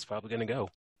 but yeah, he's probably going to go.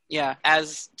 Yeah,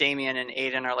 as Damien and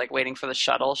Aiden are like waiting for the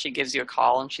shuttle, she gives you a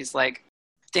call and she's like,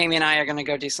 Damien and I are going to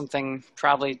go do something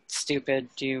probably stupid.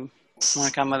 Do you want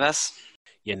to come with us?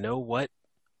 You know what?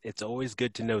 It's always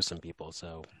good to know some people,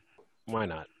 so why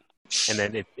not? And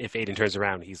then if Aiden turns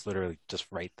around, he's literally just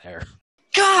right there.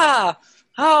 Gah!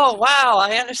 Oh, wow,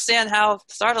 I understand how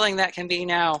startling that can be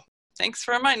now. Thanks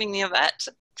for reminding me of that.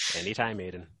 Anytime,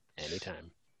 Aiden.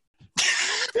 Anytime.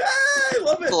 I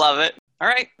love it. Love it. All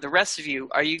right, the rest of you,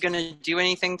 are you going to do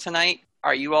anything tonight?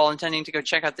 Are you all intending to go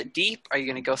check out the deep? Are you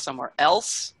going to go somewhere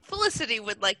else? Felicity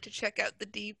would like to check out the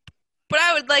deep, but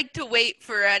I would like to wait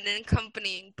for an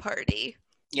accompanying party.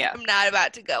 Yeah. I'm not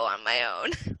about to go on my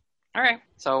own. All right,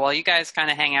 so while you guys kind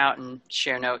of hang out and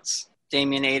share notes,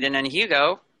 Damien, Aiden, and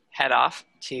Hugo head off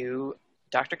to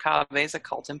Dr. Kabe's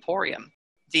Occult Emporium.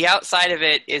 The outside of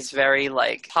it is very,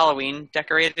 like, Halloween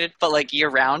decorated, but, like,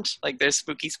 year-round. Like, there's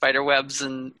spooky spider webs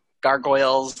and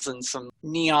gargoyles and some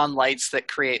neon lights that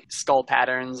create skull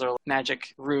patterns or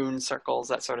magic rune circles,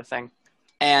 that sort of thing.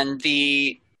 And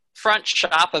the front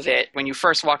shop of it, when you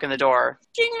first walk in the door,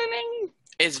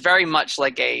 is very much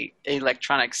like a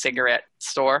electronic cigarette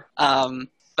store.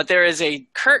 But there is a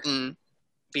curtain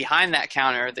behind that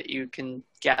counter that you can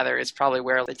gather is probably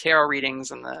where the tarot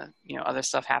readings and the other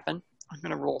stuff happen. I'm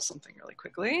going to roll something really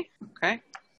quickly. Okay.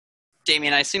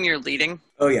 Damien, I assume you're leading?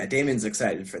 Oh yeah, Damien's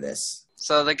excited for this.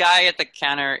 So the guy at the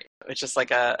counter, it's just like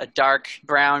a dark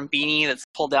brown beanie that's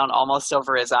pulled down almost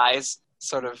over his eyes,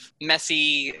 sort of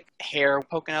messy hair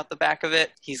poking out the back of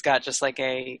it. He's got just like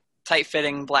a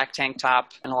tight-fitting black tank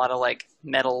top and a lot of like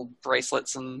metal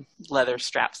bracelets and leather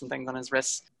straps and things on his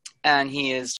wrists. And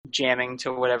he is jamming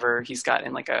to whatever he's got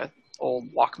in like a old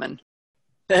Walkman.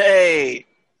 Hey,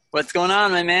 what's going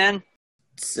on, my man?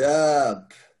 What's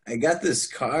up? I got this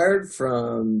card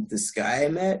from this guy I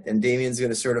met, and Damien's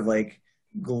going to sort of like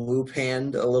gloop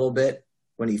hand a little bit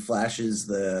when he flashes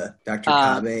the Dr.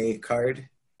 Kabe card.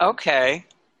 Okay.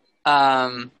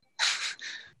 The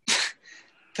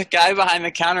guy behind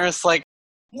the counter is like,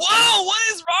 whoa, what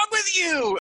is wrong with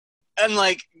you? And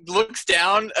like looks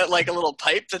down at like a little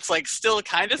pipe that's like still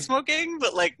kind of smoking,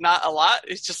 but like not a lot.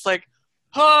 It's just like,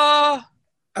 I'm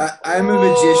a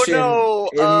magician. No.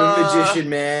 I'm a magician,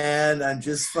 man. I'm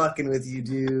just fucking with you,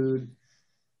 dude.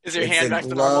 Is your hand back to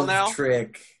normal now?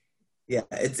 Trick. Yeah,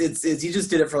 it's you just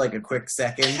did it for like a quick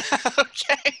second.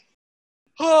 Okay.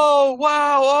 Oh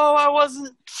wow! Oh, I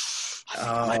wasn't.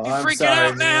 I might be freaking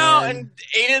out now. Man. And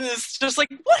Aiden is just like,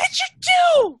 "What did you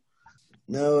do?"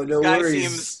 No Guy worries.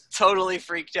 seems totally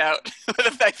freaked out with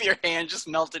the fact that your hand just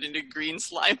melted into green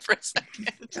slime for a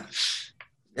second.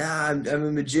 Nah, I'm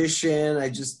a magician. I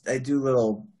do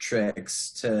little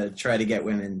tricks to try to get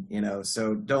women,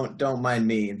 so don't mind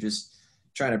me. I'm just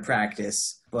trying to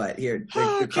practice. But here,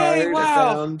 the card I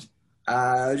found.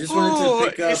 I just wanted to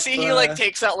pick up. You see, he like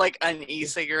takes out like an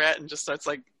e-cigarette and just starts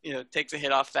like takes a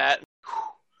hit off that.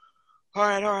 All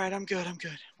right, I'm good.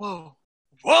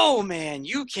 Whoa, man,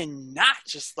 you cannot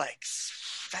just like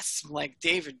that's some like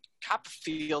David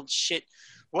Copperfield shit.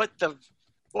 What the?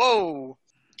 Whoa,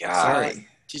 God. Sorry.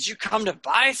 Did you come to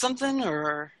buy something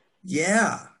or?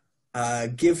 Yeah,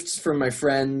 gifts from my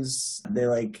friends. They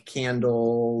like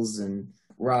candles and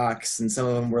rocks, and some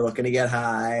of them were looking to get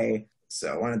high.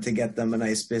 So I wanted to get them a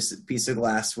nice piece of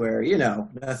glassware.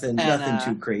 Nothing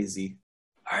too crazy.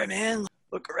 All right, man.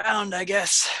 Look around, I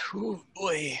guess. Ooh,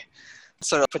 boy.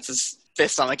 Sort of puts his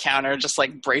fist on the counter, just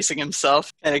like bracing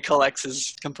himself, and he collects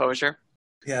his composure.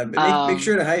 Yeah, make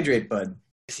sure to hydrate, bud.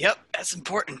 Yep, that's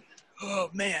important. Oh,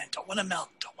 man, don't want to melt.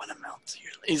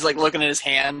 He's like looking at his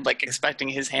hand, like expecting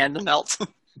his hand to melt.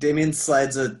 Damien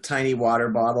slides a tiny water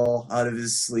bottle out of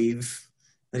his sleeve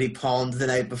that he palmed the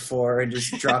night before and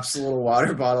just drops a little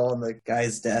water bottle on the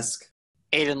guy's desk.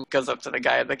 Aiden goes up to the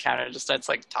guy at the counter and just starts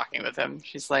like talking with him.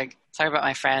 She's like, sorry about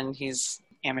my friend. He's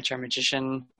an amateur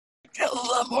magician. Got a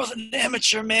lot more than an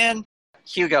amateur, man.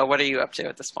 Hugo, what are you up to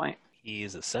at this point?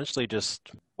 He's essentially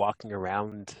just walking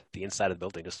around the inside of the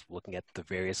building, just looking at the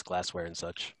various glassware and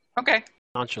such. Okay.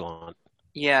 Nonchalant.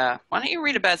 Yeah. Why don't you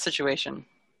read a bad situation?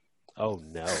 Oh,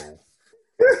 no.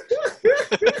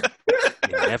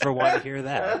 You never want to hear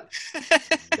that.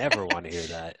 Never want to hear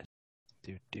that.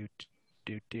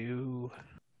 Do.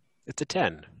 It's a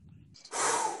 10.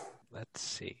 Let's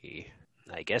see.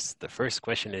 I guess the first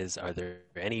question is, are there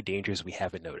any dangers we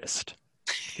haven't noticed?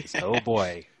 Oh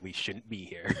boy, we shouldn't be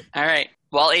here. All right.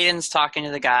 While Aiden's talking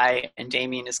to the guy and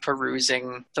Damien is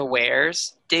perusing the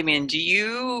wares, Damien, do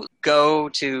you go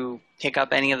to pick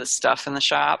up any of the stuff in the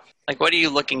shop? Like, what are you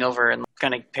looking over and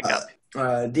going to pick up?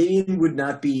 Damien would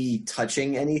not be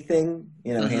touching anything,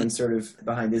 hands sort of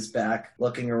behind his back,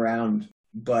 looking around.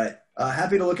 But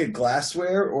happy to look at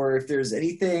glassware, or if there's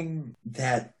anything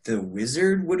that the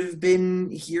wizard would have been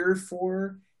here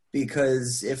for.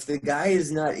 Because if the guy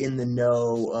is not in the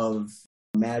know of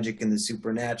magic and the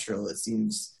supernatural, it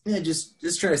seems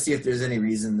just try to see if there's any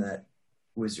reason that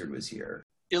wizard was here.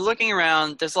 You're looking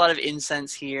around. There's a lot of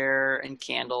incense here and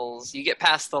candles. You get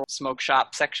past the smoke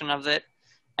shop section of it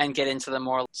and get into the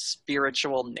more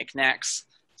spiritual knickknacks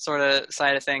sort of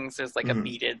side of things. There's like a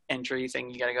beaded entry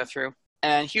thing you got to go through.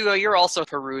 And Hugo, you're also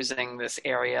perusing this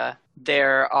area.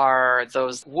 There are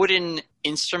those wooden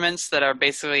instruments that are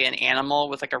basically an animal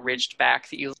with like a ridged back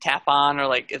that you tap on, or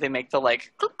like they make the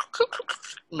like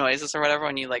noises or whatever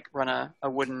when you like run a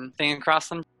wooden thing across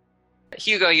them.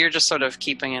 Hugo, you're just sort of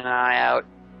keeping an eye out,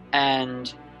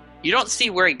 and you don't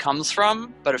see where he comes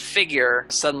from, but a figure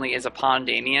suddenly is upon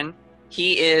Damien.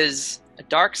 He is a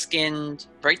dark-skinned,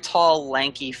 very tall,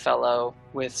 lanky fellow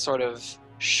with sort of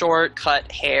short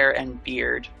cut hair and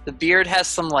beard. The beard has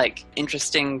some like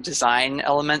interesting design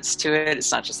elements to it.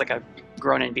 It's not just like a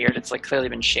grown in beard. It's like clearly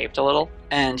been shaped a little.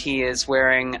 And he is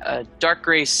wearing a dark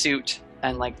gray suit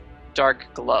and like dark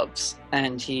gloves.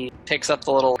 And he picks up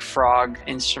the little frog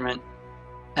instrument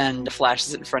and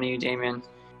flashes it in front of you, Damien.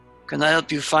 Can I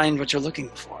help you find what you're looking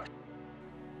for?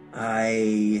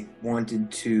 I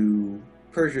wanted to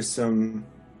purchase some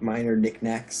minor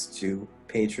knickknacks to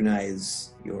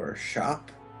patronize your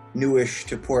shop. newish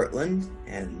to Portland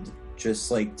and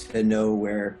just like to know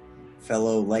where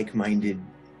fellow like-minded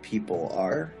people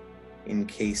are in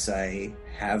case I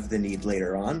have the need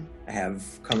later on. I have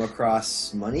come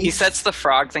across money. He sets the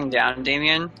frog thing down,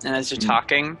 Damien, and as you're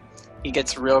talking, he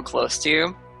gets real close to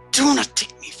you. Do not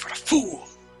take me for a fool.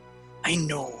 I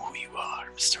know who you are,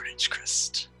 Mr.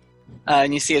 Ridgecrest.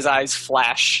 And you see his eyes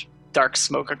flash dark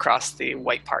smoke across the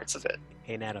white parts of it.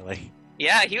 Hey, Natalie.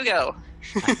 Yeah, Hugo.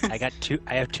 I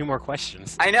have 2 more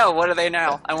questions. I know. What are they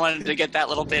now? I wanted to get that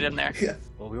little bit in there. Yeah.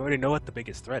 Well, we already know what the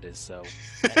biggest threat is, so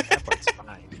that part's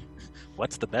fine.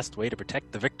 What's the best way to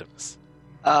protect the victims?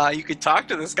 You could talk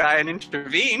to this guy and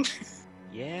intervene.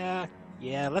 Yeah,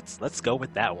 let's go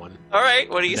with that one. All right,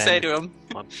 what do you say to him?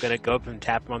 I'm gonna go up and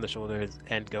tap him on the shoulder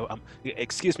and go,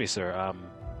 excuse me, sir.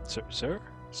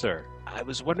 Sir. I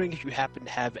was wondering if you happen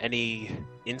to have any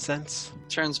incense?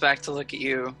 Turns back to look at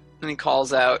you, and he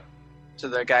calls out to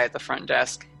the guy at the front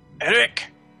desk. Eric,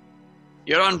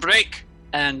 you're on break.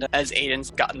 And as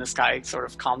Aiden's gotten this guy sort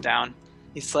of calmed down,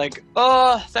 he's like,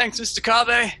 "Oh, thanks, Mr.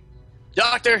 Kabe.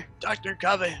 Doctor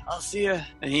Kabe, I'll see you."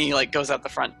 And he like goes out the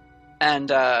front, and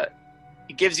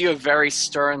he gives you a very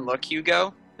stern look,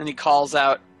 Hugo. And he calls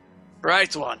out,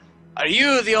 Right one. Are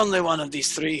you the only one of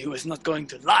these 3 who is not going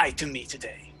to lie to me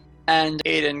today? and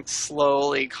Aiden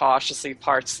slowly, cautiously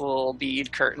parts the little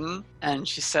bead curtain, and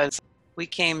she says, "We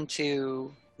came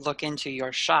to look into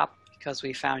your shop because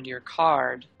we found your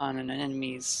card on an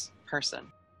enemy's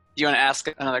person." Do you want to ask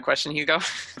another question, Hugo,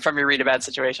 from your read a bad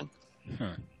situation?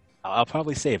 I'll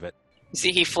probably save it. You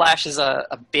see, he flashes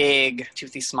a big,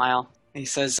 toothy smile, and he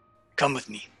says, "Come with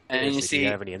me." And you see, do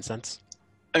you have any incense?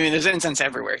 I mean, there's incense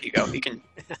everywhere, Hugo. You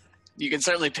can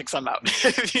certainly pick some out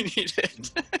if you need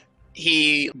it.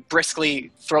 He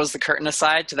briskly throws the curtain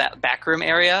aside to that back room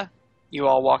area. You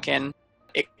all walk in.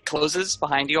 It closes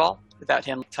behind you all without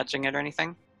him touching it or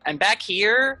anything. And back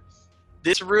here,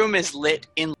 this room is lit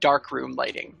in dark room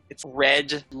lighting. It's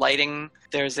red lighting.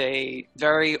 There's a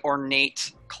very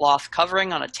ornate cloth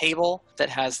covering on a table that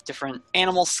has different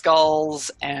animal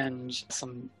skulls and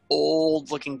some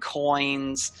old-looking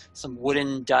coins, some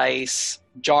wooden dice,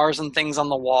 jars and things on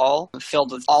the wall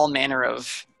filled with all manner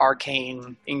of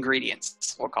arcane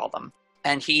ingredients, we'll call them.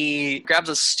 And he grabs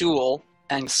a stool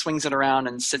and swings it around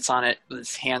and sits on it with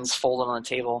his hands folded on the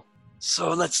table. "So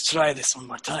let's try this one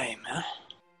more time, huh?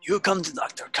 You come to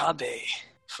Dr. Kabe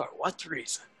for what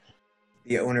reason?"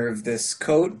 The owner of this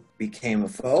coat became a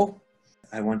foe.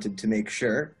 I wanted to make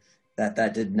sure that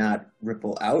that did not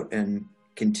ripple out and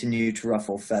continue to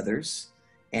ruffle feathers.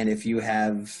 And if you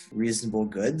have reasonable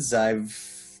goods,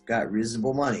 I've got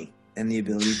reasonable money and the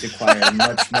ability to acquire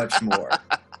much, much more.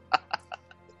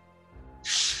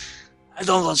 "I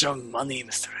don't want your money,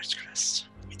 Mr. Ridgecrest.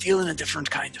 We deal in a different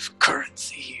kind of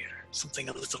currency here, something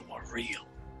a little more real."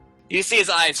 You see his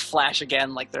eyes flash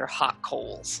again like they're hot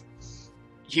coals.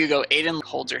 Hugo, Aiden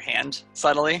holds your hand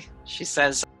subtly. She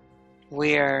says,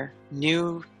 "We're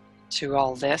new to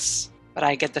all this, but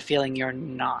I get the feeling you're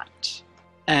not."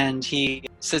 And he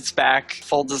sits back,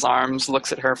 folds his arms,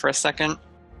 looks at her for a second.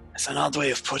 "It's an odd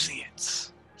way of putting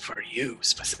it, for you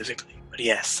specifically. But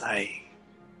yes, I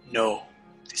know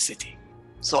the city.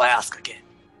 So I ask again,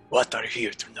 what are you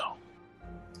here to know?"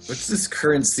 What's this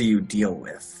currency you deal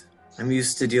with? I'm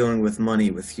used to dealing with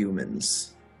money with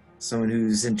humans. Someone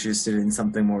who's interested in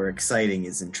something more exciting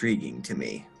is intriguing to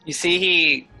me. You see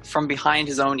he, from behind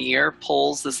his own ear,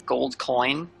 pulls this gold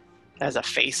coin that has a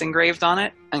face engraved on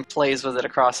it and plays with it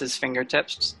across his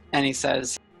fingertips. And he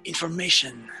says,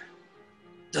 "Information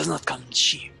does not come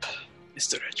cheap,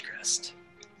 Mr. Ridgecrest.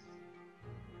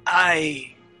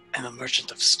 I am a merchant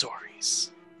of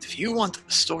stories. If you want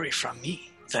a story from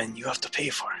me, then you have to pay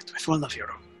for it with one of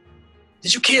your own.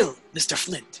 Did you kill Mr.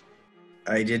 Flint?"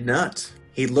 I did not.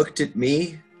 He looked at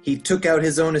me. He took out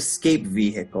his own escape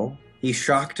vehicle. He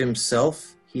shocked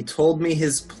himself. He told me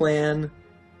his plan.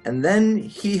 And then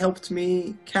he helped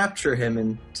me capture him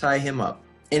and tie him up.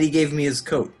 And he gave me his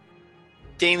coat.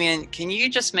 "Damien, can you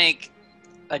just make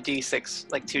a D6,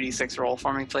 like 2D6 roll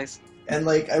for me, please?" And,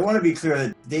 I want to be clear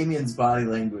that Damien's body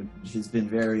language has been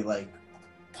very,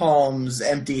 palms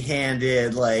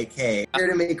empty-handed, hey, here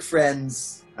to make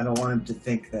friends. I don't want him to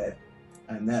think that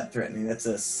I'm that threatening. That's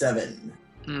a 7.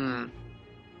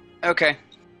 Okay.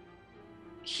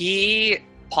 He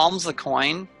palms the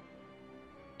coin,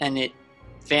 and it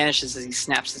vanishes as he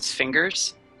snaps his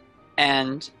fingers,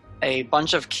 and a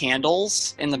bunch of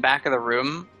candles in the back of the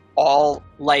room all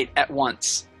light at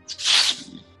once.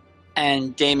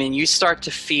 And Damon, you start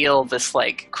to feel this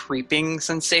like creeping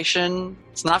sensation.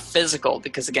 It's not physical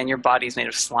because again, your body's made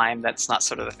of slime. That's not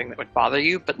sort of the thing that would bother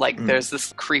you. But like there's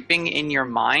this creeping in your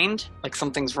mind, like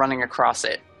something's running across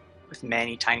it with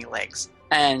many tiny legs.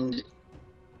 And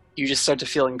you just start to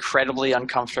feel incredibly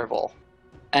uncomfortable.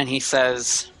 And he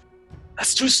says,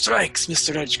 "That's 2 strikes,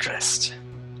 Mr. Edgecrest.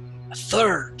 A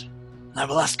third, and I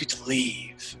will ask you to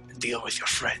leave and deal with your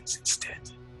friends instead."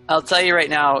 I'll tell you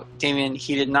right now, Damien,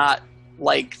 he did not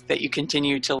like that you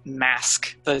continue to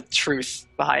mask the truth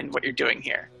behind what you're doing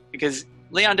here. Because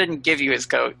Leon didn't give you his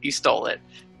coat, you stole it.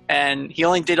 And he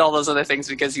only did all those other things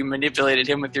because you manipulated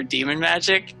him with your demon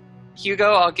magic.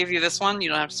 Hugo, I'll give you this one. You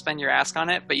don't have to spend your ask on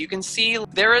it. But you can see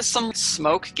there is some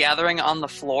smoke gathering on the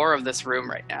floor of this room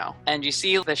right now. And you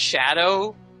see the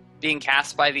shadow being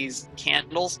cast by these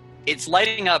candles. It's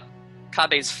lighting up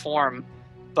Kabe's form.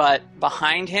 But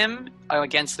behind him,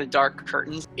 against the dark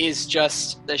curtains, is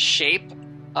just the shape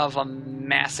of a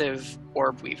massive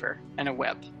orb weaver and a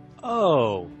web.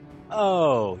 Oh,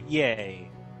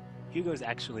 yay. Hugo's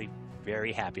actually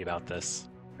very happy about this.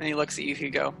 And he looks at you,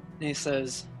 Hugo, and he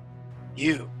says,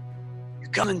 You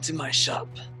come into my shop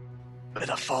with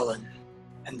a fallen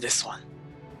and this one.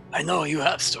 I know you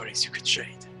have stories you could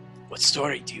trade. What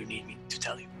story do you need me to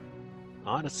tell you?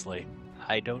 Honestly,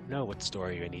 I don't know what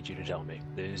story I need you to tell me.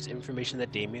 There's information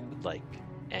that Damien would like,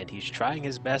 and he's trying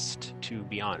his best to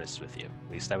be honest with you.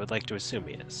 At least I would like to assume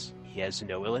he is. He has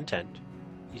no ill intent.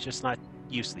 He's just not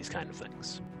used to these kind of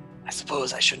things. I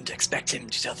suppose I shouldn't expect him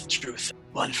to tell the truth.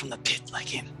 One from the pit like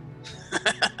him.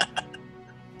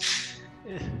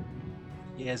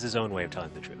 He has his own way of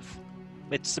telling the truth.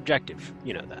 It's subjective,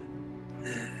 you know that.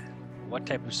 What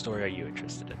type of story are you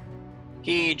interested in?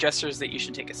 He gestures that you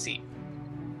should take a seat.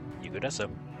 Hugo does so.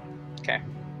 Okay.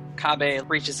 Kabe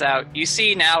reaches out. You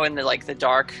see now in the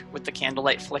dark with the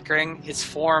candlelight flickering, his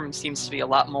form seems to be a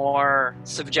lot more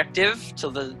subjective to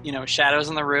the, shadows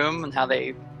in the room and how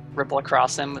they ripple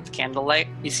across him with the candlelight.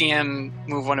 You see him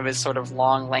move one of his sort of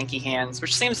long, lanky hands,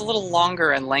 which seems a little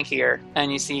longer and lankier. And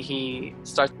you see he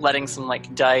starts letting some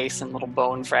dice and little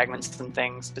bone fragments and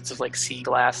things, bits of sea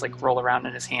glass, roll around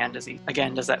in his hand as he,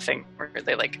 again, does that thing where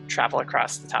they travel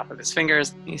across the top of his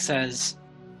fingers. He says,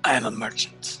 I am a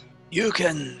merchant. You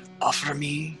can offer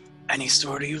me any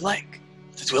story you like.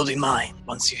 It will be mine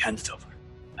once you hand it over.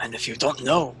 And if you don't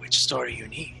know which story you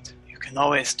need, you can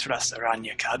always trust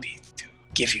Aranya Kabi to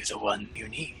give you the one you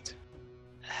need.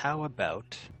 How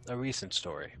about a recent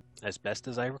story? As best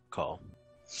as I recall,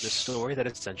 the story that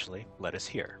essentially led us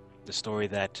here. The story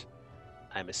that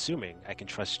I'm assuming I can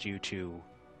trust you to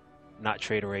not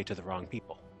trade away to the wrong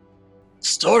people.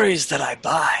 Stories that I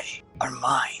buy are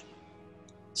mine.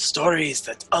 Stories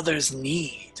that others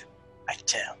need, I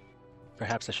tell.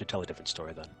 Perhaps I should tell a different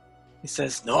story then. He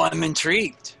says, no, I'm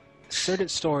intrigued. Certain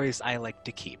stories I like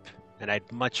to keep, and I'd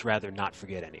much rather not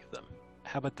forget any of them.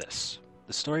 How about this?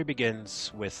 The story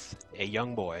begins with a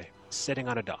young boy sitting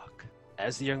on a dock.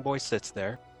 As the young boy sits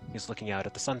there, he's looking out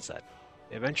at the sunset.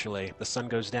 Eventually, the sun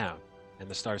goes down, and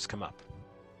the stars come up.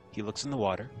 He looks in the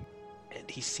water,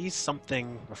 and he sees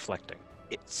something reflecting.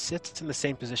 It sits in the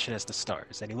same position as the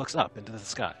stars, and he looks up into the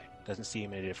sky. Doesn't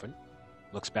seem any different.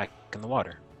 Looks back in the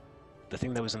water. The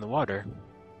thing that was in the water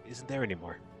isn't there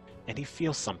anymore. And he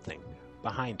feels something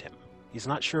behind him. He's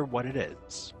not sure what it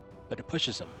is, but it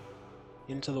pushes him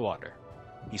into the water.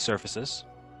 He surfaces,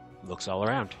 looks all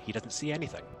around. He doesn't see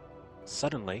anything.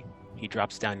 Suddenly, he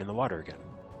drops down in the water again.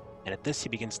 And at this, he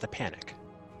begins to panic.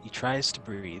 He tries to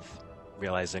breathe,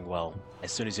 realizing,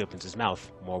 as soon as he opens his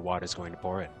mouth, more water is going to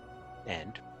pour in.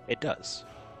 And it does.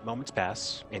 Moments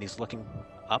pass, and he's looking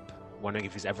up, wondering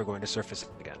if he's ever going to surface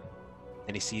again.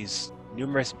 And he sees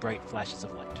numerous bright flashes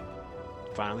of light.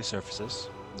 Finally surfaces,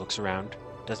 looks around,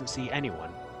 doesn't see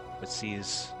anyone, but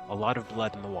sees a lot of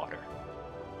blood in the water.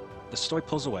 The story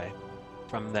pulls away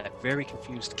from that very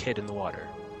confused kid in the water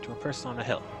to a person on a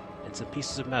hill, and some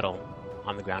pieces of metal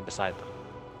on the ground beside them.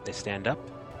 They stand up,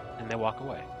 and they walk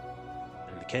away.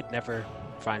 And the kid never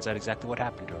finds out exactly what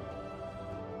happened to him.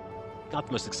 Not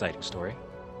the most exciting story,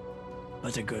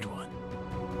 but a good one.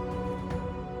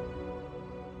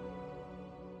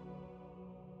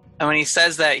 And when he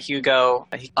says that, Hugo,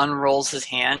 he unrolls his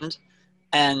hand,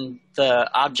 and the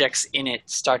objects in it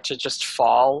start to just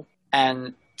fall,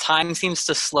 and time seems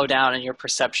to slow down in your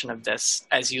perception of this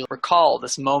as you recall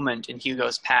this moment in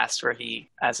Hugo's past where he,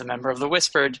 as a member of the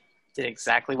Whispered, did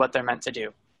exactly what they're meant to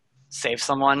do. Save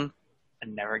someone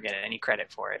and never get any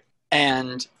credit for it.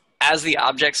 And as the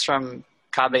objects from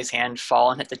Kabe's hand fall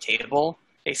and hit the table,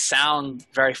 they sound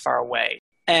very far away.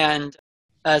 And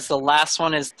as the last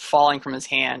one is falling from his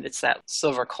hand, it's that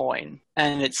silver coin.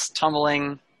 And it's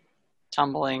tumbling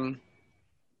tumbling.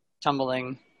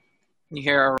 You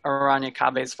hear Aranya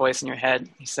Kabe's voice in your head.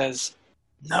 He says,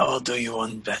 Now I'll do you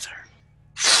one better.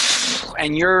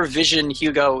 and your vision,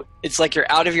 Hugo, it's like you're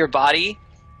out of your body,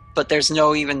 but there's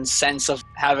no even sense of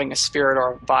having a spirit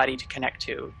or a body to connect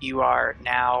to. You are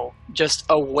now just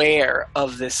aware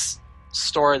of this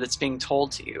story that's being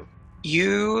told to you.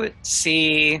 You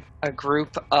see a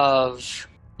group of,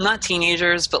 not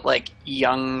teenagers, but like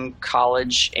young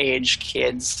college-age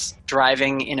kids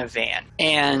driving in a van.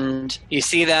 And you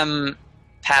see them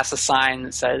pass a sign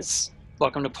that says,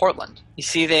 "Welcome to Portland." You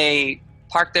see they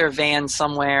park their van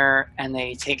somewhere and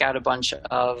they take out a bunch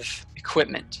of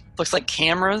equipment. Looks like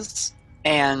cameras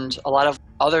and a lot of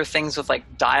other things with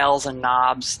like dials and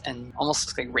knobs and almost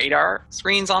looks like radar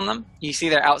screens on them. You see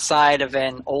they're outside of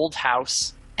an old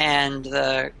house and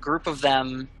the group of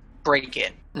them break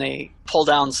in. They pull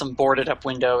down some boarded up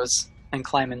windows and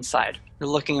climb inside. They're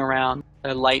looking around.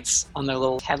 Their lights on their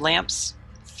little headlamps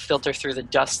filter through the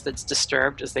dust that's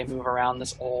disturbed as they move around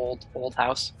this old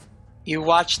house. You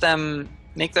watch them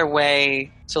make their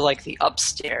way to like the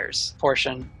upstairs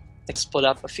portion. They split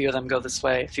up. A few of them go this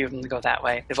way, a few of them go that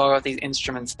way. They've all got these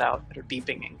instruments out that are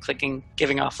beeping and clicking,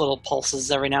 giving off little pulses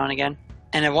every now and again.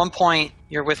 And at one point,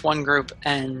 you're with one group,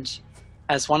 and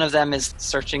as one of them is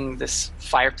searching this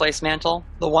fireplace mantle,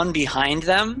 the one behind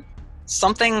them,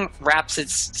 something wraps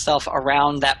itself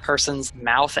around that person's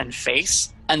mouth and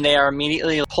face, and they are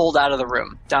immediately pulled out of the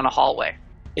room, down a hallway.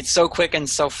 It's so quick and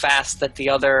so fast that the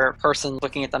other person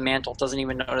looking at the mantle doesn't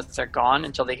even notice they're gone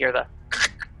until they hear the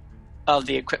of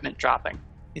the equipment dropping.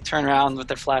 You turn around with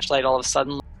their flashlight all of a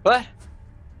sudden. What?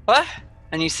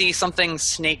 And you see something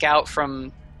snake out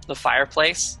from the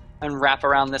fireplace and wrap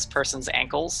around this person's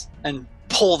ankles and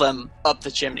pull them up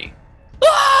the chimney.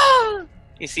 Ah!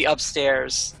 You see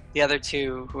upstairs the other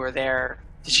two who are there.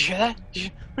 Did you hear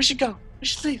that? We should go. We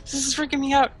should leave. This is freaking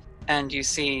me out. And you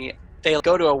see they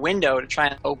go to a window to try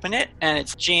and open it, and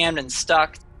it's jammed and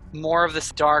stuck. More of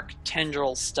this dark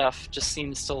tendril stuff just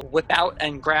seems to whip out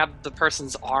and grab the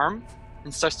person's arm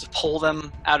and starts to pull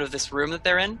them out of this room that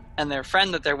they're in. And their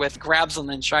friend that they're with grabs them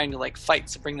and trying to like fight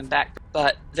to bring them back.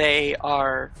 But they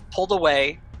are pulled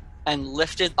away and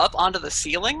lifted up onto the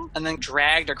ceiling and then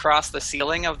dragged across the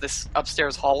ceiling of this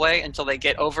upstairs hallway until they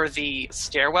get over the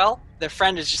stairwell. Their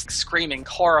friend is just screaming,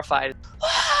 horrified.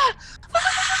 Ah!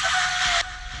 Ah!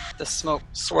 The smoke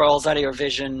swirls out of your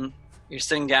vision. You're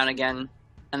sitting down again,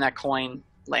 and that coin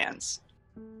lands.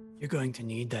 You're going to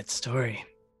need that story.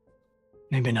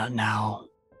 Maybe not now,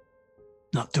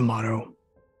 not tomorrow,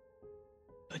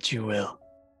 but you will.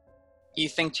 You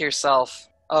think to yourself,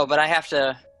 oh, but I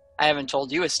haven't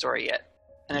told you a story yet.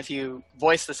 And if you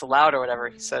voice this aloud or whatever,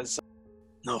 he says,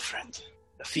 No, friend,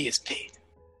 the fee is paid.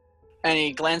 And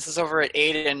he glances over at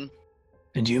Aiden.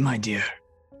 And you, my dear,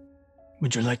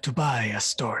 would you like to buy a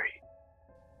story?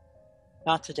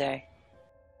 Not today.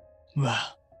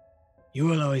 Well, you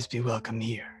will always be welcome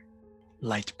here,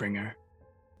 Lightbringer.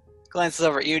 Glances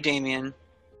over at you, Damien.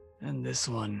 And this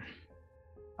one.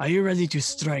 Are you ready to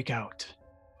strike out?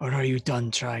 Or are you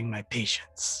done trying my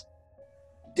patience?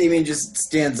 Damien just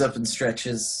stands up and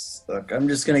stretches. Look, I'm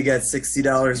just going to get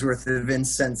 $60 worth of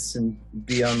incense and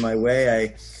be on my way.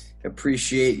 I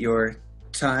appreciate your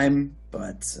time,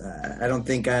 but I don't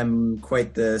think I'm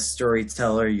quite the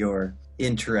storyteller you're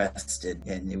interested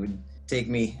in. It would take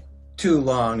me too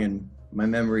long, and my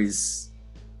memory's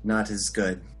not as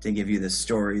good to give you the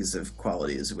stories of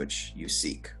qualities which you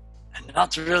seek. And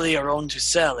not really our own to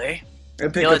sell, eh? I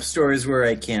pick up stories where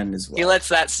I can as well. He lets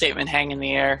that statement hang in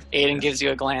the air. Aiden gives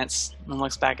you a glance and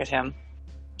looks back at him.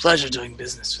 Pleasure doing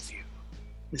business with you,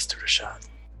 Mr. Rashad.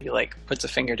 He puts a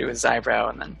finger to his eyebrow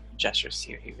and then gestures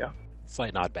to you, Hugo.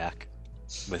 Slight nod back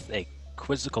with a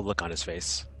quizzical look on his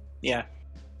face. Yeah.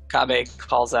 Kabe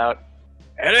calls out,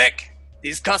 Eric,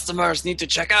 these customers need to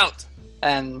check out.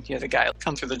 And you hear the guy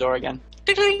come through the door again.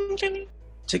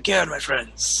 Take care, my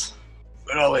friends.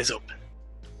 We're always open.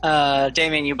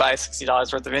 Damien, you buy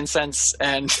 $60 worth of incense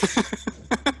and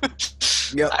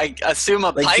Yep. I assume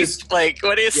a pipe?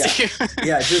 What do you see?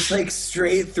 Yeah, just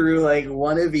straight through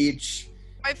one of each.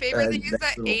 My favorite thing is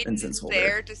that Aiden's Aiden's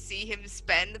there to see him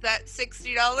spend that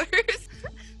 $60.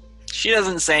 She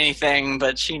doesn't say anything,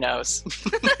 but she knows.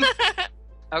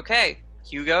 Okay,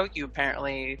 Hugo, you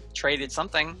apparently traded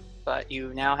something, but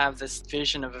you now have this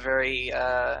vision of a very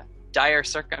dire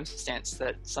circumstance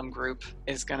that some group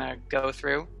is gonna go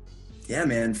through. Yeah,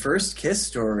 man, first kiss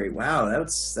story. Wow,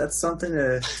 that's something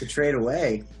to trade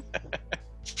away.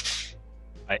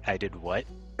 I did what?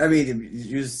 I mean,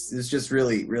 it's just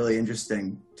really, really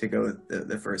interesting to go with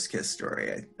the first kiss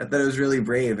story. I thought it was really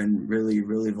brave and really,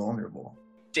 really vulnerable.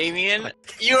 Damien,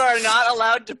 you are not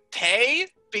allowed to pay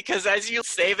because as you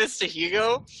say this to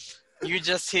Hugo, you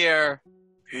just hear,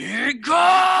 "Hugo!"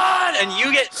 and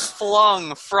you get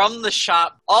flung from the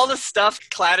shop. All the stuff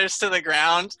clatters to the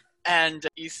ground, and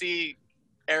you see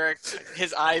Eric,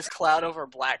 his eyes cloud over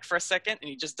black for a second, and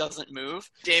he just doesn't move.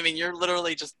 Damien, you're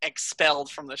literally just expelled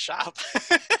from the shop.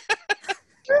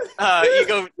 You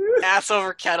go ass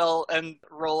over kettle and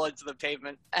roll into the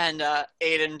pavement. And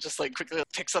Aiden just like quickly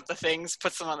picks up the things,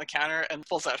 puts them on the counter, and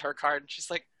pulls out her card. She's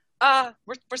like,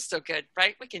 we're still good,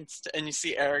 right? We can and you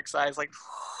see Eric's eyes like,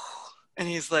 and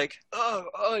he's like,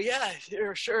 oh yeah,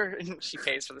 sure. And she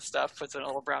pays for the stuff, puts it in a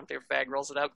little brown paper bag,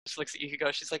 rolls it up. She looks at you,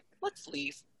 Hugo. She's like, let's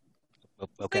leave.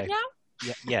 Okay. Right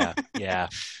now? Yeah.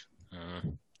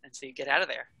 And so you get out of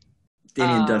there.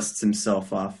 Damien dusts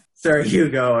himself off. Sorry,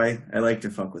 Hugo. I like to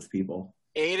fuck with people.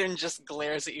 Aiden just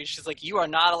glares at you. She's like, you are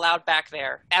not allowed back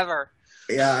there, ever.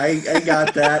 Yeah, I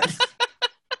got that.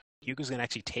 Hugo's going to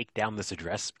actually take down this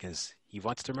address because he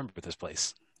wants to remember this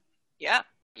place. Yeah.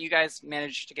 You guys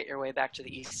manage to get your way back to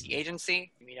the EC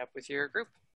agency. You meet up with your group.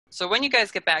 So when you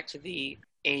guys get back to the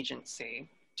agency,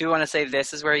 do you want to say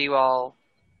this is where you all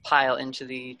pile into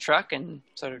the truck and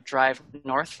sort of drive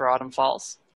north for Autumn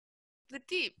Falls? The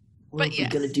deep. Well, But we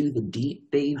gonna do the deep,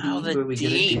 baby. Oh, the Were we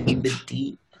deep. gonna do the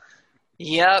deep?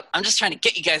 Yep. I'm just trying to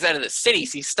get you guys out of the city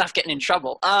so you stop getting in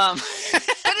trouble. But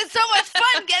it's so much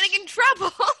fun getting in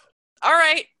trouble. All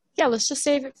right. Yeah, let's just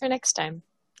save it for next time.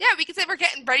 Yeah, we can say we're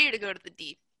getting ready to go to the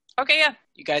deep. Okay, yeah.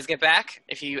 You guys get back.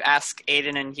 If you ask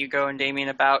Aiden and Hugo and Damien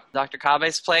about Dr.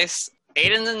 Kabe's place,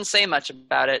 Aiden didn't say much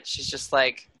about it. She's just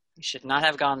like, you should not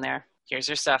have gone there. Here's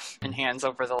your stuff, and hands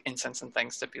over the incense and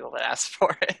things to people that asked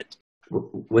for it.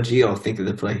 What do you all think of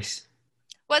the place?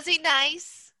 Was he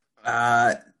nice?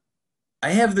 I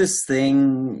have this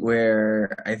thing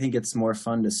where I think it's more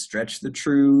fun to stretch the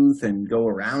truth and go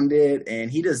around it,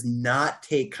 and he does not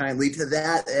take kindly to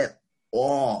that at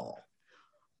all.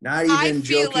 Not even I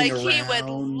feel joking like around. he would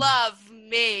love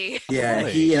me. Yeah,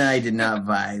 Really? he and I did not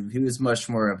vibe. He was much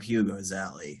more up Hugo's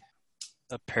alley.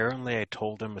 Apparently, I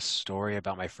told him a story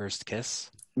about my first kiss.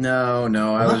 No,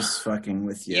 I was fucking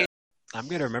with you. I'm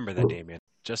going to remember that, Damien,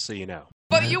 just so you know.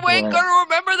 But you ain't Well, gonna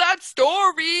remember that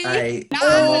story. Air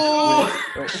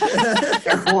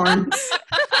horns.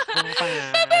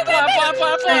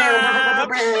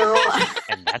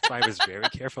 And that's why I was very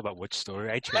careful about which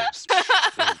story I chose.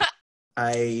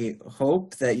 I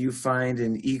hope that you find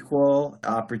an equal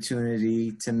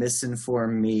opportunity to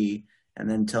misinform me and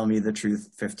then tell me the truth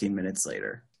 15 minutes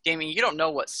later. Damien, you don't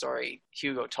know what story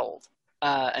Hugo told.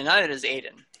 And neither does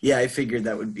Aiden. Yeah, I figured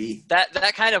that would be. That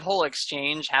kind of whole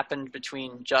exchange happened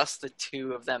between just the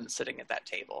two of them sitting at that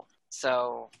table.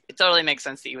 So it totally makes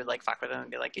sense that you would like fuck with him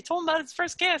and be like, you told him about his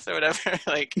first kiss or whatever.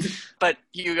 But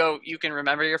Hugo, you can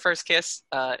remember your first kiss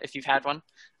if you've had one.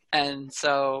 And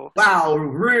so Wow,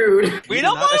 rude. we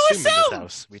don't want to assume in this assume.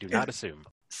 house. We do not assume.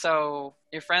 So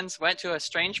your friends went to a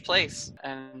strange place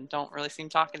and don't really seem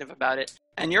talkative about it.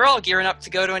 And you're all gearing up to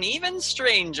go to an even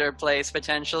stranger place,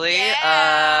 potentially,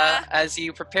 as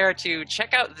you prepare to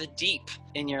check out the deep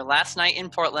in your last night in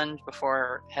Portland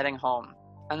before heading home.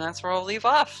 And that's where we'll leave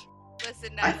off.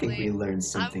 Listen, I think Natalie, we learned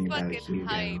something I'm about fucking Hugo.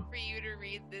 hyped for you to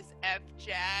read this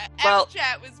F-chat. Well,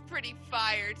 F-chat was pretty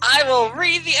fired. I will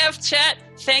read the F-chat.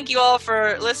 Thank you all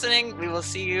for listening. We will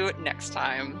see you next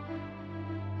time.